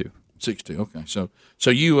 6'2". 6'2". Okay. So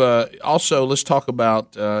you also, let's talk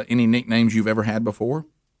about any nicknames you've ever had before.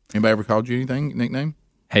 Anybody ever called you anything, nickname?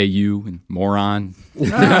 Hey, you and moron. No,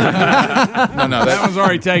 that one's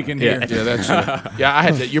already taken here. Yeah, that's. I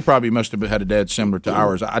had that. You probably must have had a dad similar to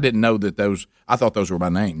ours. I didn't know that those. I thought those were my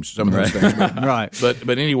names. Some of those things, right?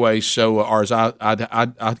 But anyway, so ours.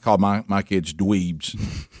 I call my kids dweebs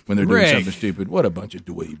when they're doing something stupid. What a bunch of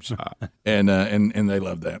dweebs, and they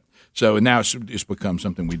love that. So now it's become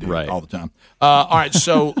something we do all the time. All right,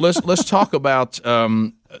 so let's talk about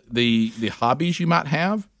the hobbies you might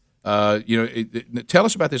have. Tell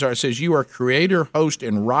us about this. It says you are creator, host,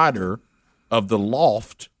 and writer of The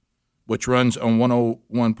Loft, which runs on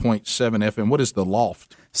 101.7 FM. What is The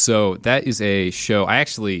Loft? So that is a show. I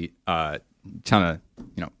actually trying to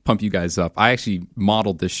pump you guys up. I actually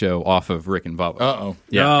modeled this show off of Rick and Bubba. Uh-oh.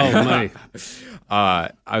 Yeah.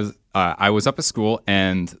 I was up at school,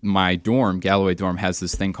 and my dorm, Galloway dorm, has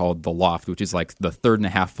this thing called The Loft, which is like the third and a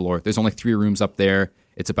half floor. There's only 3 rooms up there.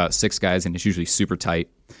 It's about 6 guys, and it's usually super tight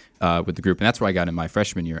with the group. And that's where I got in my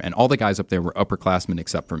freshman year. And all the guys up there were upperclassmen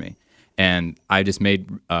except for me. And I just made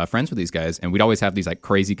friends with these guys, and we'd always have these like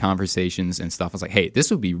crazy conversations and stuff. I was like, hey,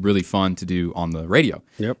 this would be really fun to do on the radio.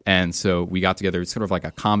 Yep. And so we got together. It's sort of like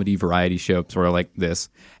a comedy variety show, sort of like this.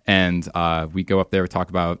 And we go up there, we talk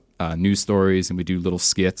about news stories, and we do little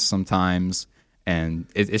skits sometimes. And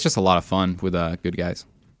it's just a lot of fun with good guys.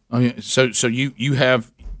 Oh, yeah. So you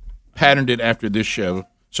have patterned it after this show.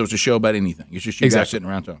 So it's a show about anything. It's just you guys sitting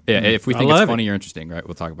around talking. Yeah, if we think it's funny or interesting, right,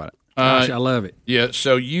 we'll talk about it. Gosh, I love it. Yeah,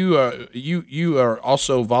 so you are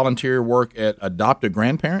also volunteer work at Adopt a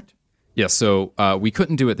Grandparent? Yeah, so we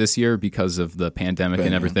couldn't do it this year because of the pandemic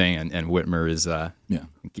and everything, and Whitmer is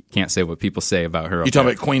can't say what people say about her. You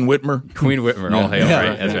talking about Queen Whitmer? Queen Whitmer, all hail,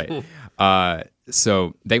 right? That's right.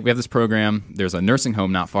 So we have this program. There's a nursing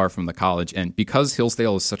home not far from the college, and because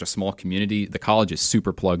Hillsdale is such a small community, the college is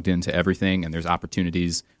super plugged into everything, and there's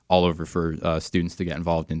opportunities all over for students to get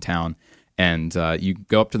involved in town. And you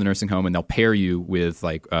go up to the nursing home, and they'll pair you with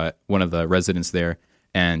like one of the residents there,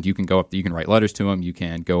 and you can go up. You can write letters to them. You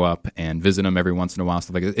can go up and visit them every once in a while.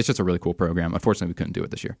 Stuff like that. It's just a really cool program. Unfortunately, we couldn't do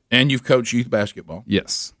it this year. And you've coached youth basketball.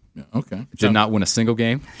 Yes. Yeah, okay. Did not win a single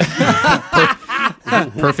game.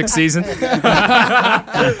 Perfect season.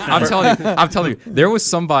 I'm telling you, there was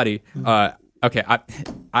somebody. Okay,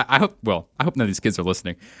 I hope. Well, I hope none of these kids are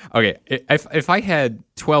listening. Okay, if I had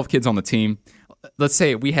 12 kids on the team, let's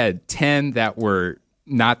say we had 10 that were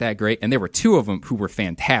not that great, and there were 2 of them who were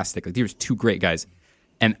fantastic. Like, there was 2 great guys,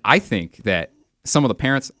 and I think that some of the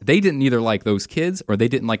parents, they didn't either like those kids or they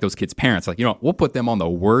didn't like those kids' parents. Like, we'll put them on the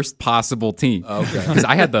worst possible team. Okay. Because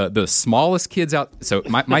I had the smallest kids out. So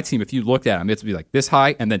my team, if you looked at them, it's to be like this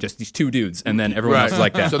high and then just these two dudes and then everyone else is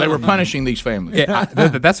like that. So they were punishing these families. Yeah,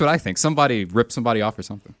 that's what I think. Somebody ripped somebody off or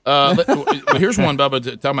something. Here's one, Bubba,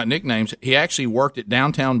 talking about nicknames. He actually worked at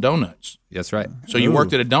Downtown Donuts. That's right. So you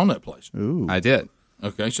worked at a donut place. Ooh. I did.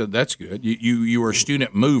 Okay, so that's good. You were a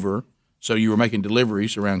student mover. So you were making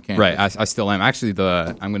deliveries around campus, right? I still am. Actually,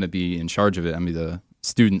 I'm going to be in charge of it. I'm the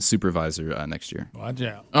student supervisor next year. Watch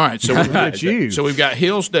out! All right, so we've got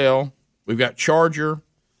Hillsdale, we've got Charger,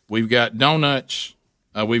 we've got Donuts,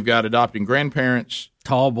 we've got adopting grandparents,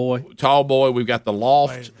 Tall Boy. We've got the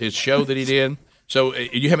Loft, his show that he did. So,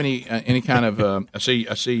 you have any kind of? I see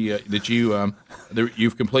that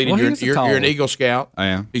you've completed. You're an Eagle Scout. I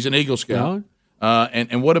am. He's an Eagle Scout.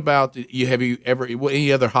 And what about you? Have you ever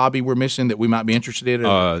any other hobby we're missing that we might be interested in?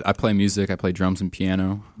 I play music. I play drums and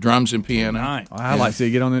piano. Drums and piano. Nice. I like to see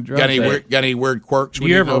you get on the drums. Got any weird quirks? Do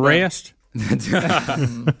you ever rest? He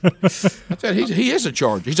is a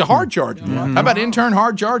charger. He's a hard charger. How about intern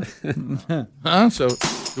hard charger? So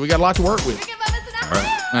we got a lot to work with. All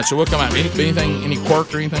right. So we'll come out. Anything? Any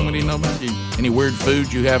quirk or anything we need to know about? Any weird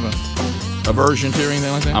food you have a aversion to or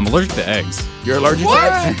anything like that? I'm allergic to eggs. You're allergic to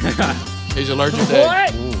eggs? He's allergic to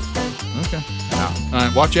eggs. Okay. All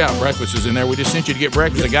right, watch out. Breakfast is in there. We just sent you to get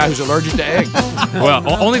breakfast. A guy who's allergic to eggs. Well,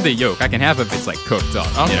 only the yolk. I can have it if it's like cooked up.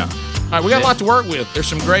 Okay. All right, we got a lot to work with. There's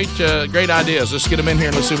some great ideas. Let's get them in here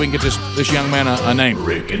and let's see if we can get this young man a name.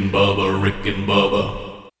 Rick and Bubba, Rick and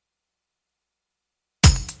Bubba.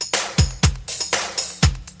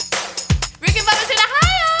 Rick and Bubba's in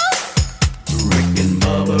Ohio. Rick and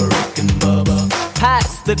Bubba, Rick and Bubba.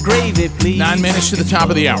 Pass the gravy, please. 9 minutes to the top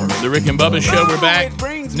of the hour. The Rick and Bubba Show. We're back.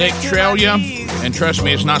 Nick Trelia, and trust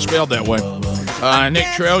me, it's not spelled that way. Nick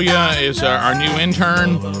Trelia is our new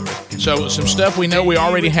intern. So some stuff we know we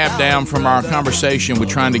already have down from our conversation with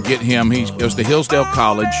trying to get him. He goes to Hillsdale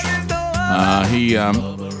College. He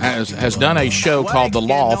has done a show called The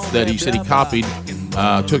Loft that he said he copied.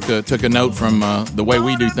 Took a note from the way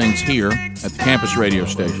we do things here at the campus radio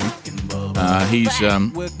station.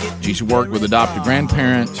 He's worked with adopted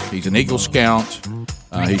grandparents. He's an Eagle Scout.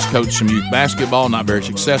 He's coached some youth basketball, not very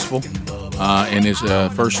successful in his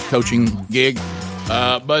first coaching gig.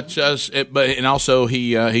 But also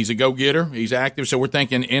he's a go-getter. He's active. So we're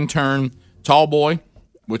thinking intern Tall Boy,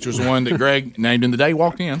 which was the one that Greg named in the day he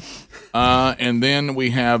walked in. And then we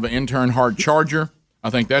have intern Hard Charger. I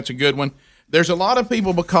think that's a good one. There's a lot of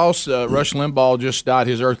people because Rush Limbaugh just died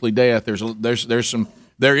his earthly death. There's a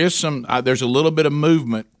little bit of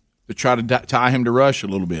movement to try to tie him to Rush a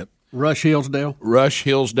little bit. Rush Hillsdale. Rush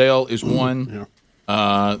Hillsdale is one.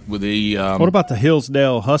 Yeah. With the what about the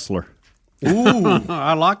Hillsdale Hustler? Ooh,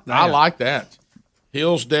 I like that. I like that.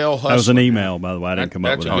 Hillsdale Hustler. That was an email, by the way. I didn't come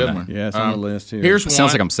up with that. That's a good one. Yeah, it's on the list here. Here's one.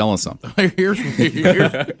 Sounds like I'm selling something. Here's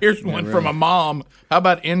one from a mom. How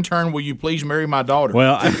about intern? Will you please marry my daughter?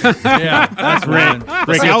 Well, that's Rick.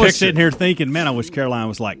 Rick, I was sitting here thinking, man, I wish Caroline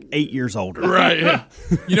was like 8 years older. Right. Yeah.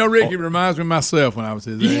 Rick, it reminds me of myself when I was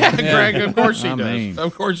his age. Yeah, Greg. Of course he does.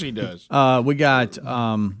 Of course he does. We got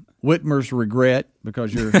Whitmer's Regret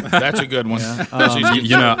because you're. That's a good one.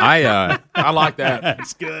 I like that.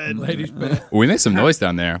 That's good. Ladies' best. We made some noise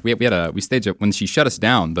down there. We staged it when she shut us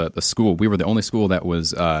down. The school, we were the only school that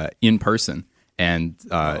was in person, and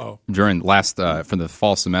during last for the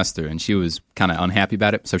fall semester, and she was kind of unhappy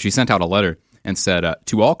about it. So she sent out a letter and said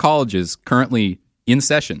to all colleges currently in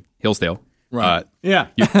session, Hillsdale. Right.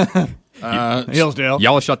 Hillsdale.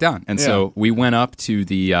 Y'all are shut down, and so we went up to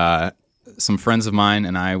the. Some friends of mine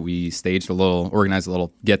and we organized a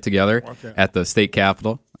little get together at the state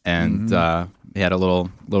capitol, and we had a little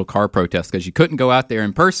car protest because you couldn't go out there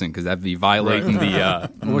in person because that'd be violating the.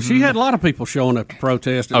 Well, she had a lot of people showing up to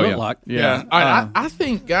protest. It looked like. Yeah. I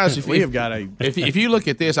think, guys, if you look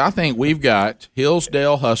at this, I think we've got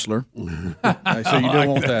Hillsdale Hustler. So you don't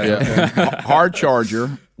want that. Yeah. Hard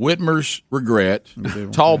Charger. Whitmer's Regret,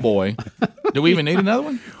 Tall Boy. Do we even need another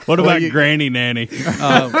one? What about Granny Nanny?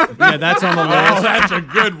 Yeah, that's on the list. Oh, that's a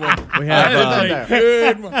good one. We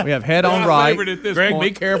have Head on Right. Greg, be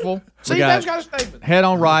careful. See, that's got a statement. Head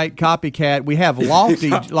on Right, Copycat. We have Lofty,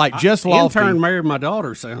 like just Lofty. Intern married my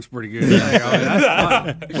daughter sounds pretty good.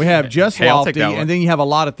 We have just Lofty, and then you have a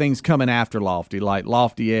lot of things coming after Lofty, like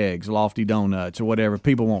Lofty Eggs, Lofty Donuts, or whatever.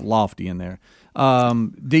 People want Lofty in there.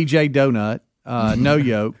 DJ Donut. No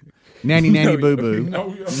Yoke, Nanny Boo Boo.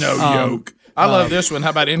 No Yoke. I love this one.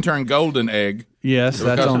 How about intern Golden Egg? Yes,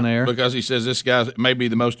 that's on there. Because he says this guy may be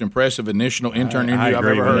the most impressive initial intern interview I've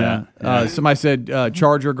agree ever with heard. that. Somebody said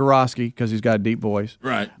Charger Gorosky because he's got a deep voice.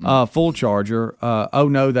 Right. Full Charger. Oh,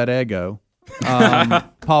 no, that ego.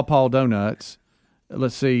 Paw Donuts.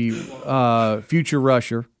 Let's see. Future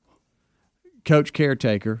Rusher. Coach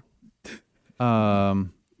Caretaker.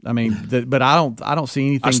 I mean, but I don't see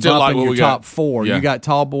anything still bumping like what your we top got. four. Yeah. You got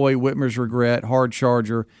Tall Boy, Whitmer's Regret, Hard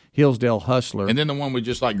Charger, Hillsdale Hustler. And then the one we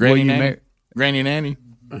just like, Granny Nanny. Granny Nanny.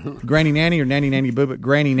 Granny Nanny or Nanny Nanny Boo, but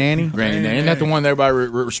Granny Nanny. Granny Nanny. Isn't that the one that everybody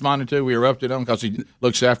responded to? We erupted on because he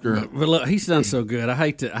looks after. But look, he's done so good. I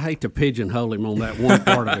hate to pigeonhole him on that one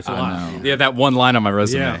part of his life. Yeah, that one line on my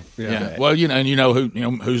resume. Yeah. Well,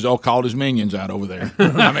 who's all called his minions out over there.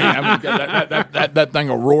 I mean that thing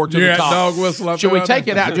will roar to the top. Dog whistle up Should there, we take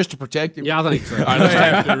it out just to protect him? Yeah, I think so. All right, let's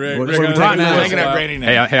have to, Rick. We're taking it out, Granny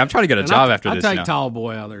Nanny. Hey, I'm trying to get a job after I this. take Tall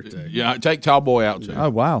Boy out there too. Yeah, take Tall Boy out too. Oh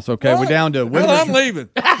wow! So okay, we're down to. Well, I'm leaving.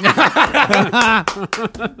 All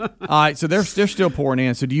right, so they're still pouring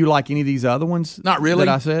in. So do you like any of these other ones? Not really.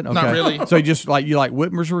 That I said. Okay. Not really. So you like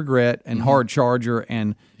Whitmer's Regret and Hard Charger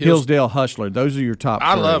and Hillsdale Hustler. Those are your top.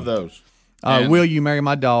 I three. love those. Will You Marry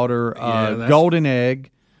My Daughter? Golden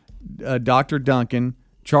Egg, Dr. Duncan,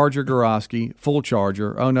 Charger Gorosky, Full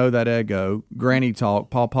Charger. Oh no, that ego. Granny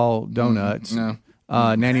Talk, Paw Donuts. No.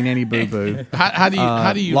 Nanny Nanny Boo Boo. How do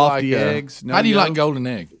you Lofty like Eggs? how do you like Golden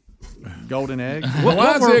Egg? Golden Egg.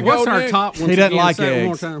 What's our top ones? He doesn't again? like Say it one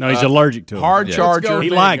more eggs. time. No, he's allergic to them. Hard Charger. He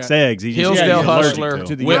likes eggs. He's just Hillsdale allergic Hustler.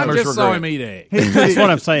 to them. I Whitmer's just saw him Regret. eat eggs. That's what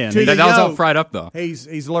I'm saying. To That the was all yolk. fried up though. He's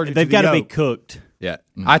allergic. They've to got the to be yolk. cooked. Yeah,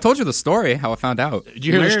 I told you the story how I found out. Did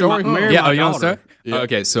you hear the story? Yeah, you want to start?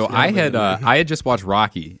 Okay, so I had just watched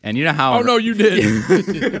Rocky, and you know how? Oh no, you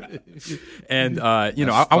did. And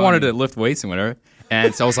I wanted to lift weights and whatever,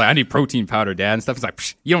 and so I was like, I need protein powder, Dad, and stuff. He's like,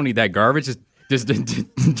 Psh, you don't need that garbage. Just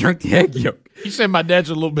drink the egg yolk. He said my dad's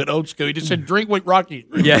a little bit old school. He just said drink with Rocky.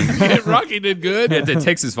 Yeah, Rocky did good. It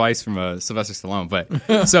takes his vice from Sylvester Stallone.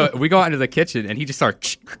 But so we go out into the kitchen, and he just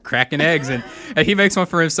starts cracking eggs, and he makes one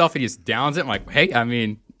for himself, and he just downs it. I'm like, hey, I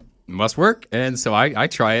mean, it must work. And so I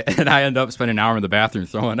try it, and I end up spending an hour in the bathroom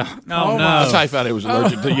throwing up. Oh, no. That's how I found he was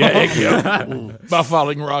allergic to egg yolk by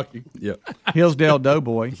following Rocky. Yeah. Hillsdale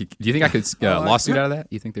Doughboy. Do you think I could lawsuit out of that?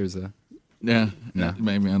 You think there's a... Yeah, No.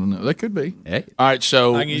 maybe, I don't know. That could be. Hey. All right,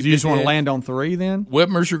 so You just want to land on three then?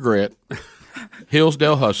 Whitmer's Regret,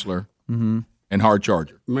 Hillsdale Hustler, and Hard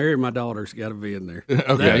Charger. Marry My Daughter's got to be in there.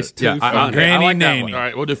 Okay. That is too funny. Granny like that Nanny. one. All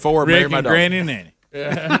right, we'll do four. Rick Marry my and daughter. Granny Nanny.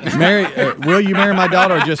 Will You Marry My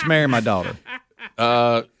Daughter or just Marry My Daughter?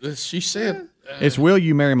 She said. It's Will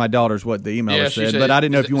You Marry My Daughter is what the email Yeah, she said, said- but I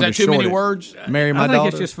didn't know if you is wanted that to too short many it. words? Marry My I think Daughter.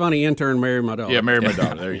 it's just funny. Intern, marry my daughter. Yeah, marry my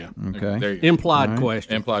daughter. There you go. Okay. There you go. Implied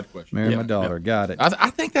question. Implied question. Marry My Daughter. Got it. I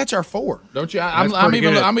think that's our four, don't you? I'm pretty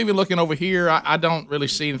even good. I'm even looking over here. I don't really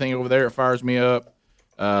see anything over there that fires me up.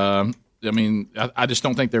 I mean, I just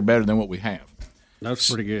don't think they're better than what we have. That's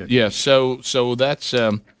pretty good. Yeah. So that's.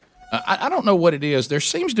 I don't know what it is. There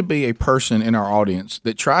seems to be a person in our audience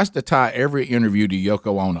that tries to tie every interview to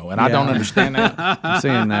Yoko Ono, and I don't understand that. I'm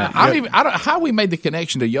seeing that. How we made the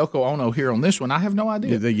connection to Yoko Ono here on this one, I have no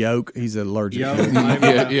idea. The yolk, he's allergic.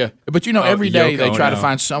 Yeah. But every day Yoko they try to Ono.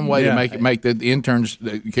 find some way to make the interns.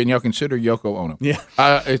 Can y'all consider Yoko Ono? Yeah.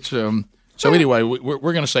 It's So anyway,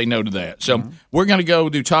 we're going to say no to that. So we're going to go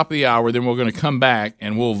do top of the hour. Then we're going to come back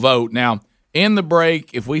and we'll vote. Now, in the break,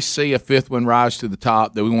 if we see a fifth one rise to the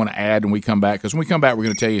top that we want to add, and we come back, because when we come back, we're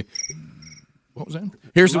going to tell you what was that.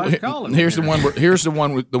 Here's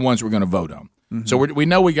the ones we're going to vote on. Mm-hmm. So we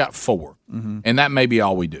know we got four, and that may be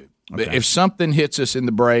all we do. Okay. But if something hits us in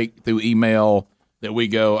the break through email that we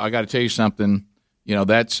go, I got to tell you something.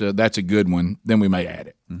 That's a good one. Then we may add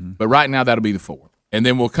it. Mm-hmm. But right now, that'll be the four. And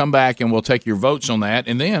then we'll come back and we'll take your votes on that.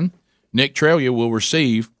 And then Nick Trelia will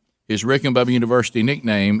receive his Rick and Bubba University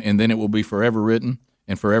nickname, and then it will be forever written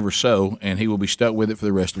and forever so, and he will be stuck with it for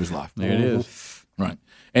the rest of his life. There it is. Right.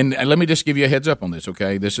 And let me just give you a heads up on this,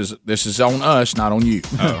 okay? This is on us, not on you.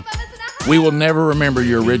 Oh. We will never remember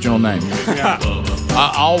your original name.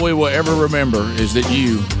 All we will ever remember is that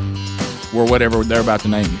you were whatever they're about to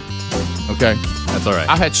name you. Okay? That's all right.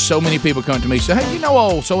 I've had so many people come to me and say, hey,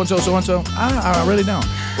 old so-and-so, so-and-so? I really don't.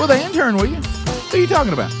 Well, they intern with you. Who are you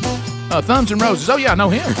talking about? Thumbs and Roses. Oh, yeah, I know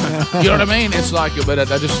him. You know what I mean? It's like, but I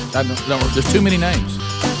don't, there's too many names.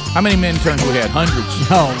 How many interns we had? Hundreds.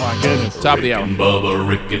 Oh, my goodness. Top of the hour. Rick and Bubba,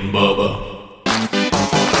 Rick and Bubba.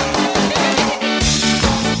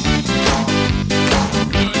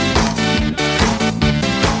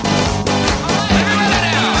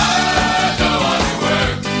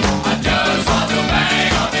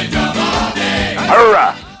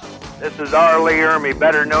 Hurrah! This is R. Lee Ermey,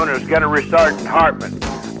 better known as Gunnery Sergeant Hartman.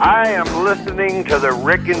 I am listening to the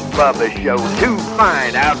Rick and Bubba Show. Two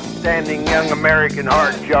fine, outstanding young American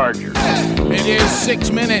hard chargers. It is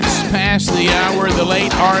 6 minutes past the hour. The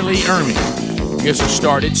late R. Lee Ermey gets us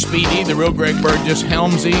started. Speedy, the real Greg Burgess,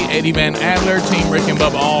 Helmsy, Eddie Van Adler, Team Rick and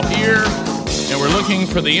Bubba all here. And we're looking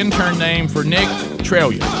for the intern name for Nick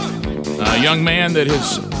Trelia, a young man that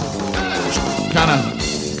has kind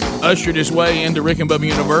of ushered his way into Rick and Bubba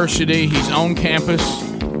University. He's on campus.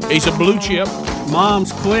 He's a blue chip.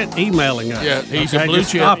 Moms, quit emailing us. Yeah, he's okay, a blue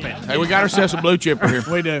just chip. Stop it. Hey, we got ourselves a blue chipper here.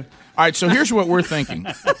 We do. All right, so here's what we're thinking.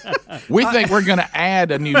 We think we're going to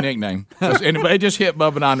add a new nickname. And it just hit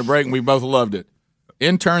Bubba and I on the break, and we both loved it.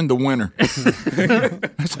 Intern the winner.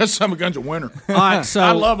 That's some guns a winner. All right, so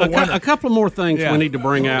I love a winner. A couple more things we need to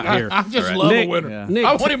bring out here. I just love Nick, a winner. Nick,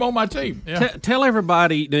 I want him on my team. Yeah. Tell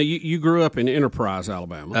everybody, now you grew up in Enterprise,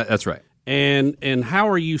 Alabama. That's right. And how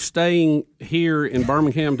are you staying here in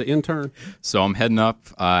Birmingham to intern? So I'm heading up,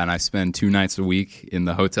 and I spend 2 nights a week in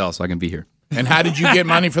the hotel so I can be here. And how did you get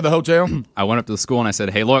money for the hotel? I went up to the school and I said,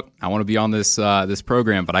 "Hey, look, I want to be on this this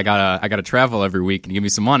program, but I gotta travel every week. Can you give me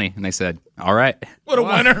some money?" And they said, "All right." What a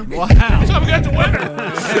winner! Wow! Some got the winner.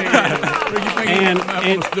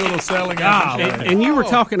 And you were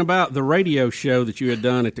talking about the radio show that you had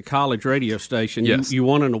done at the college radio station. Yes. You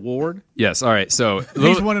won an award. Yes. All right. So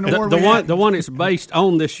He's won an award. The one that's based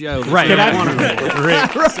on this show. Right. Rick,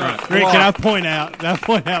 can I point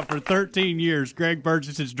out for 13 years, Greg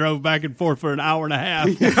Burgess has drove back and forth for an hour and a half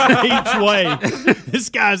each way. This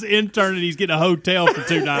guy's interning. He's getting a hotel for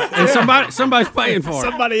 2 nights. And somebody's paying for it.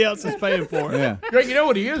 Somebody else is paying for it. Yeah. Greg, you know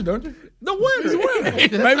what he is, don't you? The winner. He's a winner.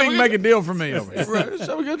 Maybe he can make a deal for me over here. Right.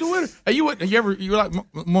 So we got the winner. Hey, you want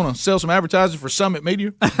to sell some advertising for Summit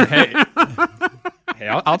Media? Hey,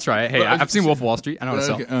 I'll try it. Hey, I've seen Wolf of Wall Street. I know how to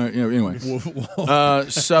sell. Anyway,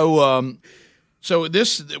 so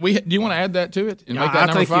this do you want to add that to it? And make that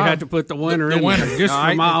I think number 5? you have to put the winner in there, just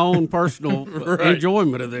for my own personal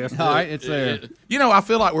enjoyment of this. All right, it's there. You know, I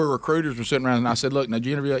feel like we're recruiters. We're sitting around, and I said, "Look, now, did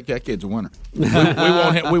you interview that kid's a winner. We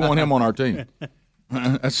want him on our team.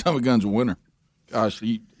 That son of a gun's a winner. Gosh,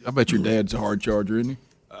 I bet your dad's a hard charger, isn't he?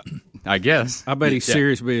 I guess. I bet he's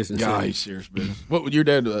serious business. Yeah, he's serious business. What would your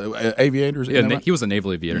dad? Aviators? Yeah, he was a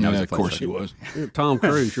naval aviator. Yeah, of course he was. Tom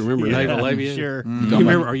Cruise, you remember naval aviator? Sure. You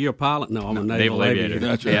remember? Are you a pilot? No, I'm a naval aviator.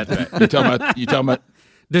 That's right. Yeah, that's right. You talking about?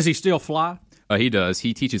 Does he still fly? He does.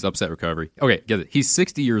 He teaches upset recovery. Okay, get it. He's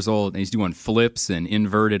 60 years old, and he's doing flips and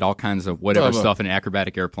inverted, all kinds of whatever stuff in an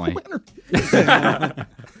acrobatic airplane.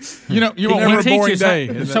 You won't win a boring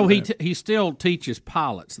day. So he still teaches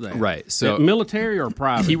pilots there. Right. So military or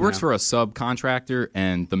private? He works for a subcontractor,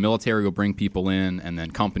 and the military will bring people in, and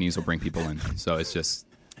then companies will bring people in. So it's just...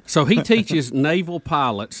 So he teaches naval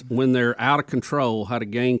pilots when they're out of control how to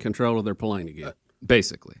gain control of their plane again.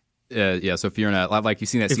 Basically. Yeah, so if you're in a, like you've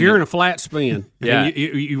seen that. If you're in a flat spin, yeah, and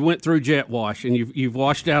you went through jet wash and you've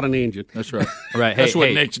washed out an engine. That's right. Right. That's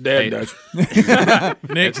what Nick's dad does.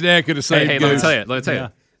 Nick's dad could have saved Goose. Let me tell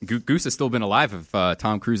you. Goose has still been alive if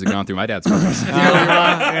Tom Cruise had gone through my dad's service.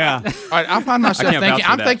 Yeah. All right, I find myself thinking.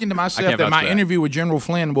 I'm thinking to myself that my interview with General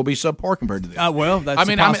Flynn will be subpar compared to this. Well, that's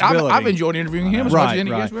a possibility. I've enjoyed interviewing him as much as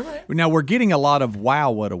any of you. Now we're getting a lot of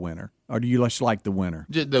wow, what a winner. Or do you just like the winner?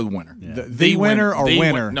 The winner. Yeah. The winner or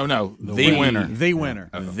winner? No. The winner. The winner.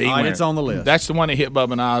 The winner. It's on the list. That's the one that hit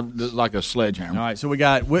Bubba and I like a sledgehammer. All right, so we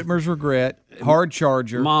got Whitmer's Regret, Hard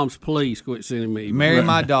Charger. Moms, please quit sending me. Marry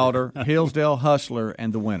My Daughter, Hillsdale Hustler,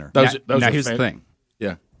 and the winner. Now here's the thing.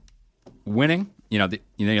 Yeah. Winning,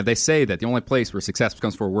 they say that the only place where success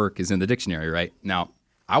comes for work is in the dictionary, right? Now,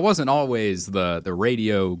 I wasn't always the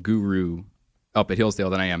radio guru up at Hillsdale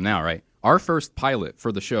that I am now, right? Our first pilot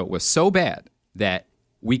for the show was so bad that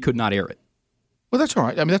we could not air it. Well, that's all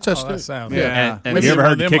right. I mean, that's us. That sounds And have you ever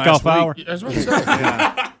heard the kickoff hour? That's what I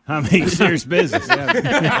said. I mean, serious business.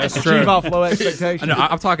 That's true. Achieve off low expectations. No,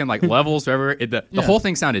 I'm talking like levels, whatever. The whole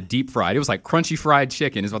thing sounded deep fried. It was like crunchy fried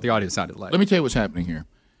chicken is what the audience sounded like. Let me tell you what's happening here.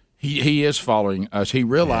 He is following us. He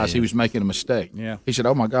realized he was making a mistake. Yeah. He said,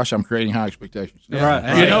 "Oh my gosh, I'm creating high expectations." Yeah.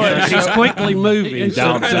 Right. You know, he's quickly moving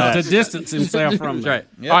to distance himself from. That's right.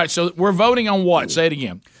 Yep. All right. So we're voting on what? Say it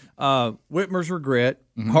again. Whitmer's Regret,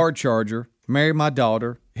 Hard Charger, Marry My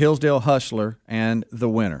Daughter, Hillsdale Hustler, and the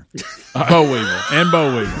winner. Bo Weevil.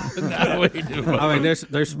 I mean,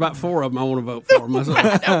 there's about 4 of them I want to vote for myself.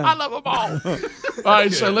 I love them all. All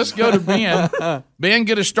right. So let's go to Ben. Ben,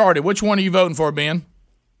 get us started. Which one are you voting for, Ben?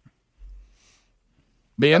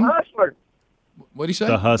 Ben? Hustler. What do you say?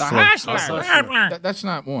 The Hustler. That's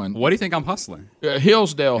not one. What do you think I'm hustling?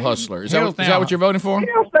 Hillsdale Hustler. Is that what you're voting for?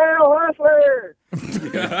 Hillsdale Hustler.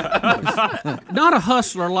 Not a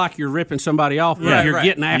hustler like you're ripping somebody off, but you're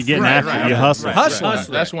getting after. You're getting after. You hustler. Hustler.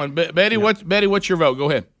 That's one. Betty, what's your vote? Go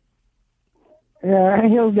ahead.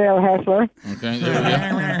 Hillsdale Hustler. Okay.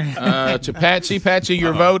 There we go. To Patsy,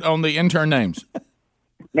 your vote on the intern names.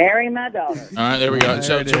 Marry my daughter. All right, there we go.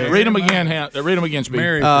 So read them again. Read them again, Speed.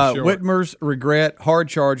 Whitmer's Regret, Hard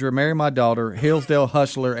Charger, Marry My Daughter, Hillsdale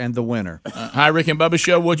Hustler, and The Winner. Hi, Rick and Bubba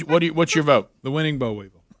Show. What's your vote? The Winning Boll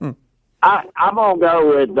Weevil. I'm going to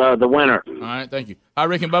go with The Winner. All right, thank you. Hi,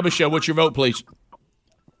 Rick and Bubba Show. What's your vote, please?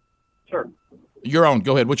 Sure. Your own.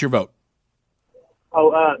 Go ahead. What's your vote?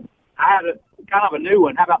 I had kind of a new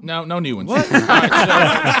one. How about no new ones? What?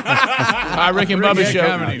 Hi, Rick and Bubba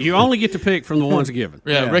Show. You only get to pick from the ones given.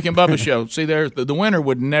 Yeah, Rick and Bubba Show. See, there, the winner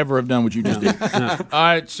would never have done what you just did. All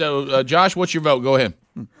right, so Josh, what's your vote? Go ahead.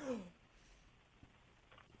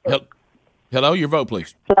 Hello, your vote,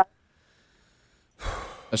 please.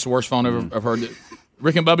 That's the worst phone I've heard.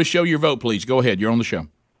 Rick and Bubba Show, your vote, please. Go ahead. You're on the show.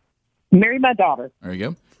 Marry my daughter. There you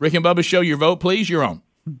go. Rick and Bubba Show, your vote, please. You're on.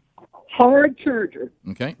 Hard Charger.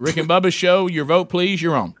 Okay. Rick and Bubba Show, your vote, please.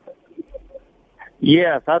 You're on.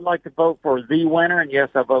 Yes, I'd like to vote for The Winner, and yes,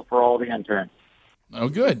 I vote for all the interns. Oh,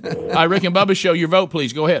 good. Hi, Rick and Bubba Show, your vote,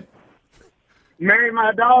 please. Go ahead. Marry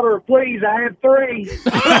my daughter, please. I have 3.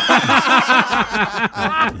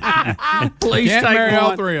 Please Can't take marry one.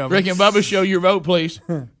 all 3 of them. Rick and Bubba Show, your vote, please.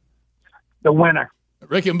 The Winner.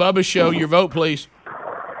 Rick and Bubba Show, your vote, please.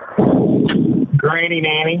 Granny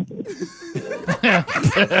Nanny.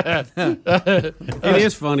 It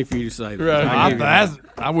is funny for you to say that. Right.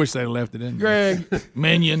 I wish they'd left it in. Greg.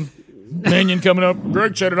 Minion coming up.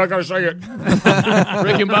 Greg said it. I got to say it.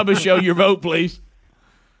 Rick and Bubba Show, your vote, please.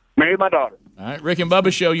 Marry my daughter. All right. Rick and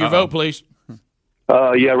Bubba Show, your vote, please.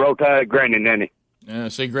 Roll Tide, Granny Nanny.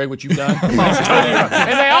 See, Greg, what you've done? And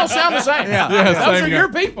they all sound the same. Those are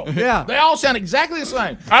your people. Yeah. They all sound exactly the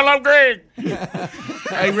same. I love Greg.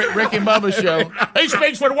 Hey, Rick and Bubba Show. He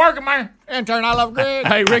speaks for the working man. Intern, I love Greg.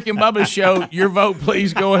 Hey, Rick and Bubba Show, your vote,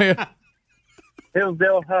 please. Go ahead.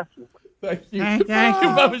 Hillsdale Hustler. Thank you. Rick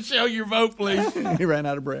and Bubba Show, your vote, please. He ran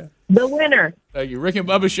out of breath. The Winner. Thank you. Rick and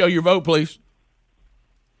Bubba Show, your vote, please.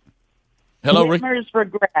 Hello, Rick. Whitmer's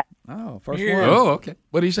Regret. Oh, first Yeah. one. Oh, okay.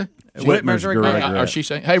 What did he say? Whitmer's Regret. Or she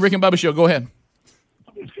saying? Hey, Rick and Bubba Show, go ahead.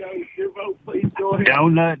 Your vote, please. Go ahead.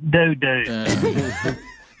 Donut doo-doo.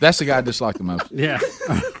 That's the guy I dislike the most. Yeah.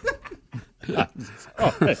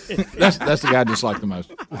 That's the guy I dislike the most.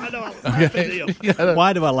 Why do I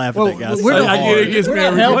laugh at that guy? We're so not- hard? It gets me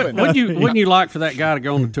every time. Wouldn't you like for that guy to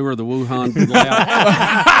go on the tour of the Wuhan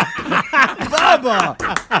lab? Bubba!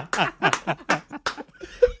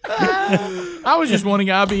 I was just wanting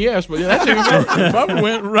IBS, but that's even better. Bubba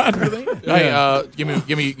went right for that. Hey, give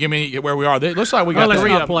me where we are. It looks like we got Let's 3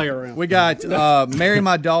 not of play around. We got Marry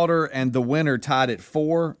My Daughter and The Winner tied at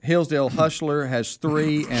 4. Hillsdale Hustler has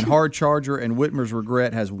 3, and Hard Charger and Whitmer's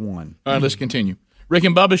Regret has 1. All right, let's continue. Rick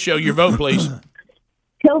and Bubba Show, your vote, please.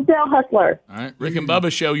 Hillsdale Hustler. All right, Rick and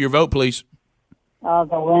Bubba Show, your vote, please. The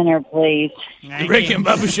Winner, please. Rick and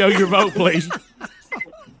Bubba Show, your vote, please.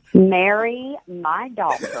 Marry my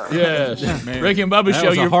daughter. Yes. Rick and Bubba That Show,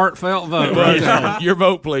 was a your heartfelt vote. your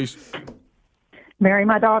vote, please. Marry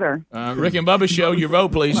my daughter. Rick and Bubba Show, your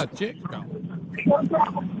vote, please.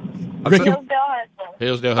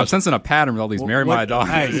 Hillsdale I'm Hustler. sensing a pattern with all these marry my daughter.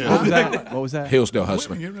 What was that? Hillsdale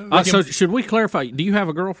Hustler. So should we clarify? Do you have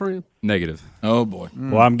a girlfriend? Negative. Oh, boy.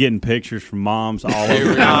 Well, I'm getting pictures from moms all over. Here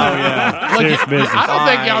we go. yeah. Serious business. I don't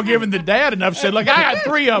think y'all giving the dad enough. Said, look, I got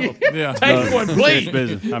 3 of them. Yeah. Take one, Serious please.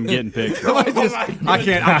 business. I'm getting pictures. I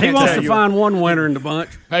can't He wants tell to you. find one winner in the bunch.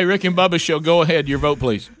 Hey, Rick and Bubba Show, go ahead. Your vote,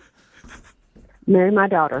 please. Marry my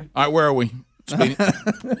daughter. All right, where are we? Speedy,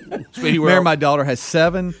 Speedy where Marry are My Daughter has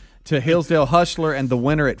 7 to Hillsdale Hustler and The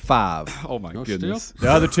Winner at 5. Oh my goodness. The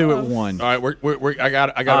other 2 at 1. All right, we're I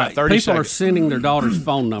got about 30 People are seconds. sending their daughter's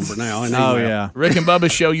phone number now. And Oh, email. yeah. Rick and Bubba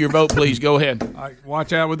Show, your vote, please. Go ahead. All right,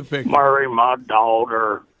 watch out with the picture. Marry my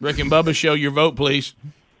daughter. Rick and Bubba Show, your vote, please.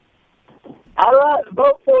 I'd like to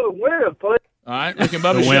vote for The Winner, please. All right, Rick and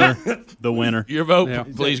Bubba The winner. Show, The winner. your vote, Yeah.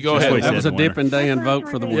 please. Go Just ahead. wait. That was a Said winner. dip and Dan vote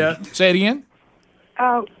for the winner. Yeah, say it again.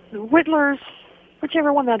 Whittler's,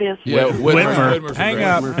 whichever one that is. Yeah, Whitmer. Hang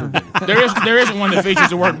up. There isn't one that features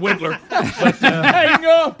the word Whittler. But, hang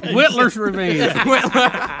up. Whittler's Revenge.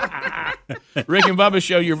 Rick and Bubba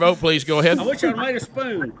Show, your vote, please. Go ahead. I wish I'd made a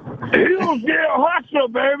spoon. Hillsdale Hustler,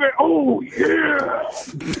 baby. Oh,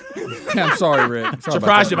 yeah. I'm sorry, Rick. Sorry about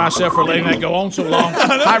Surprised that. at myself for letting that go on so long.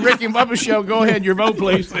 Hi, Rick and Bubba Show. Go ahead. Your vote,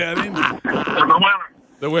 please. The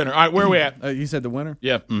Winner. The winner. All right, where are we at? You said the winner?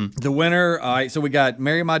 Yeah. The winner, all right, so we got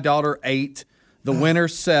Marry My Daughter 8, The Winner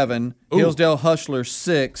 7, Hillsdale Hustler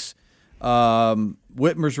 6,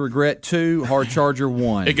 Whitmer's Regret 2, Hard Charger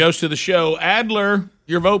 1. It goes to the show. Adler,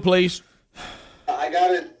 your vote, please. I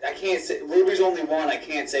got it. I can't say Ruby's only one. I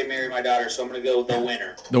can't say Marry My Daughter, so I'm going to go with The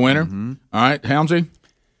Winner. The winner? All right, Helmsy?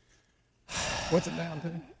 What's it down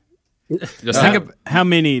to? Just think of how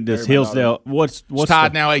many does Hillsdale? What's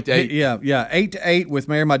tied now 8-8? Yeah, 8-8 with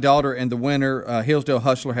Marry My Daughter, and the winner Hillsdale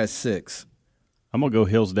Hustler has 6. I'm gonna go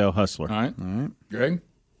Hillsdale Hustler. All right, Greg.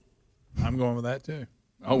 I'm going with that too.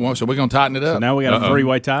 Oh, well, so we're gonna tighten it up. So now we got a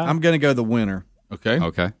 3-way tie. I'm gonna go the winner. Okay.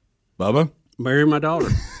 Okay. Bubba. Marry My Daughter.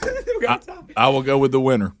 I will go with the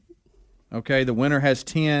winner. Okay, the winner has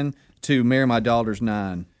 10 to Marry My Daughter's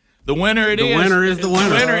 9. The winner it is. The winner is the winner.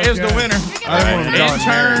 The winner is the winner. All right.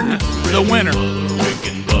 Intern, the winner.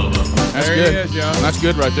 That's There good. he is, John. That's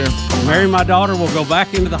good right there. Marry My Daughter will go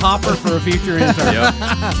back into the hopper for a future intern. Yep.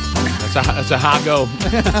 That's a high goal.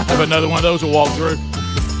 If another one of those will walk through.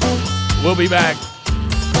 We'll be back.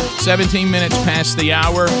 17 minutes past the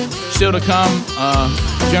hour. Still to come,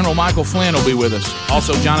 General Michael Flynn will be with us.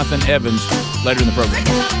 Also, Jonathan Evans later in the program.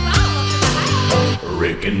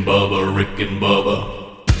 Rick and Bubba, Rick and Bubba.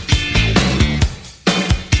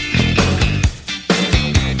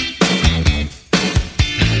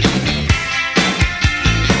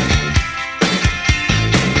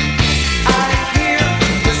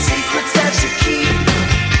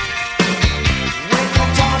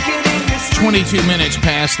 22 minutes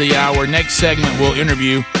past the hour. Next segment, we'll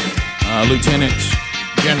interview Lieutenant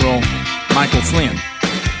General Michael Flynn.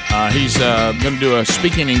 He's going to do a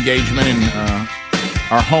speaking engagement in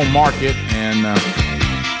our home market, and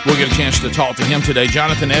we'll get a chance to talk to him today.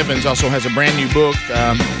 Jonathan Evans also has a brand new book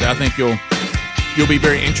that I think you'll be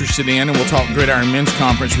very interested in, and we'll talk Gridiron Men's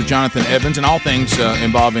Conference with Jonathan Evans and all things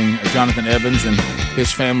involving Jonathan Evans and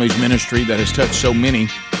his family's ministry that has touched so many.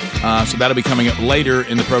 So that'll be coming up later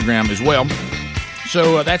in the program as well.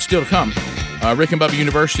 So that's still to come. Rick and Bubba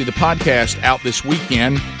University, the podcast, out this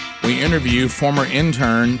weekend. We interview former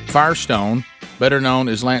intern Firestone, better known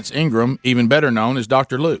as Lance Ingram, even better known as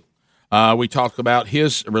Dr. Lou. We talk about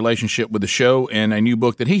his relationship with the show and a new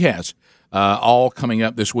book that he has, all coming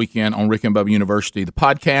up this weekend on Rick and Bubba University, the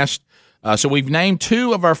podcast. So we've named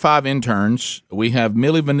 2 of our 5 interns. We have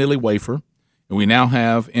Millie Vanilli Wafer, and we now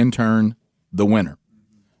have intern The Winner.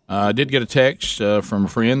 I did get a text from a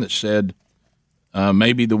friend that said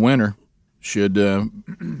maybe the winner should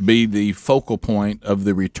be the focal point of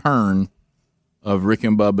the return of Rick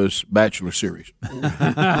and Bubba's Bachelor series. We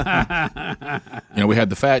had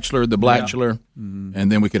the Fatchler, the Blatchler,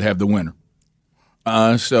 and then we could have the winner.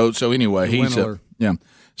 So anyway, he's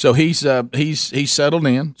So he's settled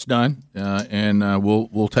in. It's done, and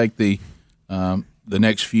we'll take the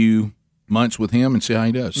next few months with him and see how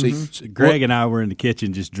he does. See, Greg and I were in the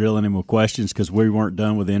kitchen just drilling him with questions because we weren't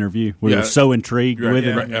done with the interview. We were so intrigued with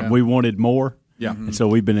it. We wanted more. Yeah. And so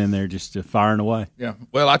we've been in there just firing away. Yeah.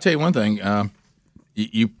 Well, I'll tell you one thing.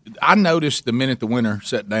 I noticed the minute the winner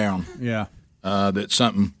sat down that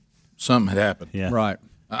something had happened. Yeah. Right.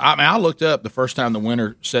 I looked up the first time the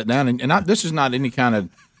winner sat down, and this is not any kind of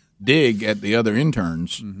dig at the other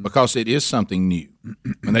interns because it is something new.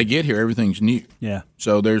 When they get here, everything's new. Yeah.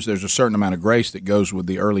 So there's a certain amount of grace that goes with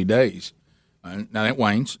the early days. Now that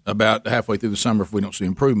wanes about halfway through the summer if we don't see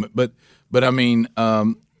improvement. But I mean,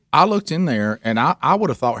 I looked in there and I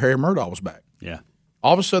would have thought Harry Murdaugh was back. Yeah.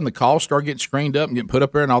 All of a sudden the calls start getting screened up and getting put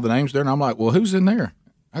up there and all the names there, and I'm like, well, who's in there?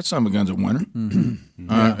 That son of a gun's a winner.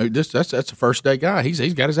 That's a first day guy.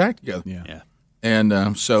 He's got his act together. Yeah.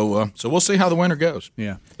 And so we'll see how the winter goes.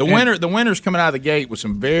 Yeah, the winter's coming out of the gate with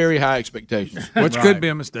some very high expectations, which could be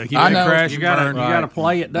a mistake. He I know. Crash You got to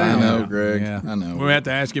play it down. I know, Greg. Yeah. I know. We have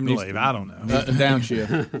to ask him to leave. I don't know.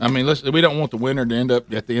 Downshift. I mean, listen, we don't want the winner to end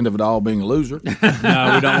up at the end of it all being a loser. No,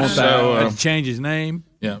 we don't want that. Change his name.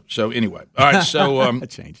 Yeah. So anyway, all right. So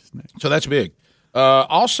change his name. So that's big.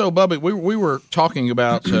 Also, Bubba, we were talking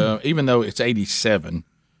about even though it's 87,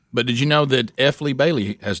 but did you know that F. Lee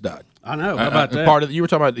Bailey has died? I know. How about that? Part of you were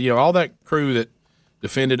talking about all that crew that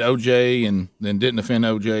defended O.J. and then didn't defend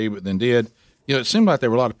O.J. but then did. It seemed like there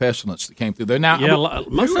were a lot of pestilence that came through there. Now,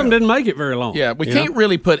 most of them didn't make it very long. Yeah, we can't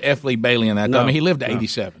really put F. Lee Bailey in that. No, I mean, he lived to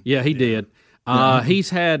 87. Yeah, he did. He's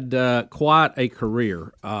had quite a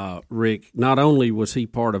career, Rick. Not only was he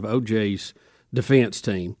part of O.J.'s defense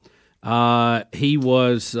team, he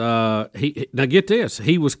was now get this,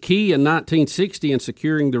 he was key in 1960 in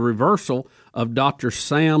securing the reversal of Dr.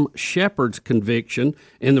 Sam Shepard's conviction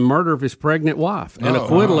in the murder of his pregnant wife and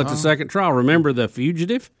acquittal at the second trial. Remember The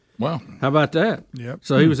Fugitive? Wow. How about that? Yep.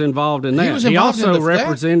 So he was involved in that. He was involved also in the theft?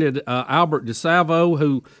 represented Albert DeSalvo,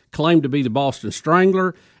 who claimed to be the Boston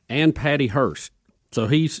Strangler, and Patty Hearst. So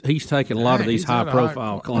he's taken a lot of these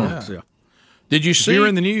high-profile clients. Yeah. Did you see? If you're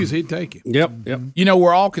in the news, he'd take it. Yep. You know,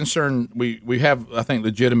 we're all concerned. We have, I think,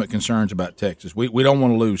 legitimate concerns about Texas. We don't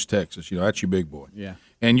want to lose Texas. You know, that's your big boy. Yeah.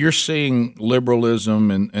 And you're seeing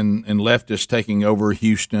liberalism and leftists taking over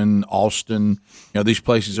Houston, Austin. You know, these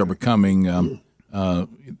places are becoming.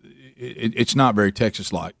 It's not very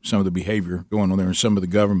Texas-like, some of the behavior going on there and some of the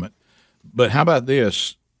government. But how about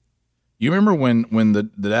this? You remember when the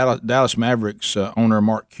Dallas Mavericks owner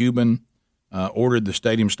Mark Cuban ordered the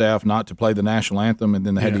stadium staff not to play the national anthem, and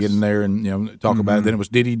then they had to get in there and talk about it. Then it was,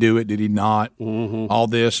 did he do it? Did he not? All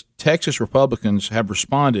this. Texas Republicans have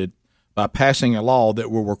responded by passing a law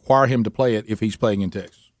that will require him to play it if he's playing in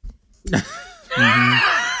Texas.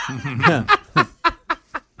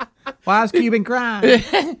 Why is Cuban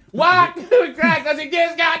crying? Why Cuban crying? Because he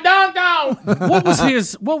just got dunked on.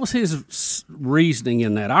 What was his reasoning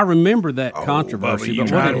in that? I remember that controversy. He's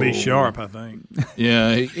trying to be sharp, I think.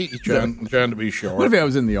 Yeah, he's trying to be sharp. What if that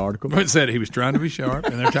was in the article? It said he was trying to be sharp,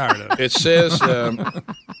 and they're tired of it. It says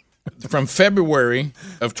from February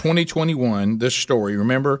of 2021, this story,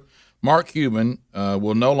 remember, Mark Cuban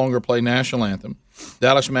will no longer play national anthem.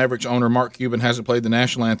 Dallas Mavericks owner Mark Cuban hasn't played the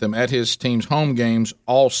national anthem at his team's home games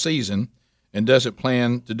all season and doesn't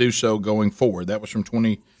plan to do so going forward. That was from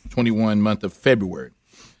 2021, month of February.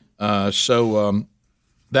 So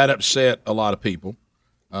that upset a lot of people,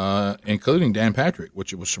 including Dan Patrick,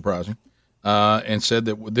 which was surprising, and said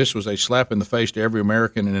that this was a slap in the face to every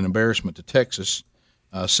American and an embarrassment to Texas.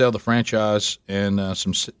 Sell the franchise, and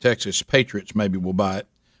some Texas patriots maybe will buy it.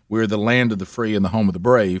 We're the land of the free and the home of the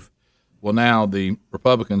brave. Well, now the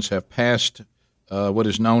Republicans have passed what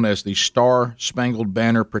is known as the Star-Spangled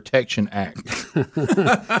Banner Protection Act.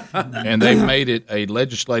 And they've made it a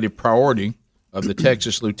legislative priority of the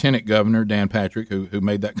Texas Lieutenant Governor, Dan Patrick, who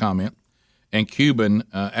made that comment, and Cuban,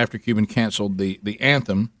 after Cuban canceled the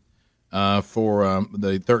anthem for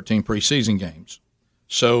the 13 preseason games.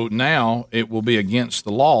 So now it will be against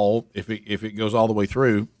the law if it goes all the way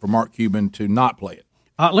through for Mark Cuban to not play it.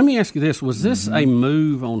 Let me ask you this. Was this a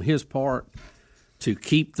move on his part to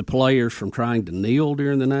keep the players from trying to kneel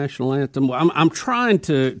during the national anthem? I'm trying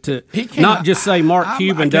to not just say Mark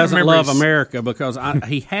Cuban doesn't love America, because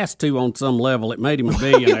he has to on some level. It made him a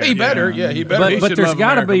billionaire. He better. But there's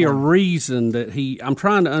got to be a reason that I'm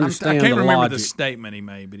trying to understand I can't the remember logic. the statement he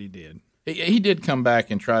made, but he did. He did come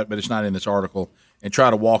back and try it, but it's not in this article, and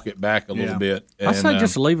try to walk it back a little bit. And, I say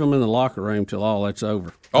just leave them in the locker room till all that's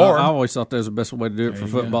over. Or I always thought that was the best way to do it for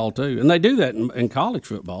football too, and they do that in college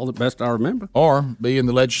football. The best I remember. Or be in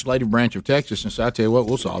the legislative branch of Texas and say, "I tell you what,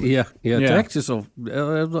 we'll solve it." Yeah. Texas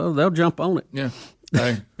they'll jump on it. Yeah.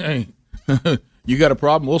 Hey, you got a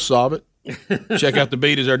problem? We'll solve it. Check out the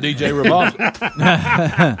beat as our DJ Revolver.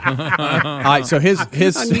 All right, so his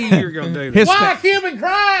I knew you were going to do that. Why Cuban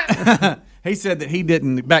crying? He said that he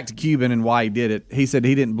didn't, back to Cuban and why he did it, he said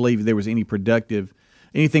he didn't believe there was anything productive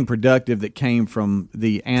that came from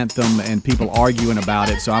the anthem and people arguing about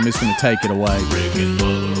it, so I'm just going to take it away.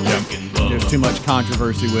 There's too much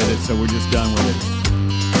controversy with it, so we're just done with it.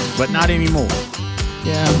 But not anymore.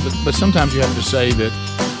 Yeah, but sometimes you have to say that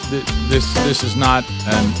this is not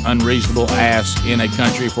an unreasonable ask in a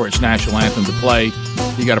country for its national anthem to play.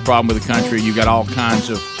 You got a problem with the country, you got all kinds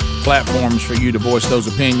of platforms for you to voice those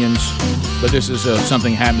opinions, but this is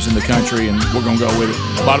something that happens in the country, and we're going to go with it.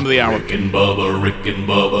 Bottom of the hour. Rick and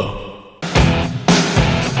Bubba.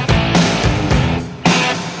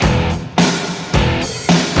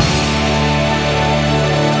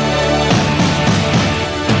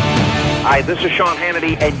 Hi, this is Sean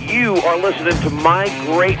Hannity, and you are listening to my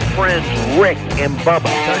great friends Rick and Bubba.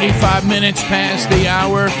 35 minutes past the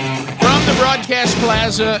hour from the Broadcast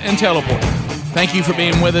Plaza and Teleport. Thank you for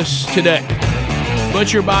being with us today.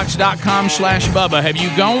 ButcherBox.com/Bubba. Have you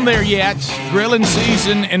gone there yet? Grilling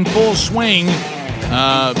season in full swing.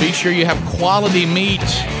 Be sure you have quality meat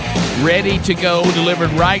ready to go,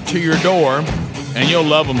 delivered right to your door, and you'll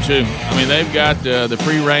love them too. I mean, they've got the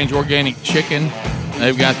free-range organic chicken.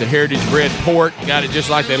 They've got the heritage-bred pork. Got it just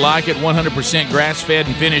like they like it. 100% grass-fed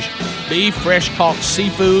and finished beef, fresh-caught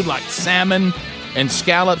seafood like salmon and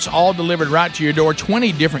scallops, all delivered right to your door.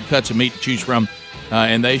 20 different cuts of meat to choose from.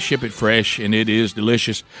 And they ship it fresh, and it is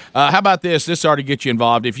delicious. How about this? This ought to get you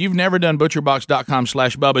involved. If you've never done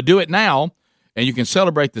ButcherBox.com/Bubba, do it now, and you can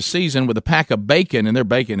celebrate the season with a pack of bacon, and their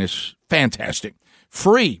bacon is fantastic.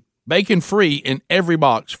 Free, bacon free in every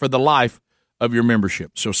box for the life of your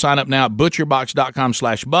membership. So sign up now at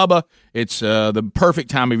ButcherBox.com/Bubba. It's the perfect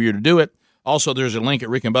time of year to do it. Also, there's a link at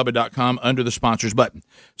rickandbubba.com under the sponsors button.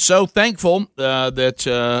 So thankful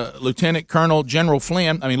that Lieutenant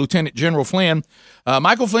General Flynn,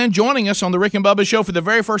 Michael Flynn, joining us on the Rick and Bubba Show for the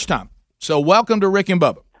very first time. So welcome to Rick and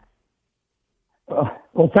Bubba.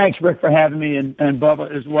 Well, thanks, Rick, for having me, and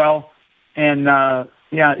Bubba as well. And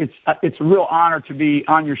it's a real honor to be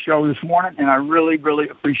on your show this morning, and I really, really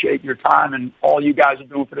appreciate your time and all you guys are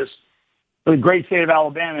doing for the great state of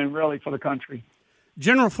Alabama and really for the country.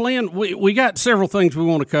 General Flynn, we got several things we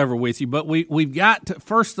want to cover with you, but we've got to,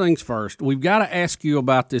 first things first, we've got to ask you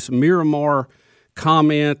about this Miramar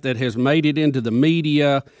comment that has made it into the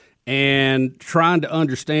media and trying to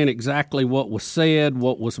understand exactly what was said,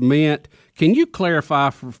 what was meant. Can you clarify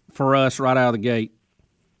for us right out of the gate?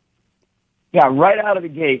 Yeah, right out of the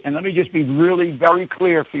gate. And let me just be really very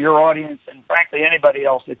clear for your audience and, frankly, anybody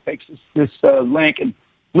else that takes this link and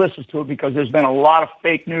listens to it, because there's been a lot of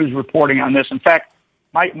fake news reporting on this. In fact,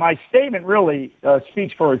 my statement really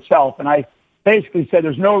speaks for itself, and I basically said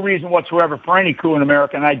there's no reason whatsoever for any coup in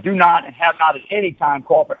America, and I do not and have not at any time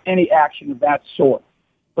called for any action of that sort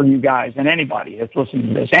for you guys and anybody that's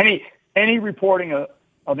listening to this. Any reporting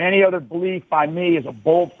of any other belief by me is a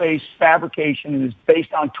bold-faced fabrication and is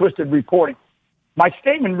based on twisted reporting. My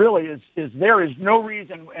statement really is there is no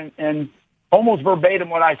reason, and almost verbatim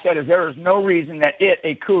what I said is there is no reason that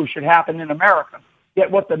a coup should happen in America. Yet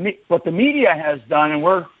what the media has done, and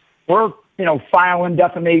we're filing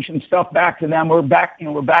defamation stuff back to them. We're back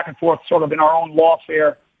and forth sort of in our own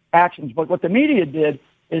lawfare actions. But what the media did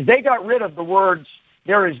is they got rid of the words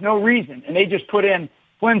 "there is no reason," and they just put in,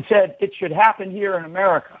 Flynn said it should happen here in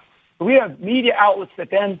America. So we have media outlets that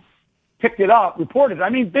then picked it up, reported it. I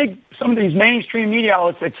mean, some of these mainstream media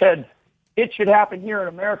outlets that said it should happen here in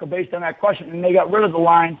America based on that question, and they got rid of the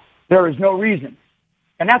line, "there is no reason."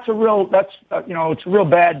 And it's a real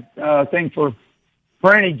bad thing for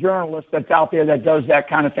any journalist that's out there that does that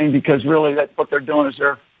kind of thing, because really that's what they're doing is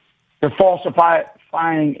they're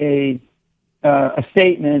falsifying a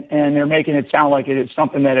statement, and they're making it sound like it is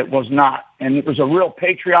something that it was not. And it was a real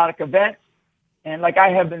patriotic event. And like I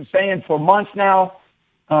have been saying for months now,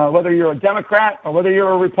 whether you're a Democrat or whether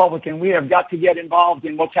you're a Republican, we have got to get involved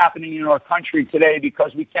in what's happening in our country today,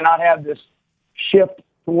 because we cannot have this shift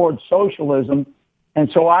towards socialism. And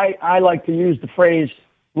so I like to use the phrase,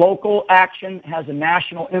 local action has a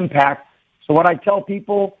national impact. So what I tell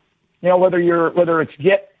people, whether it's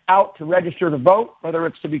get out to register to vote, whether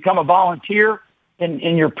it's to become a volunteer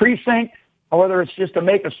in your precinct, or whether it's just to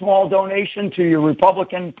make a small donation to your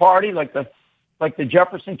Republican Party, like the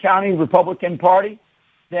Jefferson County Republican Party,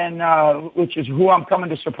 then which is who I'm coming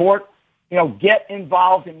to support. Get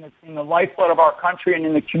involved in the lifeblood of our country and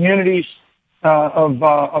in the communities of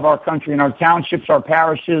our country, in our townships, our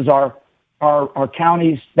parishes, our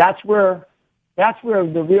counties. That's where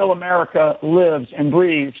the real America lives and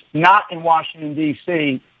breathes, not in Washington,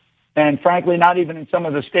 D.C., and frankly, not even in some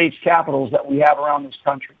of the state's capitals that we have around this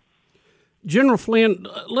country. General Flynn,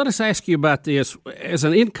 let us ask you about this. As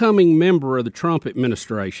an incoming member of the Trump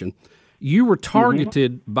administration, you were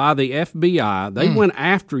targeted by the FBI. They went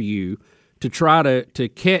after you to try to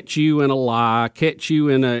catch you in a lie, catch you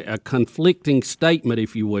in a conflicting statement,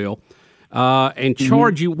 if you will, and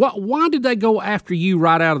charge you. Why did they go after you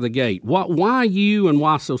right out of the gate? Why you, and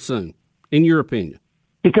why so soon, in your opinion?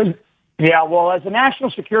 Because, as a national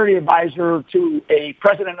security advisor to a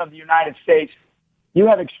president of the United States, you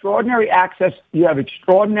have extraordinary access, you have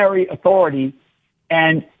extraordinary authority,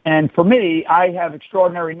 and for me, I have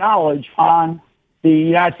extraordinary knowledge on the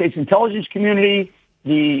United States intelligence community,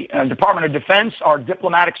 the Department of Defense, our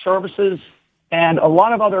diplomatic services, and a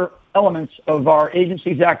lot of other elements of our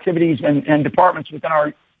agency's activities and departments within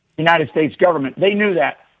our United States government. They knew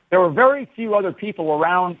that. There were very few other people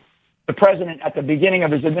around the president at the beginning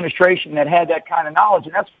of his administration that had that kind of knowledge.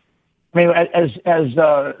 And as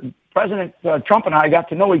President Trump and I got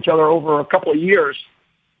to know each other over a couple of years,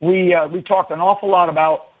 we talked an awful lot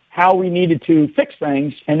about how we needed to fix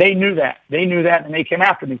things, and they knew that. And they came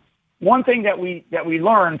after me. One thing that we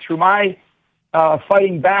learned through my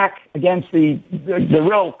fighting back against the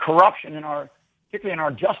real corruption particularly in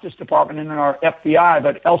our Justice Department and in our FBI,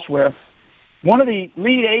 but elsewhere, one of the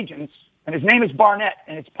lead agents, and his name is Barnett,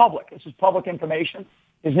 and it's public. This is public information.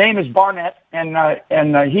 His name is Barnett,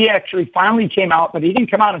 and he actually finally came out, but he didn't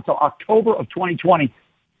come out until October of 2020.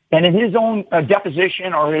 And in his own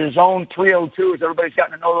deposition, or his own 302, as everybody's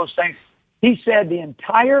gotten to know those things, he said the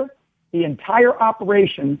entire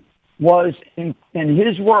operation was, in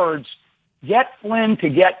his words, get Flynn to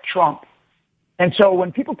get Trump. And so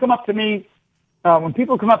when people come up to me,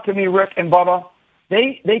 Rick and Bubba,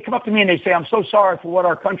 they come up to me and they say, "I'm so sorry for what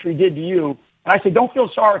our country did to you." And I say, "Don't feel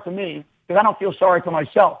sorry for me, because I don't feel sorry for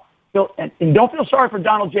myself. And don't feel sorry for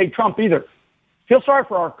Donald J. Trump either. Feel sorry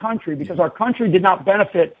for our country, because our country did not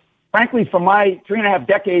benefit, frankly, from my 3.5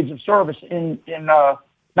 decades of service in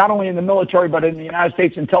not only in the military, but in the United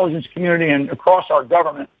States intelligence community and across our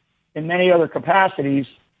government in many other capacities.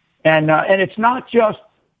 And it's not just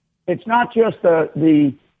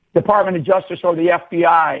the Department of Justice or the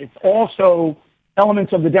FBI. It's also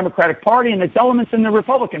elements of the Democratic Party, and it's elements in the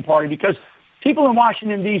Republican Party, because people in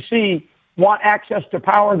Washington, D.C. want access to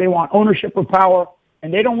power. They want ownership of power,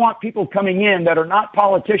 and they don't want people coming in that are not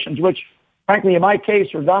politicians, which, frankly, in my case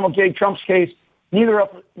or Donald J. Trump's case, neither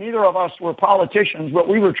of us were politicians. What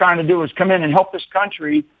we were trying to do was come in and help this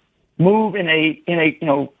country move in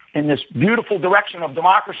this beautiful direction of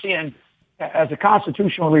democracy and as a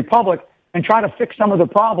constitutional republic, and try to fix some of the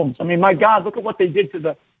problems. I mean, my God, look at what they did to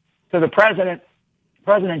the President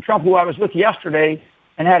Trump, who I was with yesterday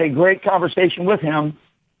and had a great conversation with him.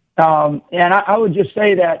 And I would just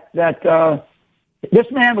say that this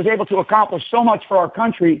man was able to accomplish so much for our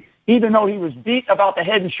country, even though he was beat about the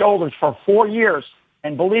head and shoulders for 4 years.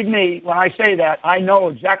 And believe me, when I say that, I know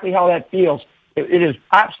exactly how that feels. It is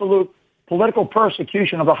absolute political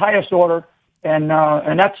persecution of the highest order, and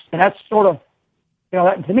that's sort of,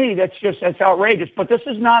 to me, that's outrageous. But this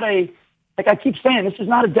is not like I keep saying, this is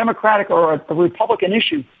not a Democratic or a Republican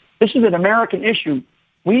issue. This is an American issue.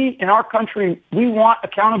 We, in our country, we want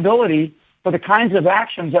accountability for the kinds of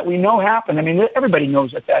actions that we know happen. I mean, everybody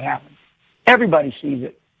knows that happens. Everybody sees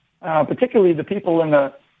it, particularly the people in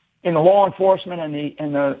the law enforcement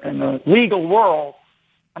and the legal world.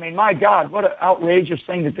 I mean, my God, what an outrageous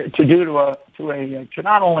thing to do to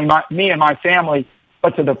not only me and my family,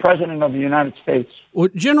 but to the President of the United States. Well,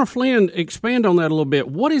 General Flynn, expand on that a little bit.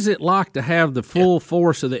 What is it like to have the full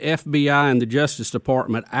force of the FBI and the Justice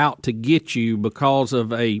Department out to get you because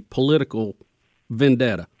of a political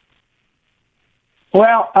vendetta?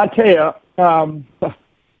 Well, I tell you,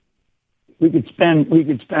 we could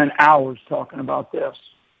spend hours talking about this.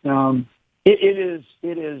 It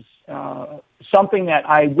is something that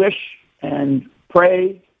I wish and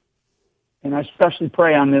pray, and I especially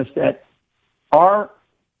pray on this, that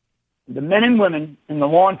the men and women in the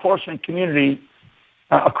law enforcement community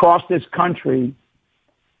across this country,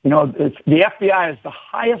 the FBI is the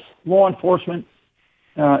highest law enforcement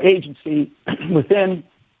agency within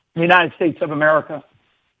the United States of America,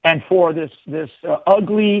 and for this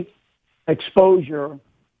ugly exposure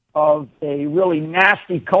of a really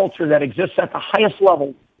nasty culture that exists at the highest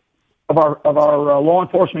level of our law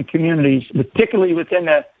enforcement communities, particularly within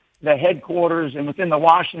the headquarters and within the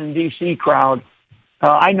Washington, D.C. crowd.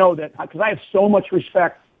 I know that because I have so much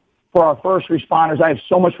respect for our first responders. I have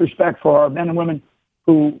so much respect for our men and women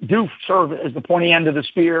who do serve as the pointy end of the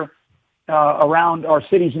spear around our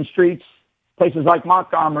cities and streets, places like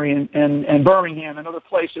Montgomery and Birmingham and other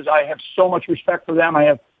places. I have so much respect for them. I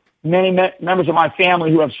have many members of my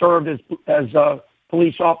family who have served as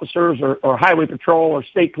police officers or highway patrol or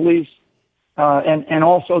state police, and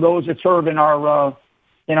also those that serve in our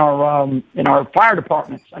fire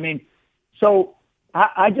departments. I mean, so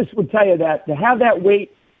I just would tell you that to have that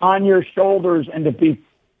weight on your shoulders and to be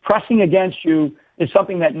pressing against you is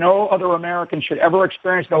something that no other American should ever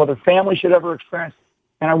experience, no other family should ever experience.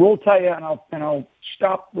 And I will tell you, and I'll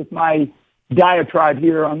stop with my diatribe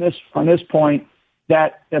here on this point,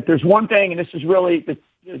 that there's one thing, and this is really the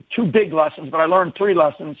two big lessons, but I learned 3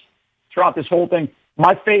 lessons throughout this whole thing.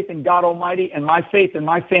 My faith in God Almighty and my faith in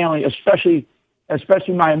my family, especially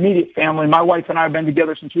my immediate family. My wife and I have been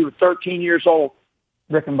together since we were 13 years old,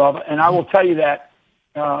 Rick and Bubba. And I will tell you that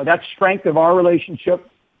that strength of our relationship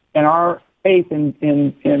and our faith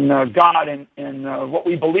in God and what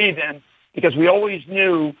we believe in, because we always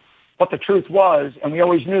knew what the truth was, and we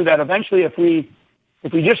always knew that eventually if we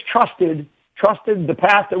just trusted the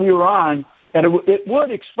path that we were on, that it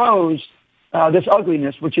would expose this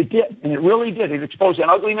ugliness, which it did, and it really did. It exposed an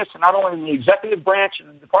ugliness, and not only in the executive branch and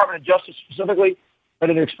the Department of Justice specifically, but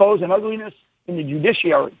it exposed an ugliness in the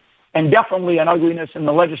judiciary, and definitely an ugliness in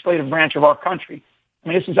the legislative branch of our country. I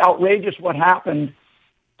mean, this is outrageous what happened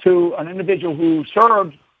to an individual who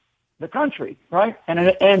served the country, right?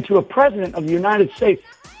 And to a president of the United States.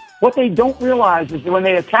 What they don't realize is that when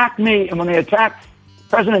they attacked me and when they attacked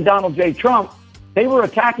President Donald J. Trump, they were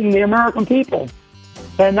attacking the American people.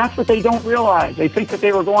 And that's what they don't realize. They think that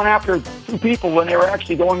they were going after 2 people when they were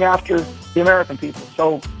actually going after the American people.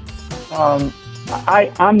 So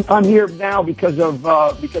I'm here now because of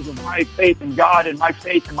my faith in God and my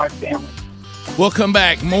faith in my family. We'll come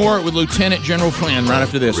back more with Lieutenant General Flynn right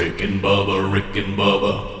after this. Rick and Bubba, Rick and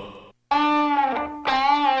Bubba.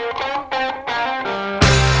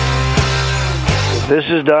 This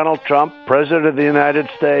is Donald Trump, President of the United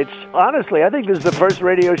States. Honestly, I think this is the first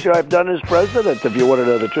radio show I've done as president, if you want to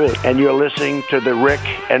know the truth. And you're listening to The Rick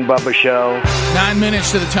and Bubba Show. 9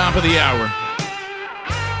 minutes to the top of the hour.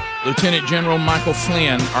 Lieutenant General Michael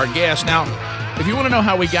Flynn, our guest. Now, if you want to know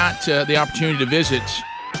how we got the opportunity to visit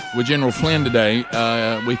with General Flynn today,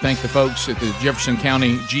 we thank the folks at the Jefferson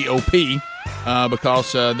County GOP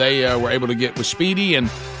because they were able to get with Speedy and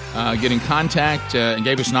get in contact and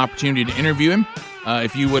gave us an opportunity to interview him.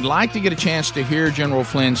 If you would like to get a chance to hear General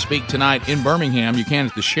Flynn speak tonight in Birmingham, you can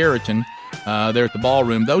at the Sheraton there at the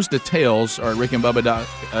ballroom. Those details are at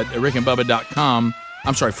rickandbubba.com.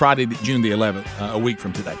 I'm sorry, Friday, June the 11th, a week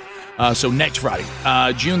from today. So next Friday,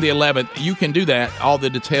 June the 11th, you can do that. All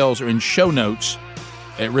the details are in show notes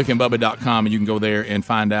at rickandbubba.com, and you can go there and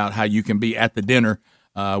find out how you can be at the dinner,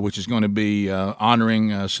 which is going to be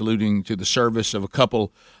honoring, saluting to the service of a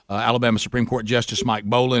couple, Alabama Supreme Court Justice Mike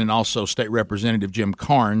Boland and also State Representative Jim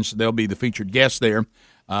Carnes. They'll be the featured guests there,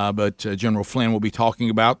 but General Flynn will be talking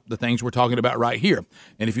about the things we're talking about right here.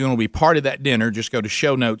 And if you want to be part of that dinner, just go to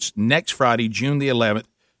show notes next Friday, June the 11th,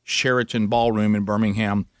 Sheraton Ballroom in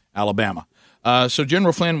Birmingham, Alabama. So,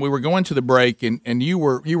 General Flynn, we were going to the break, and you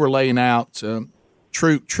were laying out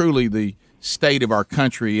truly the state of our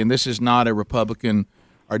country, and this is not a Republican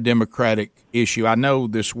or Democratic issue. I know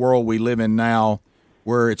this world we live in now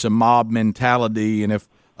where it's a mob mentality, and if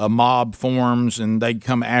a mob forms and they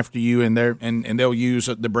come after you and they'll use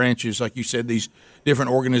the branches, like you said, these different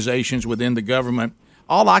organizations within the government.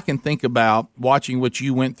 All I can think about watching what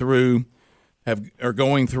you went through are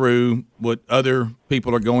going through, what other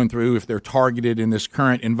people are going through if they're targeted in this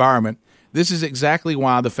current environment. This is exactly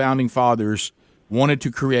why the Founding Fathers wanted to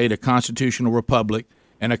create a constitutional republic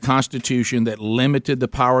and a constitution that limited the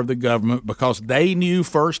power of the government, because they knew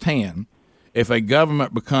firsthand if a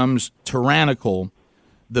government becomes tyrannical,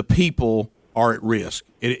 the people are at risk.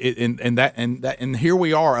 And here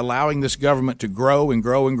we are allowing this government to grow and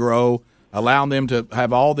grow and grow, allowing them to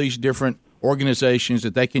have all these different organizations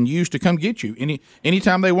that they can use to come get you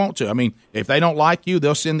anytime they want to. I mean, if they don't like you,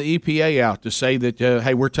 they'll send the EPA out to say that,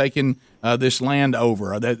 hey, we're taking this land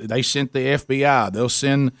over. They sent the FBI. They'll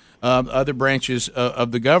send other branches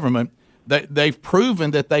of the government. They've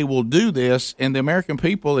proven that they will do this, and the American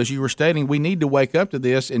people, as you were stating, we need to wake up to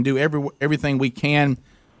this and do everything we can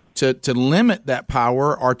to limit that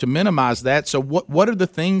power or to minimize that. So what are the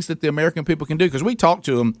things that the American people can do? Because we talk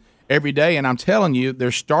to them every day, and I'm telling you,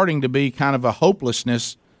 there's starting to be kind of a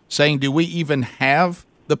hopelessness saying, do we even have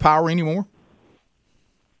the power anymore?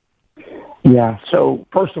 Yeah, so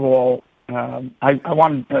first of all, I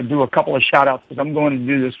want to do a couple of shout-outs because I'm going to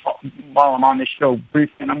do this while I'm on this show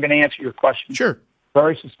briefly, and I'm going to answer your question. Sure.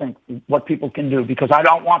 Very succinctly, what people can do, because I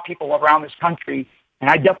don't want people around this country, and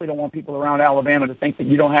I definitely don't want people around Alabama to think that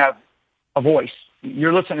you don't have a voice.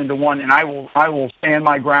 You're listening to one, and I will stand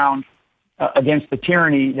my ground against the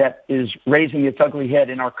tyranny that is raising its ugly head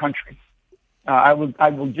in our country. I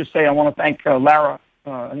will just say I want to thank Lara,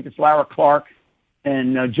 I think it's Lara Clark,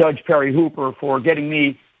 and Judge Perry Hooper for getting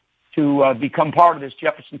me to become part of this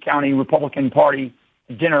Jefferson County Republican Party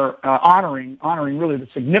dinner, honoring really the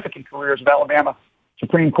significant careers of Alabama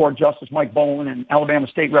Supreme Court Justice Mike Boland and Alabama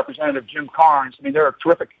State Representative Jim Carnes. I mean, they're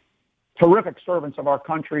terrific servants of our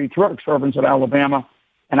country, terrific servants of Alabama.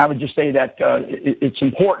 And I would just say that it's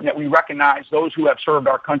important that we recognize those who have served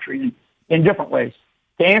our country in different ways.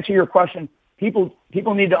 To answer your question, people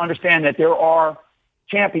need to understand that there are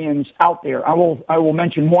champions out there. I will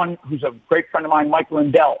mention one who's a great friend of mine, Mike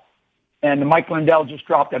Lindell. And Mike Lindell just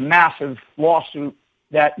dropped a massive lawsuit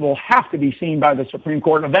that will have to be seen by the Supreme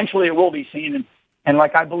Court. Eventually it will be seen. And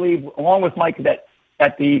like I believe, along with Mike, that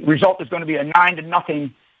the result is going to be a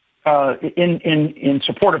 9-0 in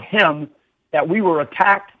support of him, that we were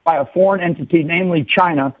attacked by a foreign entity, namely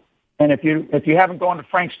China. And if you haven't gone to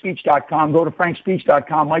frankspeech.com, go to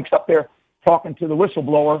frankspeech.com. Mike's up there talking to the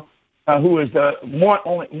whistleblower, who is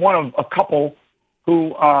only one of a couple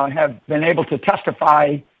who have been able to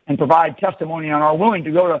testify and provide testimony and are willing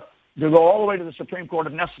to go all the way to the Supreme Court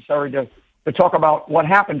if necessary to talk about what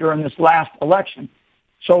happened during this last election.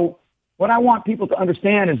 So what I want people to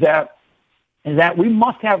understand is that we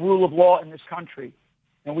must have rule of law in this country.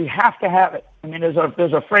 And we have to have it. I mean, there's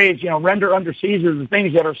a phrase, render unto Caesar the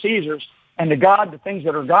things that are Caesar's, and to God the things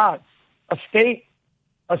that are God's. A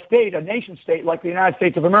nation state like the United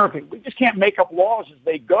States of America, we just can't make up laws as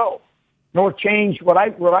they go, nor change what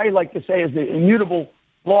I like to say is the immutable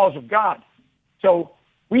laws of God. So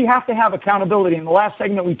we have to have accountability. In the last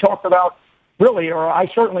segment we talked about, really, or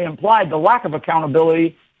I certainly implied the lack of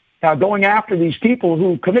accountability, going after these people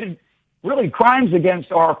who committed, really, crimes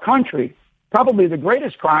against our country. Probably the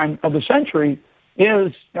greatest crime of the century, 9/11, 9/11 was a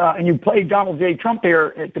is, and you played Donald J. Trump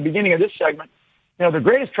there at the beginning of this segment, the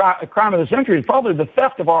greatest crime of the century is probably the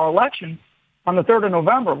theft of our election on the 3rd of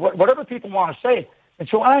November, whatever people want to say. And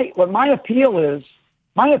so what my appeal is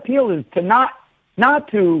to not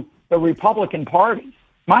to the Republican Party.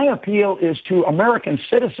 My appeal is to American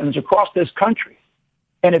citizens across this country.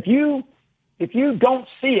 And if you don't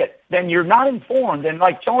see it, then you're not informed. And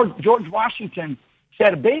like George Washington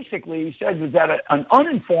said, basically, he said was that an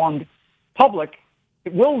uninformed public,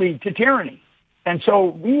 it will lead to tyranny. And so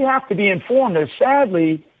we have to be informed. As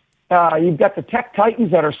sadly, you've got the tech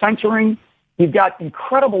titans that are censoring. You've got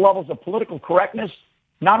incredible levels of political correctness,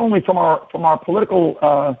 not only from our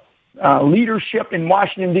political leadership in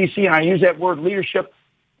Washington, D.C., and I use that word leadership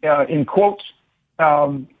in quotes.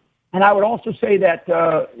 And I would also say that,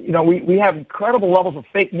 we have incredible levels of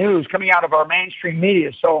fake news coming out of our mainstream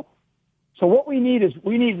media. So what we need is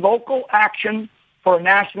local action for a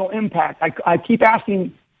national impact. I keep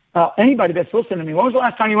asking anybody that's listening to me, when was the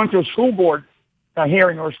last time you went to a school board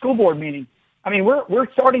hearing or a school board meeting? I mean,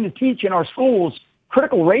 we're starting to teach in our schools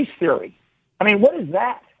critical race theory. I mean, what is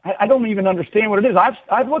that? I don't even understand what it is.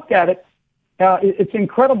 I've looked at it. It's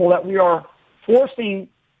incredible that we are forcing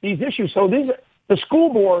these issues. So the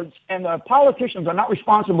school boards and the politicians are not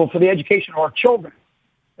responsible for the education of our children.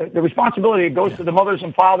 The responsibility goes to the mothers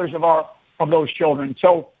and fathers of those children.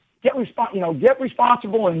 So get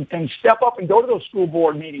responsible and step up and go to those school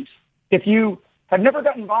board meetings. If you have never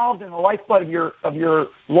got involved in the lifeblood of your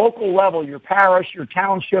local level, your parish, your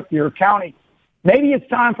township, your county, maybe it's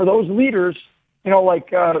time for those leaders.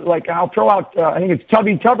 Like I'll throw out. I think it's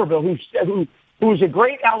Tubby Tuberville, who was a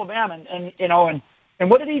great Alabaman, and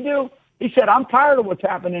what did he do? He said, "I'm tired of what's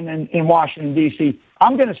happening in Washington D.C.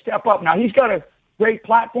 I'm going to step up." Now he's got a great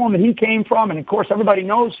platform that he came from, and of course everybody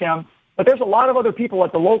knows him. But there's a lot of other people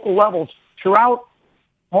at the local levels throughout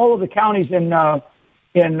all of the counties in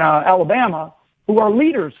Alabama who are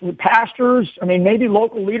leaders, pastors. I mean, maybe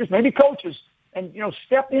local leaders, maybe coaches, and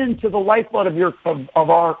step into the lifeblood of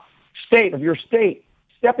our state, of your state.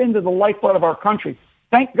 Step into the lifeblood of our country.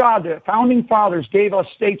 Thank God the founding fathers gave us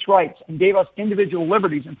states' rights and gave us individual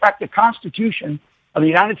liberties. In fact, the Constitution of the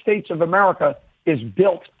United States of America is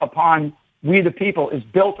built upon we the people, is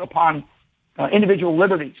built upon individual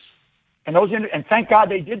liberties. And and thank God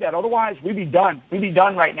they did that. Otherwise, we'd be done. We'd be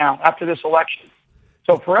done right now after this election.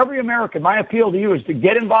 So for every American, my appeal to you is to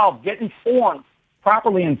get involved, get informed,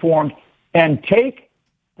 properly informed, and take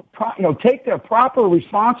the proper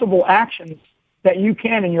responsible actions that you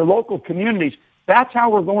can in your local communities. That's how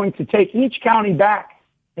we're going to take each county back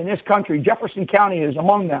in this country. Jefferson County is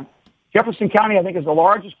among them. Jefferson County, I think, is the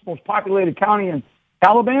largest, most populated county in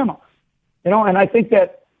Alabama. And I think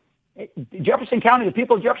that Jefferson County, the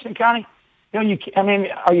people of Jefferson County, are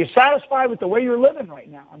you satisfied with the way you're living right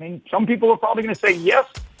now? I mean, some people are probably going to say yes.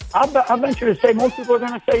 I'll venture to say most people are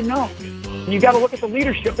going to say no. And you got to look at the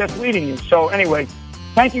leadership that's leading you. So anyway,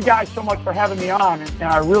 thank you guys so much for having me on, and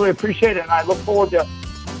I really appreciate it. And I look forward to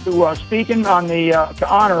speaking on to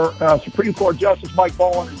honor Supreme Court Justice Mike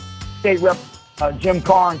Bowen and State Rep Jim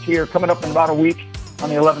Carnes here coming up in about a week on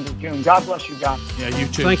the 11th of June. God bless you guys. Yeah, you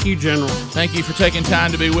too. Thank you, General. Thank you for taking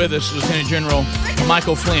time to be with us, Lieutenant General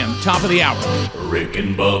Michael Flynn. Top of the hour. Rick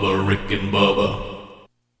and Bubba, Rick and Bubba.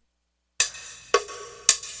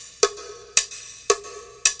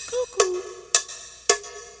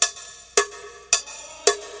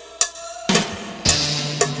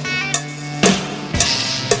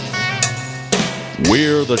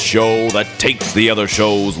 We're the show that takes the other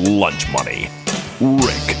show's lunch money.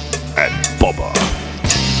 Rick and Bubba.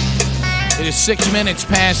 It is 6 minutes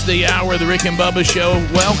past the hour of the Rick and Bubba Show.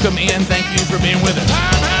 Welcome in. Thank you for being with us.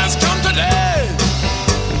 Time has come today.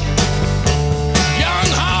 Young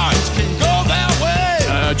hearts can go that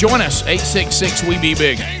way. Join us,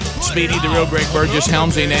 866-WE-BE-BIG. Speedy, the real Greg Burgess,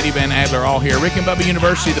 Helmsy, and Eddie Van Adler all here. Rick and Bubba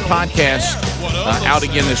University, the podcast, out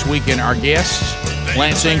again this weekend. Our guests,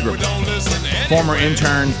 Lance Ingram, former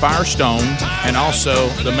intern Firestone, and also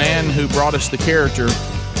the man who brought us the character,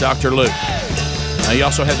 Dr. Luke. He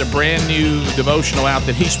also has a brand new devotional out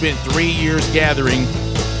that he spent 3 years gathering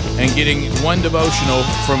and getting one devotional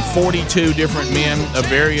from 42 different men of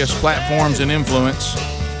various platforms and influence.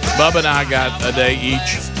 Bubba and I got a day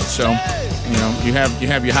each. So You know, you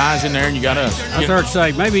have your highs in there, and you got us. I was about to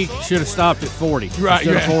say maybe should have stopped at 40 Right,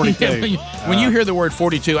 instead of 42. Yeah, when you hear the word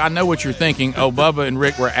 42, I know what you're thinking. Oh, Bubba and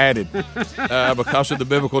Rick were added because of the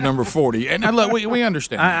biblical number 40. And look, we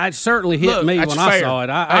understand. It certainly hit me when I saw it.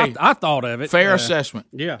 I thought of it. Fair assessment.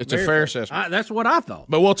 Yeah, it's a fair assessment. That's what I thought.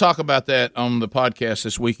 But we'll talk about that on the podcast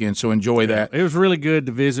this weekend, so enjoy that. It was really good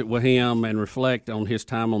to visit with him and reflect on his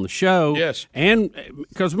time on the show. Yes. And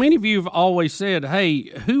because many of you have always said, hey,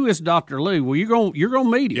 who is Dr. Lou? Well, you're going to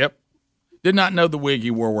meet him. Yep. Did not know the wig he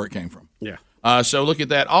wore where it came from. Yeah. So look at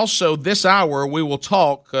that. Also, this hour, we will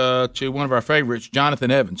talk to one of our favorites,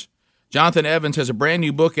 Jonathan Evans. Jonathan Evans has a brand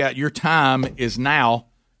new book out, Your Time Is Now.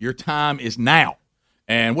 Your Time Is Now.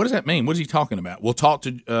 And what does that mean? What is he talking about? We'll talk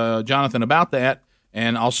to Jonathan about that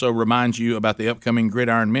and also remind you about the upcoming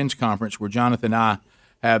Gridiron Men's Conference where Jonathan and I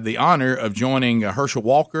have the honor of joining Herschel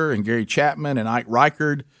Walker and Gary Chapman and Ike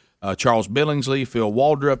Reichard, Charles Billingsley, Phil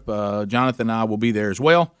Waldrop. Jonathan and I will be there as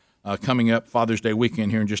well. Coming up Father's Day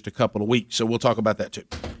weekend here in just a couple of weeks. So we'll talk about that too.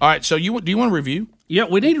 All right, so do you want to review? Yeah,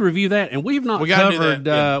 we need to review that, and we've not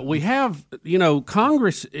covered. We have,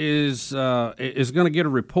 Congress is going to get a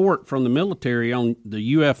report from the military on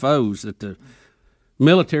the UFOs that the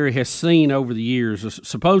military has seen over the years,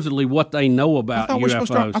 supposedly what they know about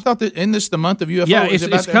UFOs. I thought that in the month of UFO. Yeah,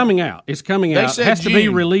 it's coming out. It's coming out. It has June. To be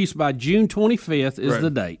released by June 25th is the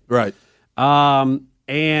date. Right.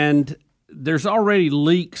 And there's already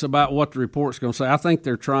leaks about what the report's going to say. I think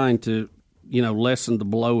they're trying to, lessen the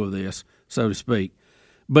blow of this, so to speak.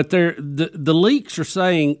 But the leaks are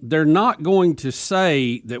saying they're not going to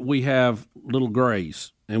say that we have little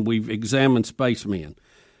grays and we've examined spacemen.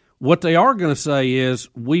 What they are going to say is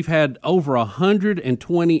we've had over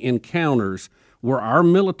 120 encounters where our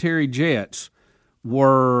military jets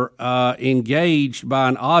were engaged by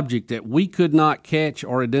an object that we could not catch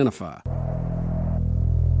or identify.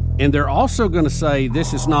 And they're also going to say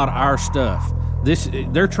this is not our stuff.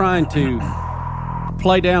 They're trying to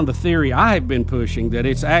play down the theory I have been pushing that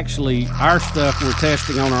it's actually our stuff we're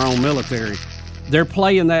testing on our own military. They're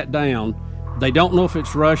playing that down. They don't know if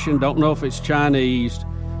it's Russian, don't know if it's Chinese,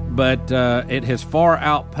 but it has far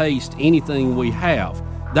outpaced anything we have.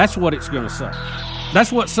 That's what it's going to say.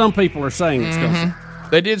 That's what some people are saying it's going to say.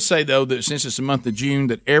 They did say, though, that since it's the month of June,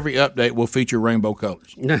 that every update will feature rainbow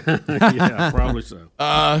colors. Yeah, probably so.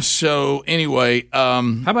 So, anyway. How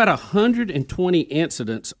about 120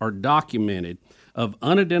 incidents are documented of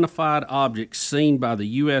unidentified objects seen by the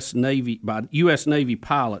U.S. Navy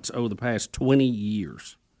pilots over the past 20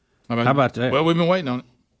 years? How about that? Well, we've been waiting on it.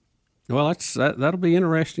 Well, that'll be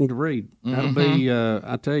interesting to read. That'll be,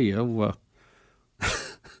 I tell you,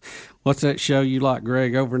 what's that show you like,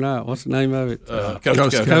 Greg, overnight? What's the name of it?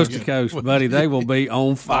 Coast to Coast, buddy. They will be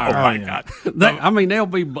on fire. Oh, my God. They'll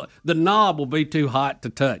be, the knob will be too hot to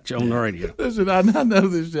touch on the radio. Listen, I know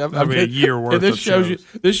this. That'll be a year worth of shows.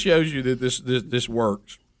 This shows you that this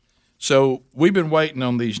works. So we've been waiting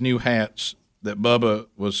on these new hats that Bubba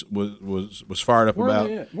was fired up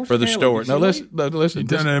about for the store. Now listen. You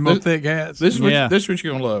done them thick hats. This is what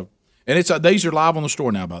you're gonna love. And it's these are live on the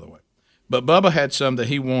store now, by the way. But Bubba had some that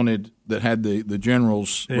he wanted that had the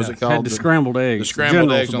generals. Yeah. What's it called? Had the scrambled eggs. The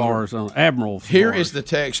scrambled eggs bars on Admirals. Here bars. is the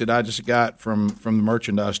text that I just got from the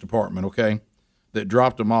merchandise department. Okay, that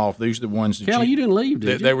dropped them off. These are the ones that Kelly, you didn't leave,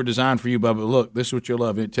 did you? They were designed for you, Bubba. Look, this is what you'll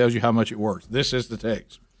love. It tells you how much it works. This is the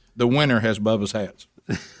text. The winner has Bubba's hats.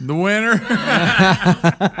 The winner.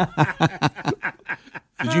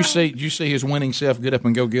 Did you see his winning self get up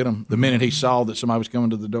and go get them the minute he saw that somebody was coming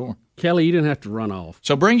to the door? Kelly, you didn't have to run off.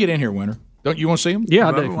 So bring it in here, winner. Don't you want to see him? Yeah,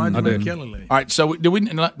 I do. All right, so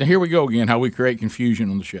here we go again, how we create confusion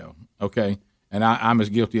on the show, okay? And I'm as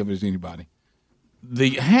guilty of it as anybody. The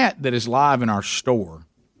hat that is live in our store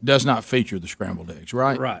does not feature the scrambled eggs,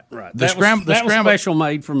 right? Right. That was special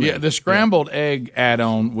made for me. Yeah, the scrambled egg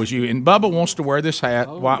add-on was you. And Bubba wants to wear this hat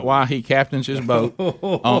while he captains his boat.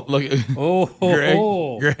 Look at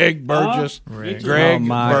Greg Burgess. Greg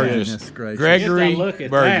Burgess. Gregory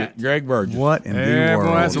Burgess. Greg Burgess. What in the world?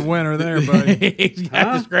 Boy, that's a winner there, buddy. He's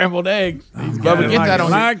got the scrambled eggs. Bubba,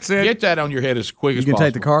 get that on your head as quick as possible. You can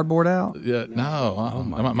take the cardboard out? Yeah, no.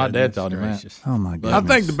 My dad taught him that. Oh, my goodness. I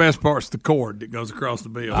think the best part's the cord that goes across the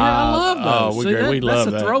bill. Yeah, I love those. We love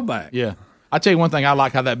that's a throwback. Yeah. I tell you one thing, I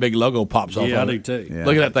like how that big logo pops off. Yeah, I do too. Yeah.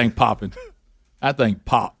 Look at that thing popping. That thing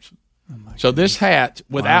pops. So this hat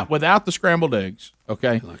without the scrambled eggs,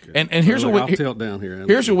 okay? And here's what I'll tilt down here.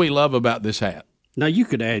 Here's what we love about this hat. Now you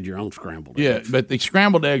could add your own scrambled eggs. Yeah, but the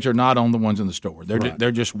scrambled eggs are not on the ones in the store.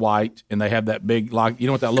 They're just white, and they have that big you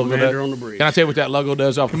know what that logo Commander does? on the bridge. Can I tell you what that logo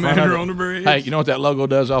does off Commander the front of it? on the bridge. Hey, you know what that logo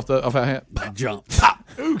does off that hat? Jump.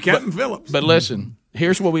 Ooh, Captain Phillips. But listen,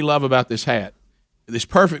 Here's what we love about this hat. It's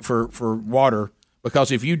perfect for water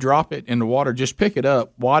because if you drop it in the water, just pick it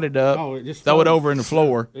up, wad it up, throw it over in the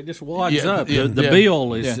floor. It just wads up. The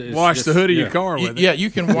bill is wash just, the hood of your car with it. Yeah, you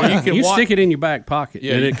can. You stick it in your back pocket,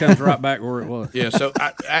 and it comes right back where it was. Yeah. So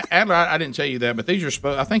Adler, I didn't tell you that, but these are.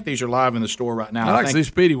 I think these are live in the store right now. I like to see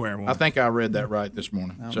Speedy wearing one. I think I read that right this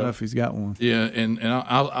morning. I don't know if he's got one. Yeah, and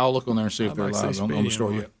I'll look on there and see if they're live on the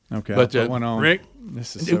store yet. Okay, but one on. Rick,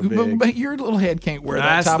 this is so big. But your little head can't wear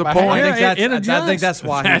that's that. The top point. I think that's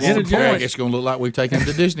why he wants it. It's going to look like we've taken him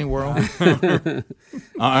to Disney World. All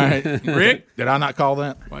right, Rick, did I not call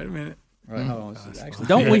that? Wait a minute. Right, hold on.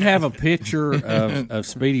 Don't we have a picture of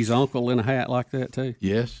Speedy's uncle in a hat like that too?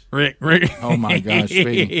 Yes, Rick. Oh my gosh,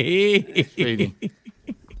 Speedy.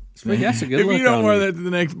 Speedy, that's a good if look. If you don't on wear you. that to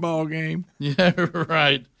the next ball game, yeah,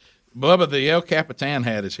 right. Bubba, the El Capitan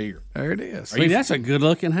hat is here. There it is. That's a good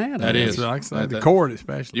looking hat. That is. Like the cord,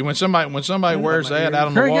 especially. When somebody wears that out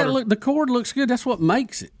on the water, the cord looks good. That's what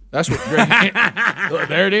makes it. That's what. Look,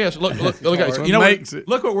 there it is. Look at it. You know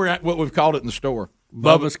look what we've called it in the store.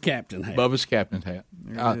 Bubba's Captain hat. Bubba's Captain hat.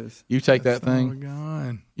 There it is. You take that thing.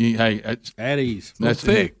 At ease. That's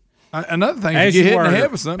thick. Another thing, as you get you hit in the were,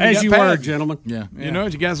 head with something, as you were, gentlemen. Yeah. You know,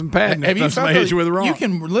 you got some padding. Have you somebody hits you with a rock? You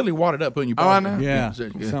can literally wad it up when you. Oh, I know. Yeah,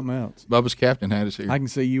 something else. Bubba's Captain hat is here. I can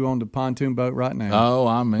see you on the pontoon boat right now. Oh,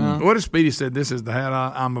 I mean, what if Speedy said this is the hat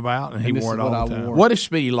I'm about, and he wore it all the time? What if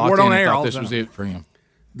Speedy locked in and thought this was it for him?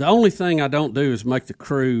 The only thing I don't do is make the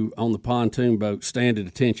crew on the pontoon boat stand at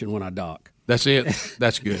attention when I dock. That's it.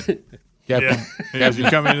 That's good. Captain, as you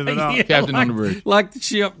come into the dock. Captain on the bridge. Like the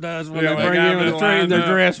ship does when they bring in the train, they're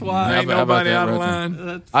dressed white. Ain't nobody out of line.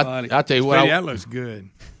 That's funny. I tell you what, that looks good.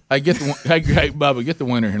 Hey, Bubba, get the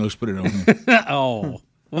winner here and let's put it on him. Oh,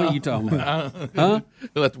 what are you talking about? Huh?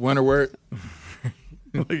 Let the winner wear it.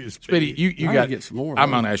 Speedy, you got to get some more.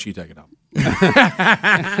 I'm going to ask you to take it off.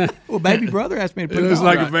 Well, baby brother asked me to put it on. It looks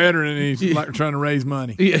like a veteran, and he's like trying to raise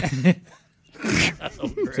money. Yeah.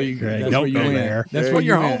 So you, Greg, that's don't where you go win. there. That's Well, where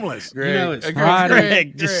you're win. homeless. Greg, You know, it's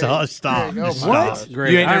Greg, just stop. Greg, Just what?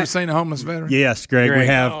 Greg, You ain't I- never seen a homeless veteran? Yes, Greg, we Greg.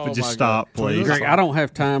 have. Oh, But just my stop, God. please. Greg, I don't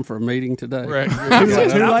have time for a meeting today. Greg, I got Too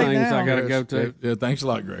other late things now. I got to go to. Yeah, thanks a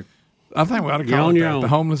lot, Greg. I think we ought to You're call on it your that, own. the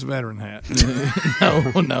homeless veteran hat.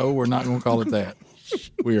 No, we're not going to call it that.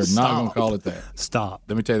 We are not going to call it that. Stop.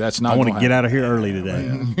 Let me tell you, that's not. I want gonna to get happen. out of here early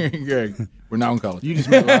today. Greg, we're not going to call it. You just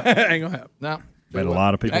made a lot. Ain't gonna happen. No. Made a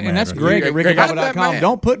lot of people mad. And that's right Greg Greg, at how did that RickyBubba.com. man-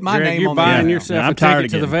 Don't put my Greg, name you're on buying the yourself I'm a tired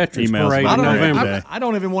ticket of to the getting Veterans emails Parade about in that. November. I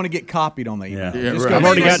don't even want to get copied on the email. Yeah. Just right. I've go-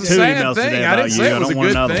 already got It's two a sad emails thing. today I about didn't you. say it I was don't a want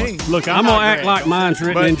good another thing. one. Look, I'm going to act like mine's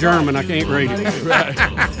written in German. I can't read it.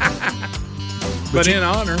 But in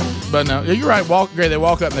honor. But no, you're right. Greg, they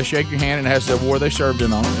walk up and they shake your hand and it has the war they served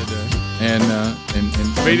in on it. They do. And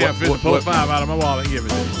Speedy, I'm fit to pull a $5 out of my wallet and give it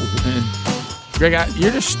to you. Greg,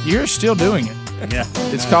 you're still doing it. Yeah.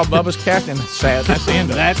 It's called Bubba's Captain. Sad. That's the end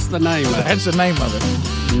of it. That's the name of it. That's the name of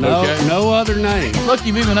it. No, Okay. no other name. Look,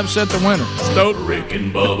 you've even upset the winner. Rick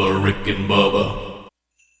and Bubba, Rick and Bubba.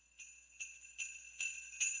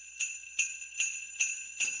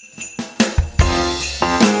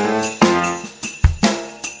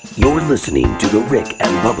 You're listening to The Rick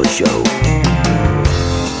and Bubba Show.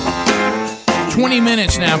 20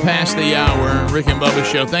 minutes now past the hour. Rick and Bubba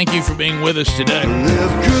Show. Thank you for being with us today.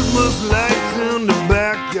 There's Christmas lights in the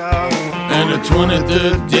backyard. And the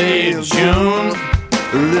 23rd day of June.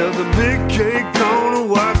 There's a big cake on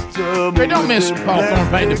a watchtub. Hey, don't miss Paul Thorne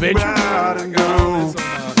painting the picture. All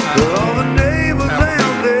the neighbors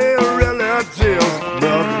and their relatives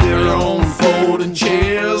love their own folding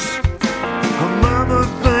chairs. Her mama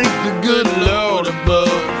thanked the good Lord above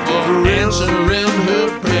for answering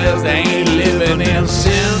her prayers. They ain't living in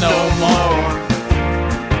sin no more.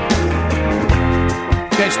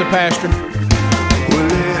 Catch the pastor. Well,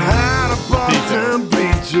 they had a part-time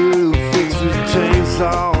preacher who fixes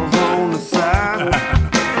chainsaws on the side.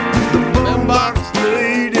 The boombox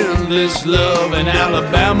played endless love, and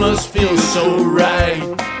Alabama's feels so right.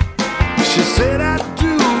 She said I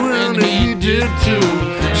do, and he did too.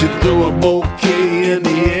 She threw a bouquet in the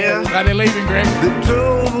air. Are they leaving, Greg? They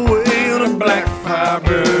drove away on a black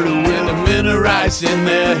firebird with a minute rice in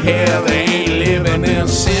their hair. They ain't living in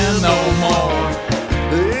sin no more.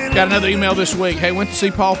 Got another email this week. Hey, went to see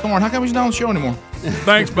Paul Thorne. How come he's not on the show anymore?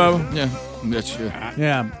 Thanks, Bubba. Yeah. That's good.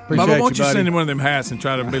 Yeah, appreciate Bubba, won't you buddy. send him one of them hats and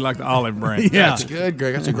try to be like the olive branch? Yeah. That's good,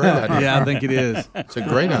 Greg. That's a great idea. Yeah, I think it is. It's a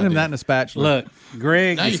great Send him idea. that in a spatula. Look,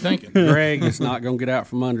 Greg. Now you're thinking. Greg is not going to get out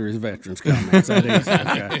from under his veterans comments. That is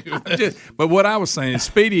okay. But what I was saying is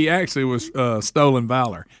Speedy actually was stolen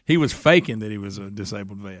valor. He was faking that he was a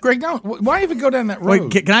disabled vet. Greg, no, why even go down that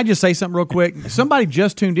road? Wait, can I just say something real quick? Somebody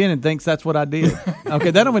just tuned in and thinks that's what I did.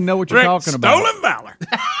 Okay, they don't even know what you're Rick, talking about. stolen valor.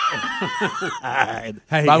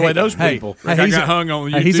 Hey, By the way, those people. Rick, I got hung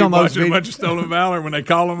on YouTube he's on those watching a bunch of stolen valor when they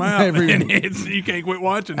call them out. You can't quit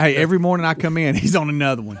watching. Hey, every morning I come in, he's on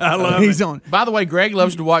another one. I love he's it. on. By the way, Greg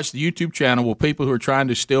loves to watch the YouTube channel where people who are trying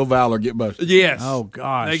to steal valor get busted. Yes. Oh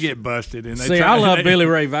gosh. They get busted. And they See, try, I love Billy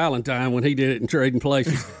Ray Valentine when he did it in Trading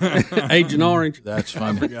Places. Agent Orange. That's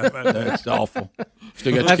funny. That's awful.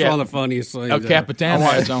 Still got That's your one of the funniest things. El Capitan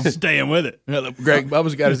hats on. Staying with it. Greg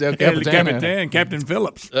Bubba's got his El Capitan hat. Captain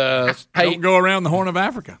Phillips. Hey, Don't go around the Horn of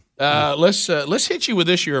Africa. let's hit you with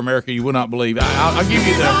this year, America. You will not believe. I'll give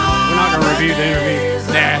you the. We're not going to review the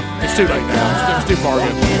interview. Nah, it's too late now. It's too far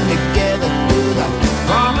ago.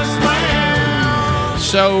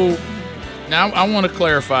 So now I want to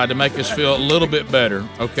clarify to make us feel a little bit better.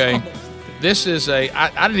 Okay, this is I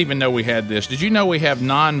didn't even know we had this. Did you know we have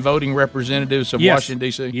non-voting representatives of Yes. Washington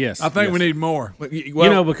D.C.? Yes. I think we need more. Well, you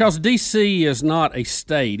know, because D.C. is not a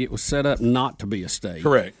state, it was set up not to be a state.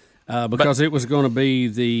 correct. Because it was going to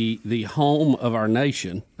be the home of our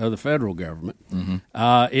nation, of the federal government.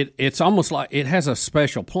 Mm-hmm. It's almost like it has a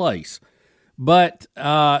special place. But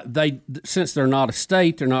since they're not a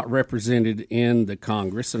state, they're not represented in the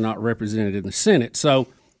Congress. They're not represented in the Senate. So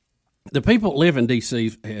the people that live in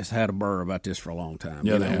D.C. has had a burr about this for a long time.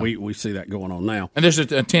 Yeah, You they know, have. we see that going on now. And there's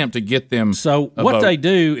an attempt to get them. So a what vote. they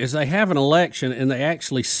do is they have an election and they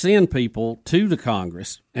actually send people to the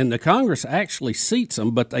Congress, and the Congress actually seats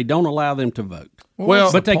them, but they don't allow them to vote.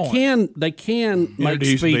 Well, but the they can make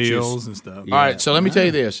Introduce speeches bills and stuff. All right, so let me tell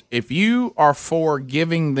you this: if you are for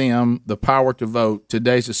giving them the power to vote,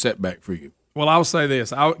 today's a setback for you. Well, I'll say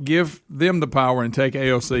this: I'll give them the power and take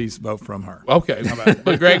AOC's vote from her. Okay,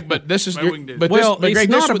 but Greg, but this is Maybe we can do that. Well, but it's Greg,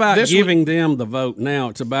 not about this giving them the vote now.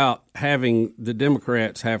 It's about having the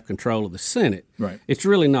Democrats have control of the Senate. Right. It's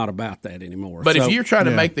really not about that anymore. But So- if you're trying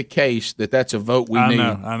to make the case that that's a vote we I need,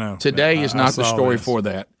 know. today is I not the saw story this. for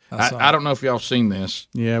that. saw I it. don't know if y'all seen this.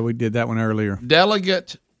 Yeah, we did that one earlier.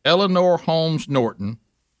 Delegate Eleanor Holmes Norton,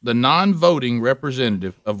 the non-voting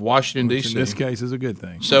representative of Washington, D.C. In this case, is a good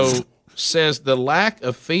thing. So says the lack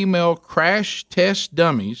of female crash test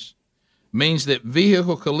dummies means that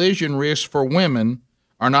vehicle collision risks for women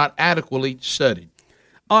are not adequately studied.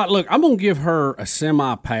 All right, look, I'm going to give her a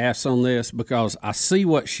semi-pass on this because I see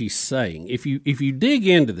what she's saying. If you dig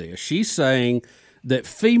into this, she's saying that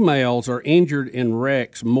females are injured in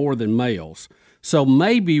wrecks more than males. So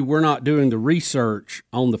maybe we're not doing the research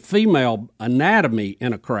on the female anatomy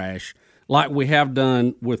in a crash like we have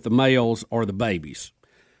done with the males or the babies.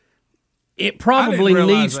 It probably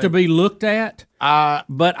realize needs that. to be looked at,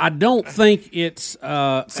 but I don't think it's.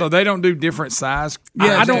 So they don't do different size.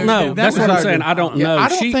 I don't know. That's what I'm saying. I don't know. I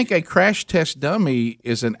don't think a crash test dummy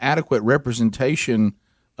is an adequate representation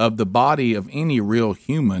of the body of any real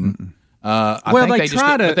human. I Well, think they just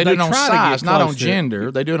try do, to- but they do it they on try to get size, not on close to it.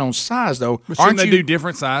 gender. They do it on size, though. But Aren't shouldn't they you do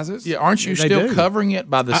different sizes? Yeah, aren't you They still do. covering it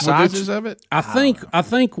by the sizes of it? I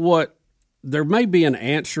think what there may be an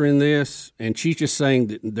answer in this, and she's just saying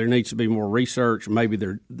that there needs to be more research. Maybe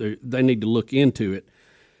they need to look into it.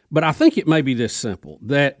 But I think it may be this simple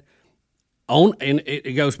that and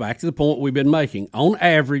it goes back to the point we've been making. On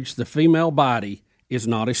average, the female body is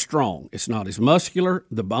not as strong. It's not as muscular.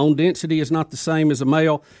 The bone density is not the same as a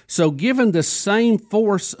male. So given the same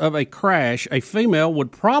force of a crash, a female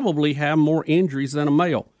would probably have more injuries than a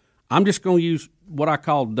male. I'm just going to use what I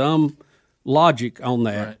call dumb logic on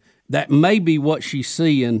that. Right. That may be what she's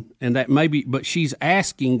seeing, and that may be, but she's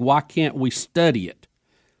asking, why can't we study it?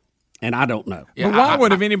 And I don't know. But why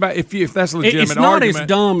would have anybody, if that's a legitimate It's not argument, as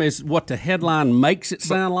dumb as what the headline makes it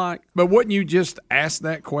sound like. But wouldn't you just ask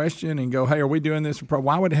that question and go, "Hey, are we doing this?"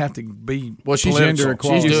 Why would it have to be she's political? gender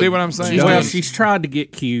equality. You see what I'm saying? Well, she's tried to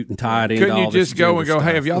get cute and tie it into Couldn't all you this just go and gender go,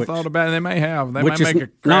 "Hey, have stuff, y'all which- thought about it?" They may have. They which may is make a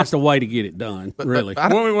not crass. the way to get it done, really.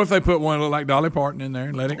 What if they put one that look like Dolly Parton in there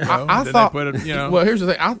and let it go? I Then thought. they put it, Well, here's the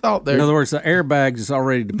thing. I thought there. In other words, the airbags is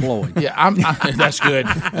already deployed. Yeah, that's good.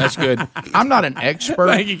 That's good. I'm not an expert.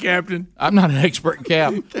 Thank you, Captain. I'm not an expert,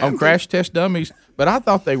 Cap, on crash test dummies, but I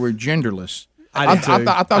thought they were genderless. I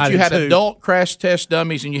thought you had too. adult crash test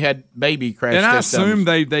dummies and you had baby crash And I test dummies.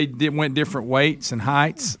 assumed they went different weights and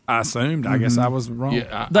heights. I assumed. I guess I was wrong.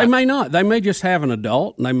 Yeah, They may not. They may just have an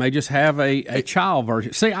adult, and they may just have a child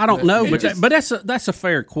version. See, I don't know, but that's a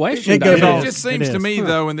fair question. It Dave. just seems to me,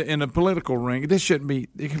 though, in the political ring, this shouldn't be.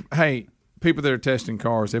 Hey, people that are testing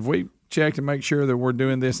cars, if we check to make sure that we're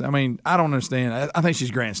doing this, I mean, I don't understand. I think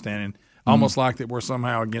she's grandstanding, almost like that we're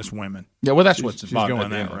somehow against women. Yeah, well, that's she's what's going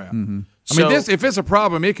that route. route. I mean, if it's a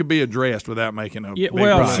problem, it could be addressed without making a big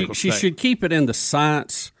political she statement. should keep it in the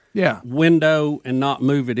science window and not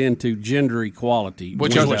move it into gender equality,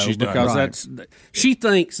 Which is what she's done. because she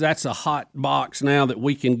thinks that's a hot box now that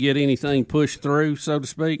we can get anything pushed through, so to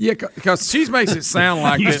speak. Yeah, because she makes it sound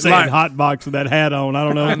like you that. saying Like, hot box with that hat on. I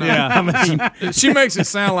don't know. I mean, she makes it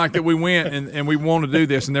sound like that we went and we want to do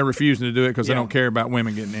this, and they're refusing to do it because they don't care about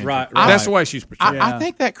women getting injured. Right. That's the way she's portrayed. I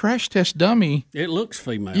think that crash test dummy. It looks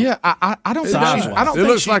female. Yeah, I don't think I don't It think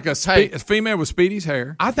looks she- like a female with Speedy's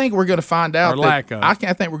hair. I think we're going to find out. Or lack of. I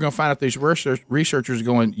think we're going to find out these researchers are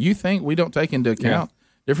going, you think we don't take into account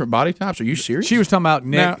different body types? Are you serious? She was talking about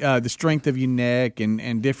neck, the strength of your neck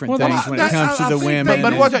and different things when it comes to the women.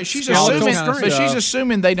 But what she's assuming, kind of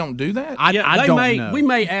stuff. they don't do that. I don't know. We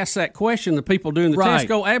may ask that question. The people doing the test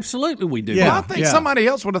go, absolutely, we do. Well, that. I think somebody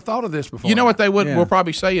else would have thought of this before. You know what they will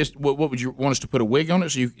probably say is, what would you want us to put a wig on it?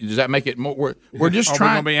 So does that make it more? We're just Are we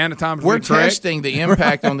trying. gonna be anatomically We're correct? testing the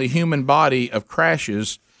impact on the human body of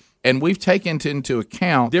crashes, and we've taken into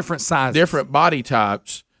account different sizes, different body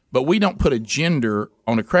types. But we don't put a gender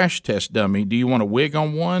on a crash test dummy. Do you want a wig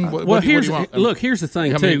on one? Here's the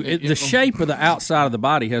thing, too. The shape of the outside of the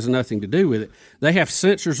body has nothing to do with it. They have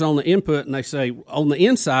sensors on the input, and they say on the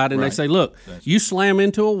inside, and they say, look, you slam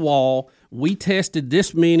into a wall. We tested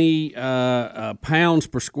this many pounds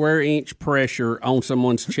per square inch pressure on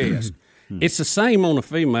someone's chest. It's the same on a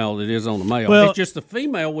female that it is on a male. Well, it's just the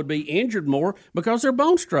female would be injured more because their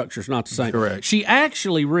bone structure is not the same. Correct. She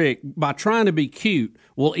actually, Rick, by trying to be cute,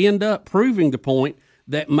 will end up proving the point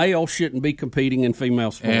that male shouldn't be competing in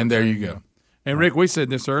female sports. And there you go. And Rick, we said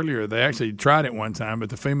this earlier. They actually tried it one time, but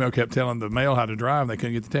the female kept telling the male how to drive. They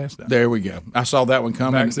couldn't get the test done. There we go. I saw that one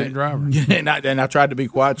coming. Backseat driver. and I tried to be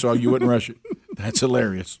quiet so you wouldn't rush it. That's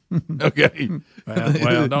hilarious. Okay.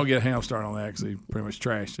 Well, don't get a ham start on that because he pretty much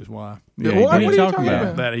trashed his wife. Yeah, what are you talking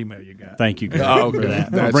about? That email you got. Thank you, Greg, Oh, for that.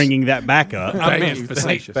 For that's- bringing that back up. I meant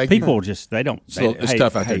facetious. Thank you. People just they don't. It's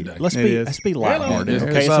tough out there today. Let's It be is. lighthearted. Hello.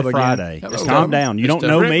 Okay, it's What's a up Friday. again? Just Hello. calm down. You don't It's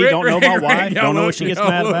know tough. me. Don't know my Rick, wife. y'all Don't know look, what she gets y'all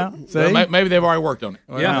mad look. about. Well, maybe they've already worked on it.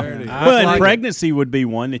 Yeah. Well, and pregnancy would be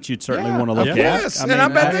one that you'd certainly want to look at. Yes, and I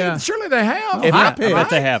bet surely they have. I bet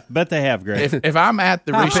they have. Bet they have, Greg. If I'm at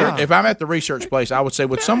the research, if I'm at the research place, I would say,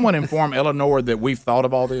 would someone inform Eleanor that we've thought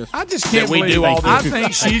of all this? I just can't we believe do all I this.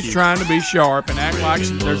 think she's trying to be sharp and act like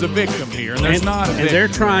there's a victim here, and there's not a And victim. they're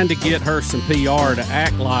trying to get her some PR to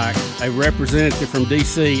act like a representative from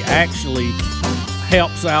D.C. actually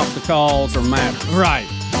helps out the cause or matters. Right.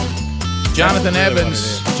 Jonathan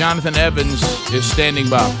Evans is standing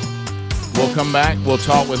by. We'll come back. We'll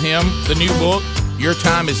talk with him. The new book, Your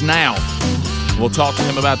Time Is Now. We'll talk to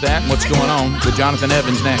him about that and what's going on with Jonathan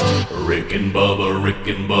Evans next. Rick and Bubba, Rick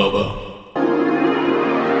and Bubba.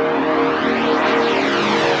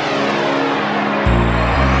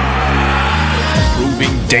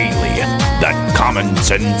 Proving daily that common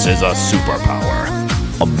sense is a superpower.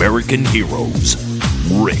 American heroes,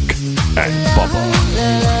 Rick and Bubba.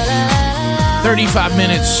 35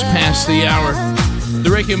 minutes past the hour. The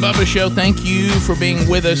Rick and Bubba Show, thank you for being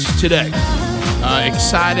with us today.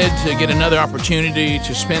 Excited to get another opportunity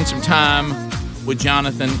to spend some time with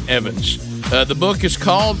Jonathan Evans. The book is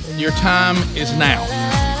called Your Time Is Now.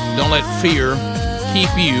 Don't let fear keep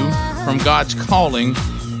you from God's calling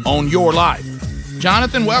on your life.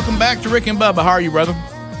 Jonathan, welcome back to Rick and Bubba. How are you, brother?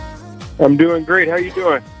 I'm doing great. How you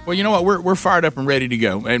doing? Well, you know what? We're fired up and ready to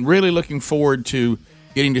go, and really looking forward to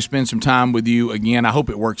getting to spend some time with you again. I hope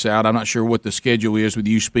it works out. I'm not sure what the schedule is with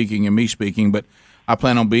you speaking and me speaking, but I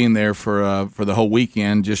plan on being there for the whole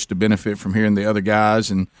weekend just to benefit from hearing the other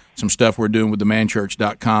guys and some stuff we're doing with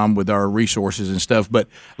themanchurch.com with our resources and stuff. But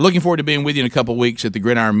looking forward to being with you in a couple of weeks at the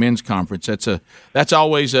Gridiron Men's Conference. That's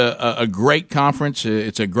always a great conference.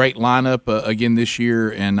 It's a great lineup again this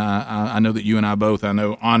year, and I know that you and I both,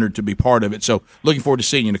 honored to be part of it. So looking forward to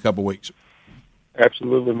seeing you in a couple of weeks.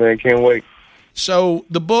 Absolutely, man. Can't wait. So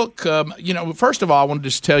the book, first of all, I want to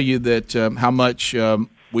just tell you that how much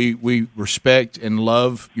we respect and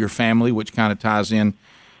love your family, which kind of ties in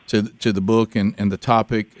to the book and the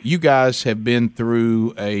topic. You guys have been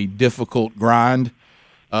through a difficult grind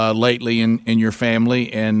lately in your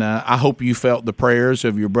family, and I hope you felt the prayers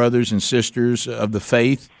of your brothers and sisters of the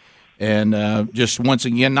faith And just once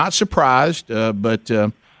again, not surprised, but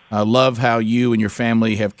I love how you and your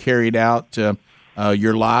family have carried out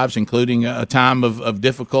your lives, including a time of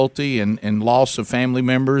difficulty and loss of family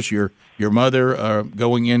members. Your mother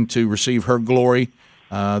going in to receive her glory.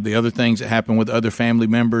 The other things that happen with other family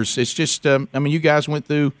members. It's just, you guys went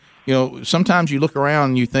through. Sometimes you look around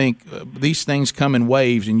and you think these things come in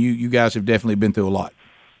waves, and you guys have definitely been through a lot.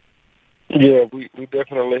 Yeah, we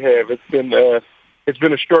definitely have. It's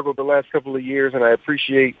been a struggle the last couple of years, and I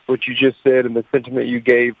appreciate what you just said and the sentiment you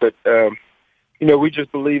gave. But we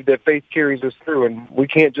just believe that faith carries us through, and we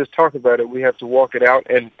can't just talk about it. We have to walk it out.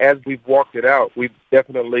 And as we've walked it out, we've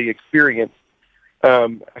definitely experienced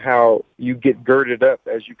how you get girded up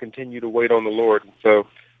as you continue to wait on the Lord. So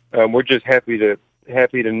we're just happy to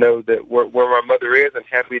know that where my mother is, and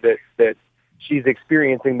happy that she's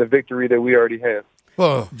experiencing the victory that we already have.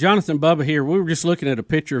 Well, Jonathan, Bubba here. We were just looking at a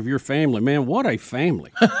picture of your family. Man, what a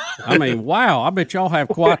family! I mean, wow! I bet y'all have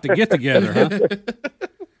quite the get together, huh?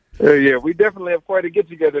 Yeah, we definitely have quite a get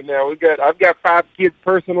together now. I've got 5 kids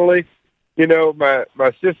personally. My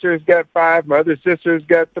sister's got 5. My other sister's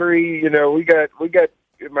got 3. We got.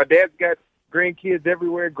 My dad's got grandkids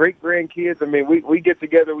everywhere, great grandkids. I mean, we get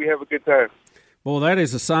together, we have a good time. Well, that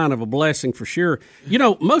is a sign of a blessing for sure.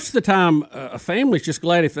 Most of the time, a family's just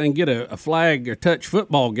glad if they can get a flag or touch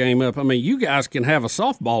football game up. I mean, you guys can have a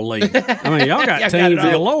softball league. I mean, y'all got teams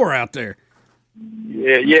galore out there.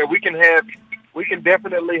 Yeah, we can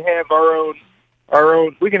definitely have our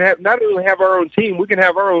own. We can have not only have our own team, we can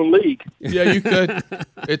have our own league. Yeah, you could.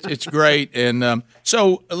 It's great. And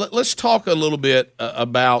so let's talk a little bit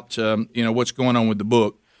about what's going on with the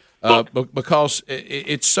book, because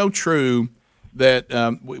it's so true that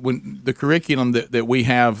when the curriculum that we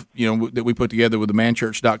have, that we put together with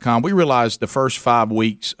themanchurch.com, we realized the first 5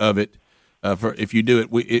 weeks of it, if you do it,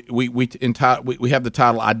 we have the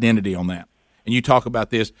title Identity on that. And you talk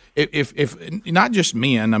about this. If not just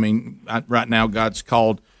men, I mean, right now God's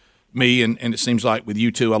called me, and it seems like with you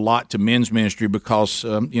two, a lot to men's ministry because,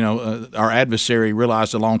 our adversary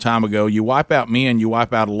realized a long time ago, you wipe out men, you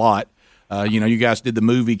wipe out a lot. You guys did the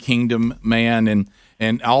movie Kingdom Man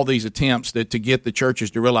and all these attempts to get the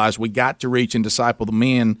churches to realize we got to reach and disciple the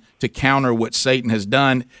men to counter what Satan has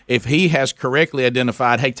done. If he has correctly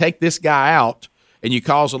identified, hey, take this guy out, and you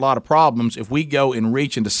cause a lot of problems, if we go and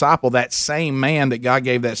reach and disciple that same man that God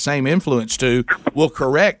gave that same influence to, we'll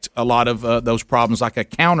correct a lot of those problems like a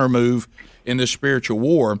counter move in this spiritual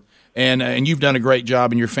war. And you've done a great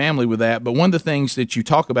job in your family with that. But one of the things that you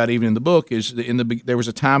talk about even in the book is there was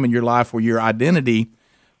a time in your life where your identity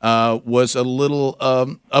was a little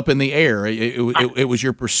up in the air. It was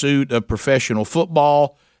your pursuit of professional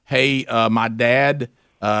football. Hey, my dad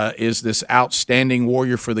is this outstanding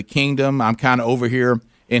warrior for the kingdom. I'm kind of over here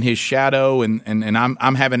in his shadow, and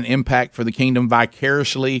I'm having an impact for the kingdom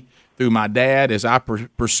vicariously through my dad as I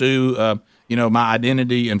pursue my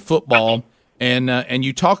identity in football. And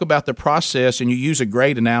you talk about the process, and you use a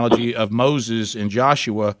great analogy of Moses and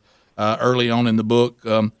Joshua early on in the book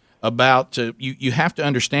about you have to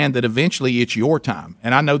understand that eventually it's your time.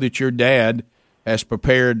 And I know that your dad has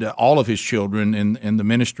prepared all of his children in the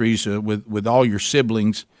ministries with all your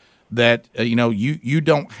siblings that you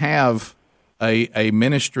don't have a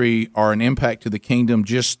ministry or an impact to the kingdom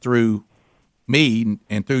just through me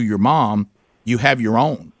and through your mom. You have your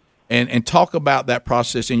own. And talk about that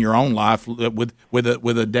process in your own life with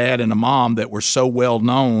a dad and a mom that were so well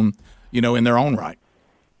known, in their own right.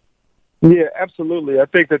 Yeah, absolutely. I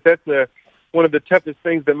think that's one of the toughest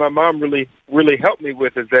things that my mom really, really helped me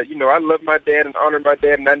with is that, I love my dad and honor my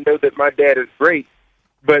dad, and I know that my dad is great.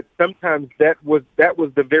 But sometimes that was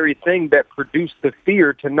the very thing that produced the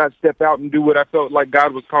fear to not step out and do what I felt like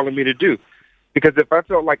God was calling me to do. Because if I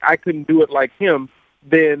felt like I couldn't do it like him,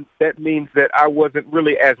 then that means that I wasn't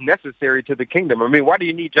really as necessary to the kingdom. I mean, why do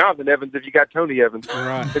you need Jonathan Evans if you got Tony Evans?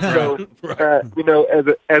 Right. And so,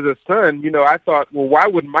 as a son, I thought, well, why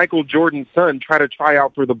would Michael Jordan's son try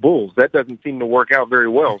out for the Bulls? That doesn't seem to work out very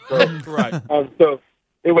well. So, right. So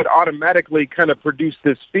it would automatically kind of produce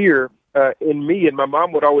this fear in me. And my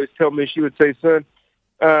mom would always tell me, she would say, son,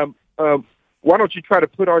 why don't you try to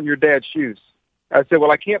put on your dad's shoes? I said, well,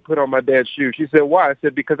 I can't put on my dad's shoes. She said, why? I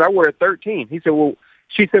said, because I wear a 13. She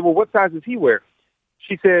said, well, what size does he wear?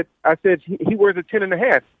 I said, he wears a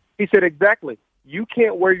 10.5. He said, exactly. You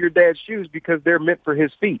can't wear your dad's shoes because they're meant for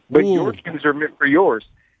his feet, but your shoes are meant for yours.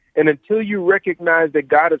 And until you recognize that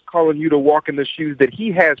God is calling you to walk in the shoes that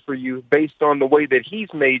he has for you based on the way that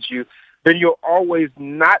he's made you, then you'll always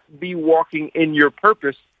not be walking in your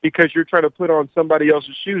purpose because you're trying to put on somebody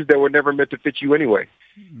else's shoes that were never meant to fit you anyway.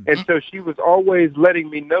 And so she was always letting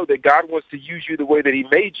me know that God wants to use you the way that he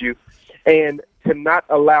made you, and to not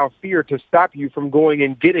allow fear to stop you from going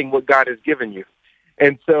and getting what God has given you.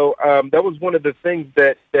 And so that was one of the things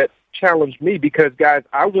that challenged me, because, guys,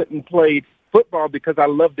 I went and played football because I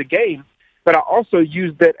loved the game, but I also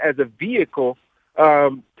used that as a vehicle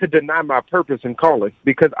to deny my purpose and calling,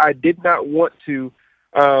 because I did not want to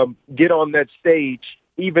get on that stage,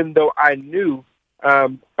 even though I knew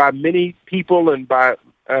by many people and by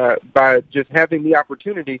just having the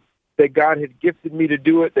opportunity that God had gifted me to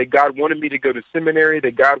do it, that God wanted me to go to seminary,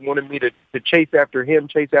 that God wanted me to chase after him,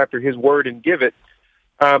 chase after his word and give it.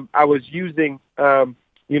 I was using,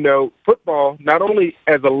 football not only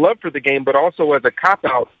as a love for the game, but also as a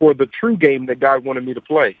cop-out for the true game that God wanted me to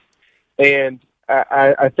play. And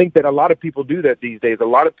I think that a lot of people do that these days. A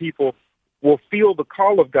lot of people will feel the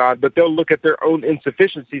call of God, but they'll look at their own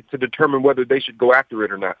insufficiencies to determine whether they should go after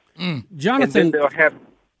it or not. Jonathan, and then they'll have.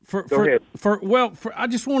 Go ahead. I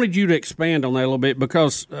just wanted you to expand on that a little bit,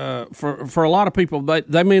 because for a lot of people,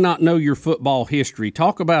 they may not know your football history.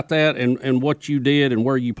 Talk about that and what you did and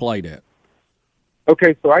where you played at.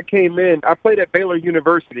 Okay, so I came in. I played at Baylor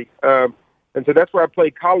University, and so that's where I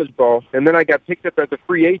played college ball. And then I got picked up as a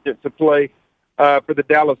free agent to play for the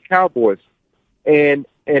Dallas Cowboys. And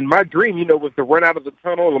my dream, was to run out of the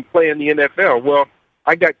tunnel and play in the NFL. Well,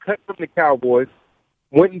 I got cut from the Cowboys,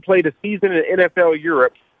 went and played a season in NFL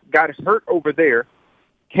Europe, got hurt over there,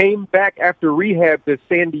 came back after rehab to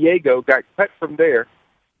San Diego, got cut from there,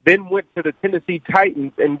 then went to the Tennessee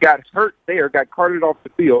Titans and got hurt there, got carted off the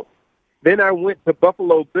field. Then I went to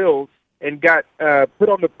Buffalo Bills and got put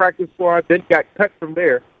on the practice squad, then got cut from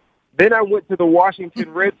there. Then I went to the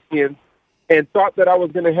Washington Redskins and thought that I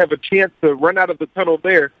was going to have a chance to run out of the tunnel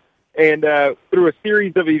there. And through a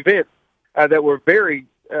series of events that were very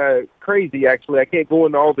crazy, actually. I can't go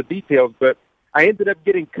into all the details, but I ended up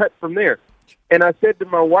getting cut from there. And I said to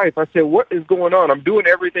my wife, I said, what is going on? I'm doing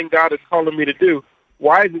everything God is calling me to do.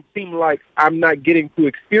 Why does it seem like I'm not getting to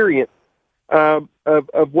experience of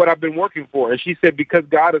what I've been working for? And she said, because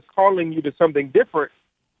God is calling you to something different,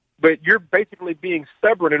 but you're basically being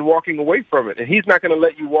stubborn and walking away from it. And he's not going to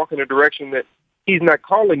let you walk in a direction that he's not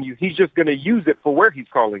calling you. He's just going to use it for where he's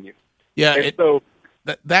calling you. Yeah.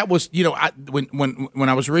 That was, when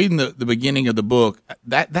I was reading the beginning of the book,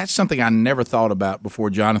 that's something I never thought about before,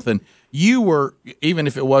 Jonathan. You were, even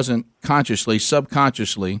if it wasn't consciously,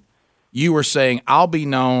 subconsciously, you were saying, I'll be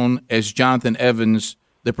known as Jonathan Evans,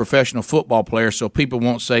 the professional football player, so people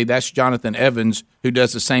won't say that's Jonathan Evans who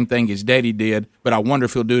does the same thing his daddy did, but I wonder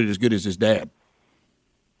if he'll do it as good as his dad.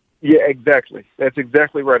 Yeah, exactly. That's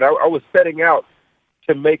exactly right. I was setting out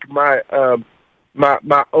to make my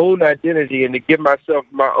my own identity and to give myself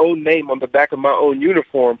my own name on the back of my own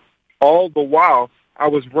uniform. All the while, I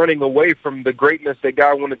was running away from the greatness that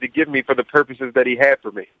God wanted to give me for the purposes that he had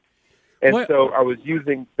for me. And so I was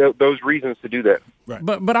using those reasons to do that. Right.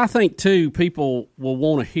 But I think, too, people will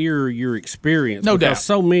want to hear your experience. No because doubt.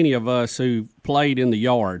 So many of us who played in the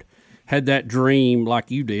yard had that dream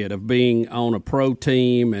like you did of being on a pro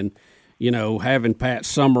team and, having Pat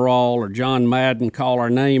Summerall or John Madden call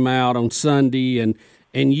our name out on Sunday. And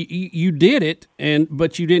you did it,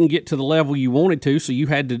 but you didn't get to the level you wanted to, so you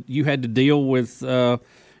had to deal with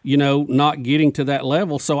not getting to that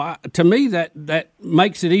level. So to me, that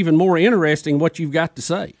makes it even more interesting what you've got to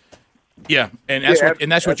say. Yeah, and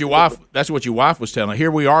that's what your wife was telling.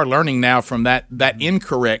 Here we are learning now from that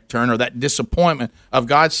incorrect turn or that disappointment of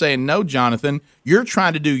God saying, "No, Jonathan, you're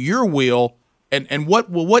trying to do your will, and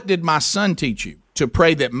what did my son teach you? To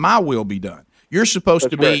pray that my will be done. You're supposed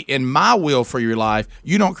to be in my will for your life.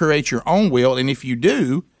 You don't create your own will, and if you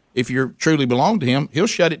do, if you truly belong to him, he'll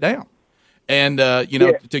shut it down." And,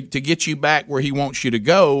 to get you back where he wants you to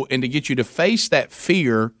go and to get you to face that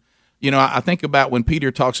fear. I think about when Peter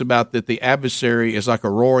talks about that the adversary is like a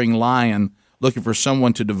roaring lion looking for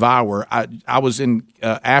someone to devour. I was in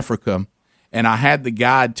Africa, and I had the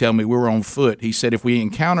guide tell me, we were on foot. He said, if we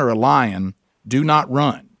encounter a lion, do not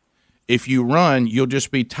run. If you run, you'll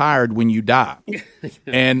just be tired when you die.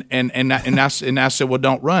 and I said, well,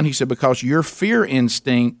 don't run. He said, because your fear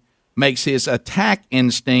instinct makes his attack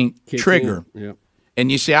instinct trigger. Yeah.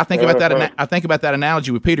 And you see, I think about that. I think about that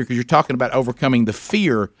analogy with Peter because you're talking about overcoming the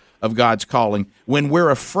fear of God's calling. When we're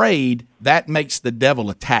afraid, that makes the devil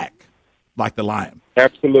attack, like the lion.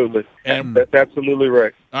 Absolutely, that's absolutely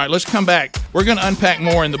right. All right, let's come back. We're going to unpack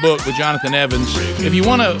more in the book with Jonathan Evans. If you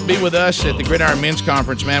want to be with us at the Gridiron Men's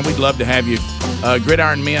Conference, man, we'd love to have you.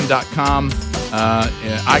 GridironMen.com.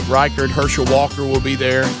 Ike Reichard, Herschel Walker will be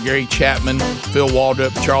there. Gary Chapman, Phil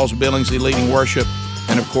Waldup, Charles Billingsley leading worship.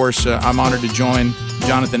 And, of course, I'm honored to join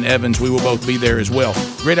Jonathan Evans. We will both be there as well.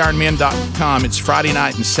 GridironMen.com. It's Friday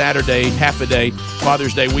night and Saturday, half a day,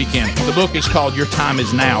 Father's Day weekend. The book is called Your Time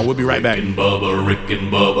Is Now. We'll be right back. Rick and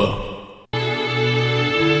Bubba.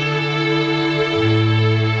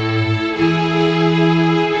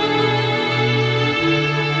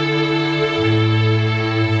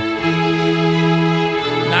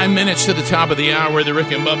 9 minutes to the top of the hour, the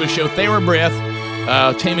Rick and Bubba Show.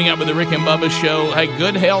 TheraBreath, teaming up with the Rick and Bubba Show. Hey,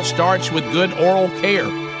 good health starts with good oral care.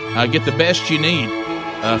 Get the best you need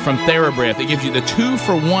from TheraBreath. It gives you the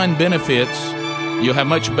 2-for-1 benefits. You'll have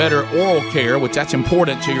much better oral care, which that's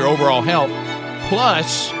important to your overall health.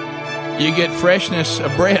 Plus, you get freshness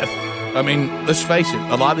of breath. I mean, let's face it.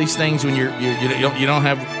 A lot of these things, when you don't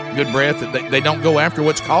have good breath, they don't go after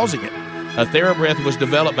what's causing it. TheraBreath was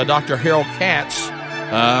developed by Dr. Harold Katz,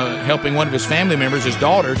 helping one of his family members, his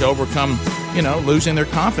daughter, to overcome, losing their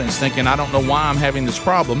confidence, thinking, I don't know why I'm having this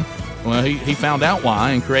problem. Well, he found out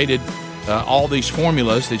why and created all these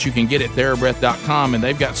formulas that you can get at TheraBreath.com, and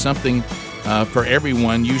they've got something for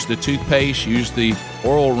everyone. Use the toothpaste, use the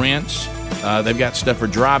oral rinse. They've got stuff for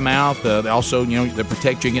dry mouth. They also, they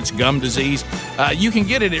protect you against gum disease. You can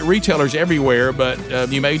get it at retailers everywhere, but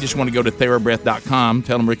you may just want to go to TheraBreath.com.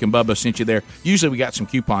 Tell them Rick and Bubba sent you there. Usually we got some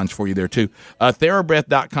coupons for you there, too.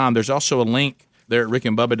 TheraBreath.com. There's also a link there at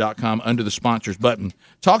rickandbubba.com under the sponsors button.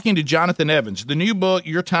 Talking to Jonathan Evans. The new book,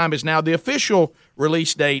 Your Time Is Now. The official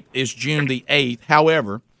release date is June the 8th.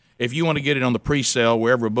 However, if you want to get it on the pre-sale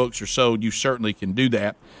wherever books are sold, you certainly can do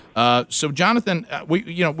that. So, Jonathan,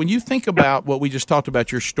 when you think about what we just talked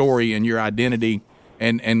about, your story and your identity,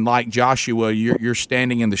 and like Joshua, you're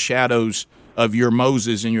standing in the shadows of your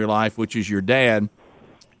Moses in your life, which is your dad.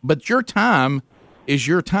 But your time is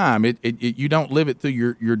your time. You don't live it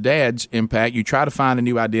through your dad's impact. You try to find a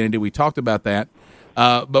new identity. We talked about that.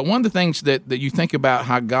 But one of the things that you think about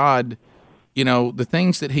how God, the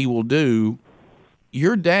things that he will do.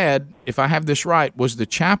 Your dad, if I have this right, was the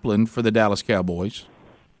chaplain for the Dallas Cowboys,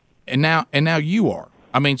 and now you are.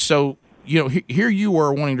 I mean, so here you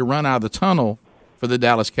were wanting to run out of the tunnel for the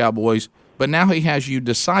Dallas Cowboys, but now he has you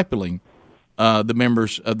discipling the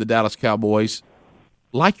members of the Dallas Cowboys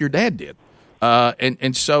like your dad did,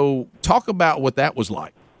 and so talk about what that was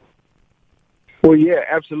like. Well, yeah,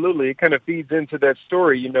 absolutely. It kind of feeds into that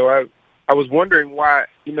story. I was wondering why,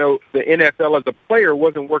 the NFL as a player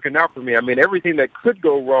wasn't working out for me. I mean, everything that could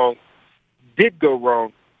go wrong did go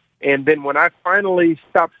wrong. And then when I finally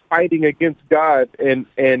stopped fighting against God and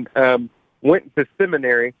went to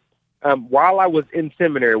seminary, while I was in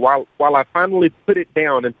seminary, while I finally put it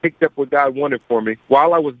down and picked up what God wanted for me,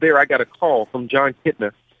 while I was there, I got a call from John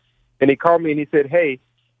Kitna. And he called me and he said, hey,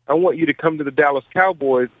 I want you to come to the Dallas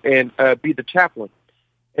Cowboys and be the chaplain.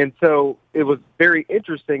 And so it was very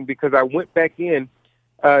interesting because I went back in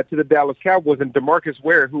to the Dallas Cowboys, and DeMarcus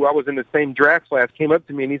Ware, who I was in the same draft class, came up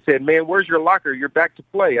to me and he said, man, where's your locker? You're back to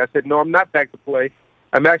play. I said, no, I'm not back to play.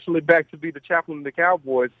 I'm actually back to be the chaplain of the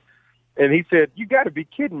Cowboys. And he said, you got to be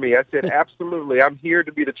kidding me. I said, absolutely. I'm here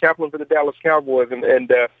to be the chaplain for the Dallas Cowboys.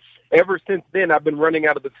 And ever since then, I've been running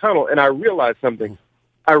out of the tunnel, and I realized something.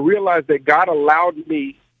 I realized that God allowed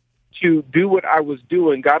me to do what I was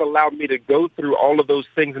doing. God allowed me to go through all of those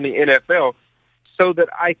things in the NFL so that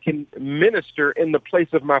I can minister in the place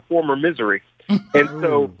of my former misery. And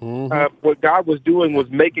so what God was doing was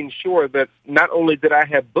making sure that not only did I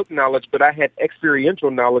have book knowledge, but I had experiential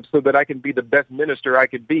knowledge so that I can be the best minister I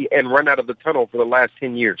could be and run out of the tunnel for the last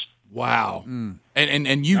 10 years. Wow. And I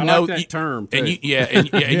like that term, too.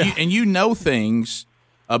 And you know things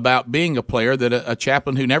about being a player that a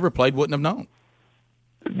chaplain who never played wouldn't have known.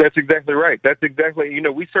 That's exactly right. That's exactly,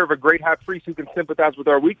 we serve a great high priest who can sympathize with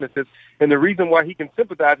our weaknesses. And the reason why he can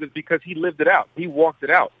sympathize is because he lived it out. He walked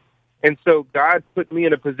it out. And so God put me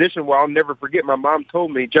in a position where I'll never forget. My mom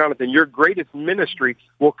told me, Jonathan, your greatest ministry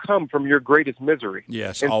will come from your greatest misery.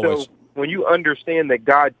 Yes, and always. So when you understand that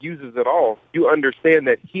God uses it all, you understand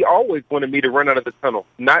that he always wanted me to run out of the tunnel,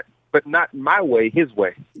 but not my way, his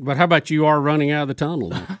way. But how about you are running out of the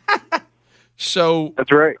tunnel? So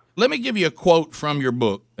that's right. Let me give you a quote from your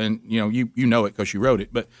book, and you know it because you wrote it.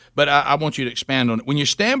 But I want you to expand on it. When you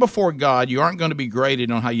stand before God, you aren't going to be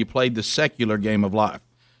graded on how you played the secular game of life.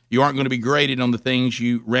 You aren't going to be graded on the things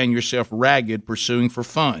you ran yourself ragged pursuing for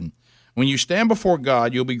fun. When you stand before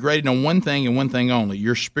God, you'll be graded on one thing and one thing only: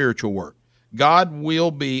 your spiritual work. God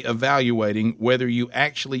will be evaluating whether you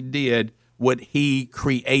actually did what He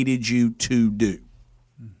created you to do.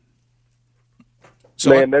 So,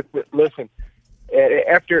 man, listen.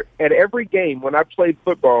 At every game when I played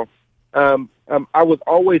football, I was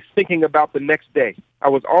always thinking about the next day. I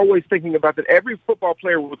was always thinking about that. Every football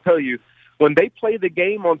player will tell you When they play the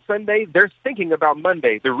game on Sunday, they're thinking about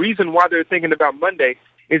Monday. The reason why they're thinking about Monday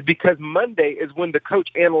is because Monday is when the coach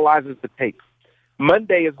analyzes the tape.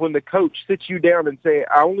 Monday is when the coach sits you down and say,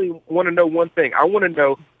 I only want to know one thing. I want to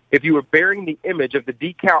know if you were bearing the image of the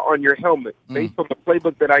decal on your helmet based on the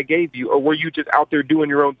playbook that I gave you, or were you just out there doing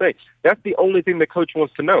your own thing? That's the only thing the coach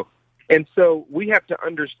wants to know. And so we have to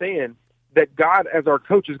understand that God, as our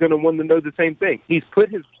coach, is going to want to know the same thing. He's put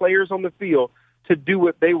his players on the field to do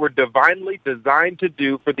what they were divinely designed to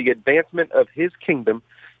do for the advancement of his kingdom,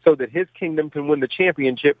 so that his kingdom can win the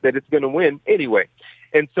championship that it's going to win anyway.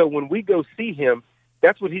 And so when we go see him,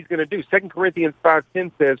 that's what he's going to do. 2 Corinthians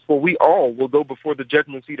 5:10 says, for we all will go before the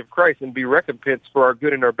judgment seat of Christ and be recompensed for our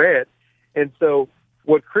good and our bad. And so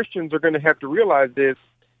what Christians are going to have to realize is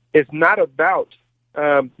it's not about,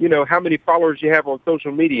 how many followers you have on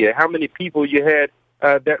social media, how many people you had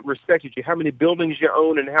that respected you, how many buildings you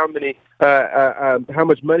own, and how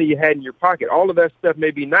much money you had in your pocket. All of that stuff may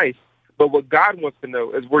be nice, but what God wants to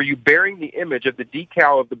know is, were you bearing the image of the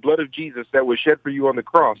decal of the blood of Jesus that was shed for you on the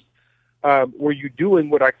cross? Were you doing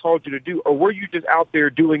what I called you to do, or were you just out there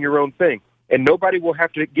doing your own thing? And nobody will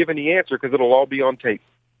have to give any answer because it'll all be on tape.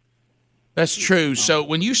 That's true. So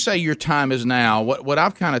when you say your time is now, what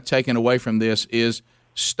I've kind of taken away from this is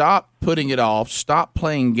stop putting it off, stop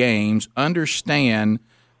playing games, understand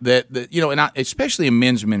that and especially in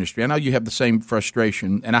men's ministry, I know you have the same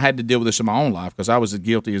frustration, and I had to deal with this in my own life because I was as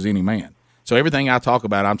guilty as any man. So everything I talk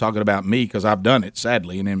about, I'm talking about me because I've done it,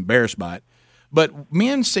 sadly, and embarrassed by it. But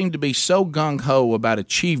men seem to be so gung-ho about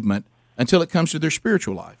achievement until it comes to their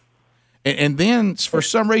spiritual life. And then, for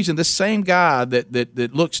some reason, this same guy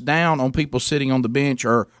that looks down on people sitting on the bench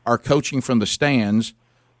or are coaching from the stands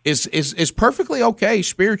is perfectly okay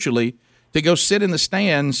spiritually to go sit in the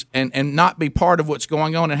stands and not be part of what's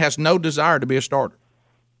going on and has no desire to be a starter.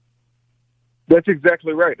 That's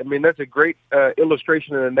exactly right. I mean, that's a great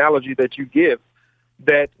illustration and analogy that you give,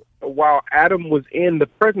 that while Adam was in the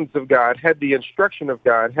presence of God, had the instruction of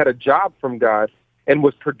God, had a job from God, and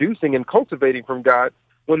was producing and cultivating from God,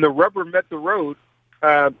 when the rubber met the road,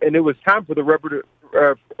 and it was time for the rubber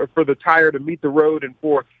for the tire to meet the road and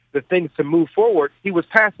for the things to move forward, he was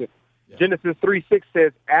passive. Yep. Genesis 3:6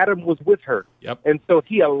 says Adam was with her. Yep. And so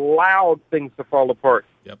he allowed things to fall apart.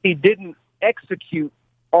 Yep. He didn't execute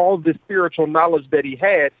all the spiritual knowledge that he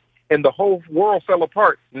had, and the whole world fell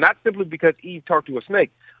apart, not simply because Eve talked to a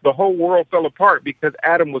snake. The whole world fell apart because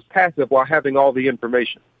Adam was passive while having all the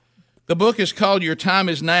information. The book is called Your Time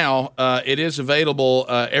Is Now. It is available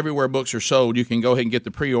everywhere books are sold. You can go ahead and get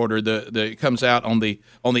the pre-order. It comes out on the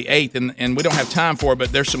 8th, and we don't have time for it,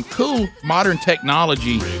 but there's some cool modern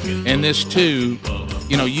technology in this too.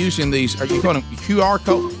 Using these, are you calling them QR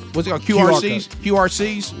code? What's it called? QRCs?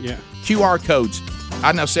 QRCs? Yeah. QR codes.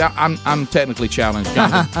 I know. See, I'm technically challenged,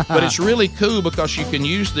 Jonathan, but it's really cool because you can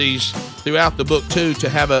use these throughout the book too to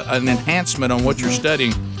have an enhancement on what you're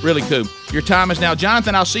studying. Really cool. Your time is now,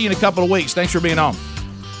 Jonathan. I'll see you in a couple of weeks. Thanks for being on.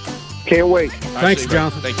 Can't wait. Thanks,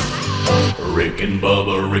 Jonathan. Thank you. Rick and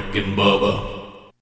Bubba, Rick and Bubba.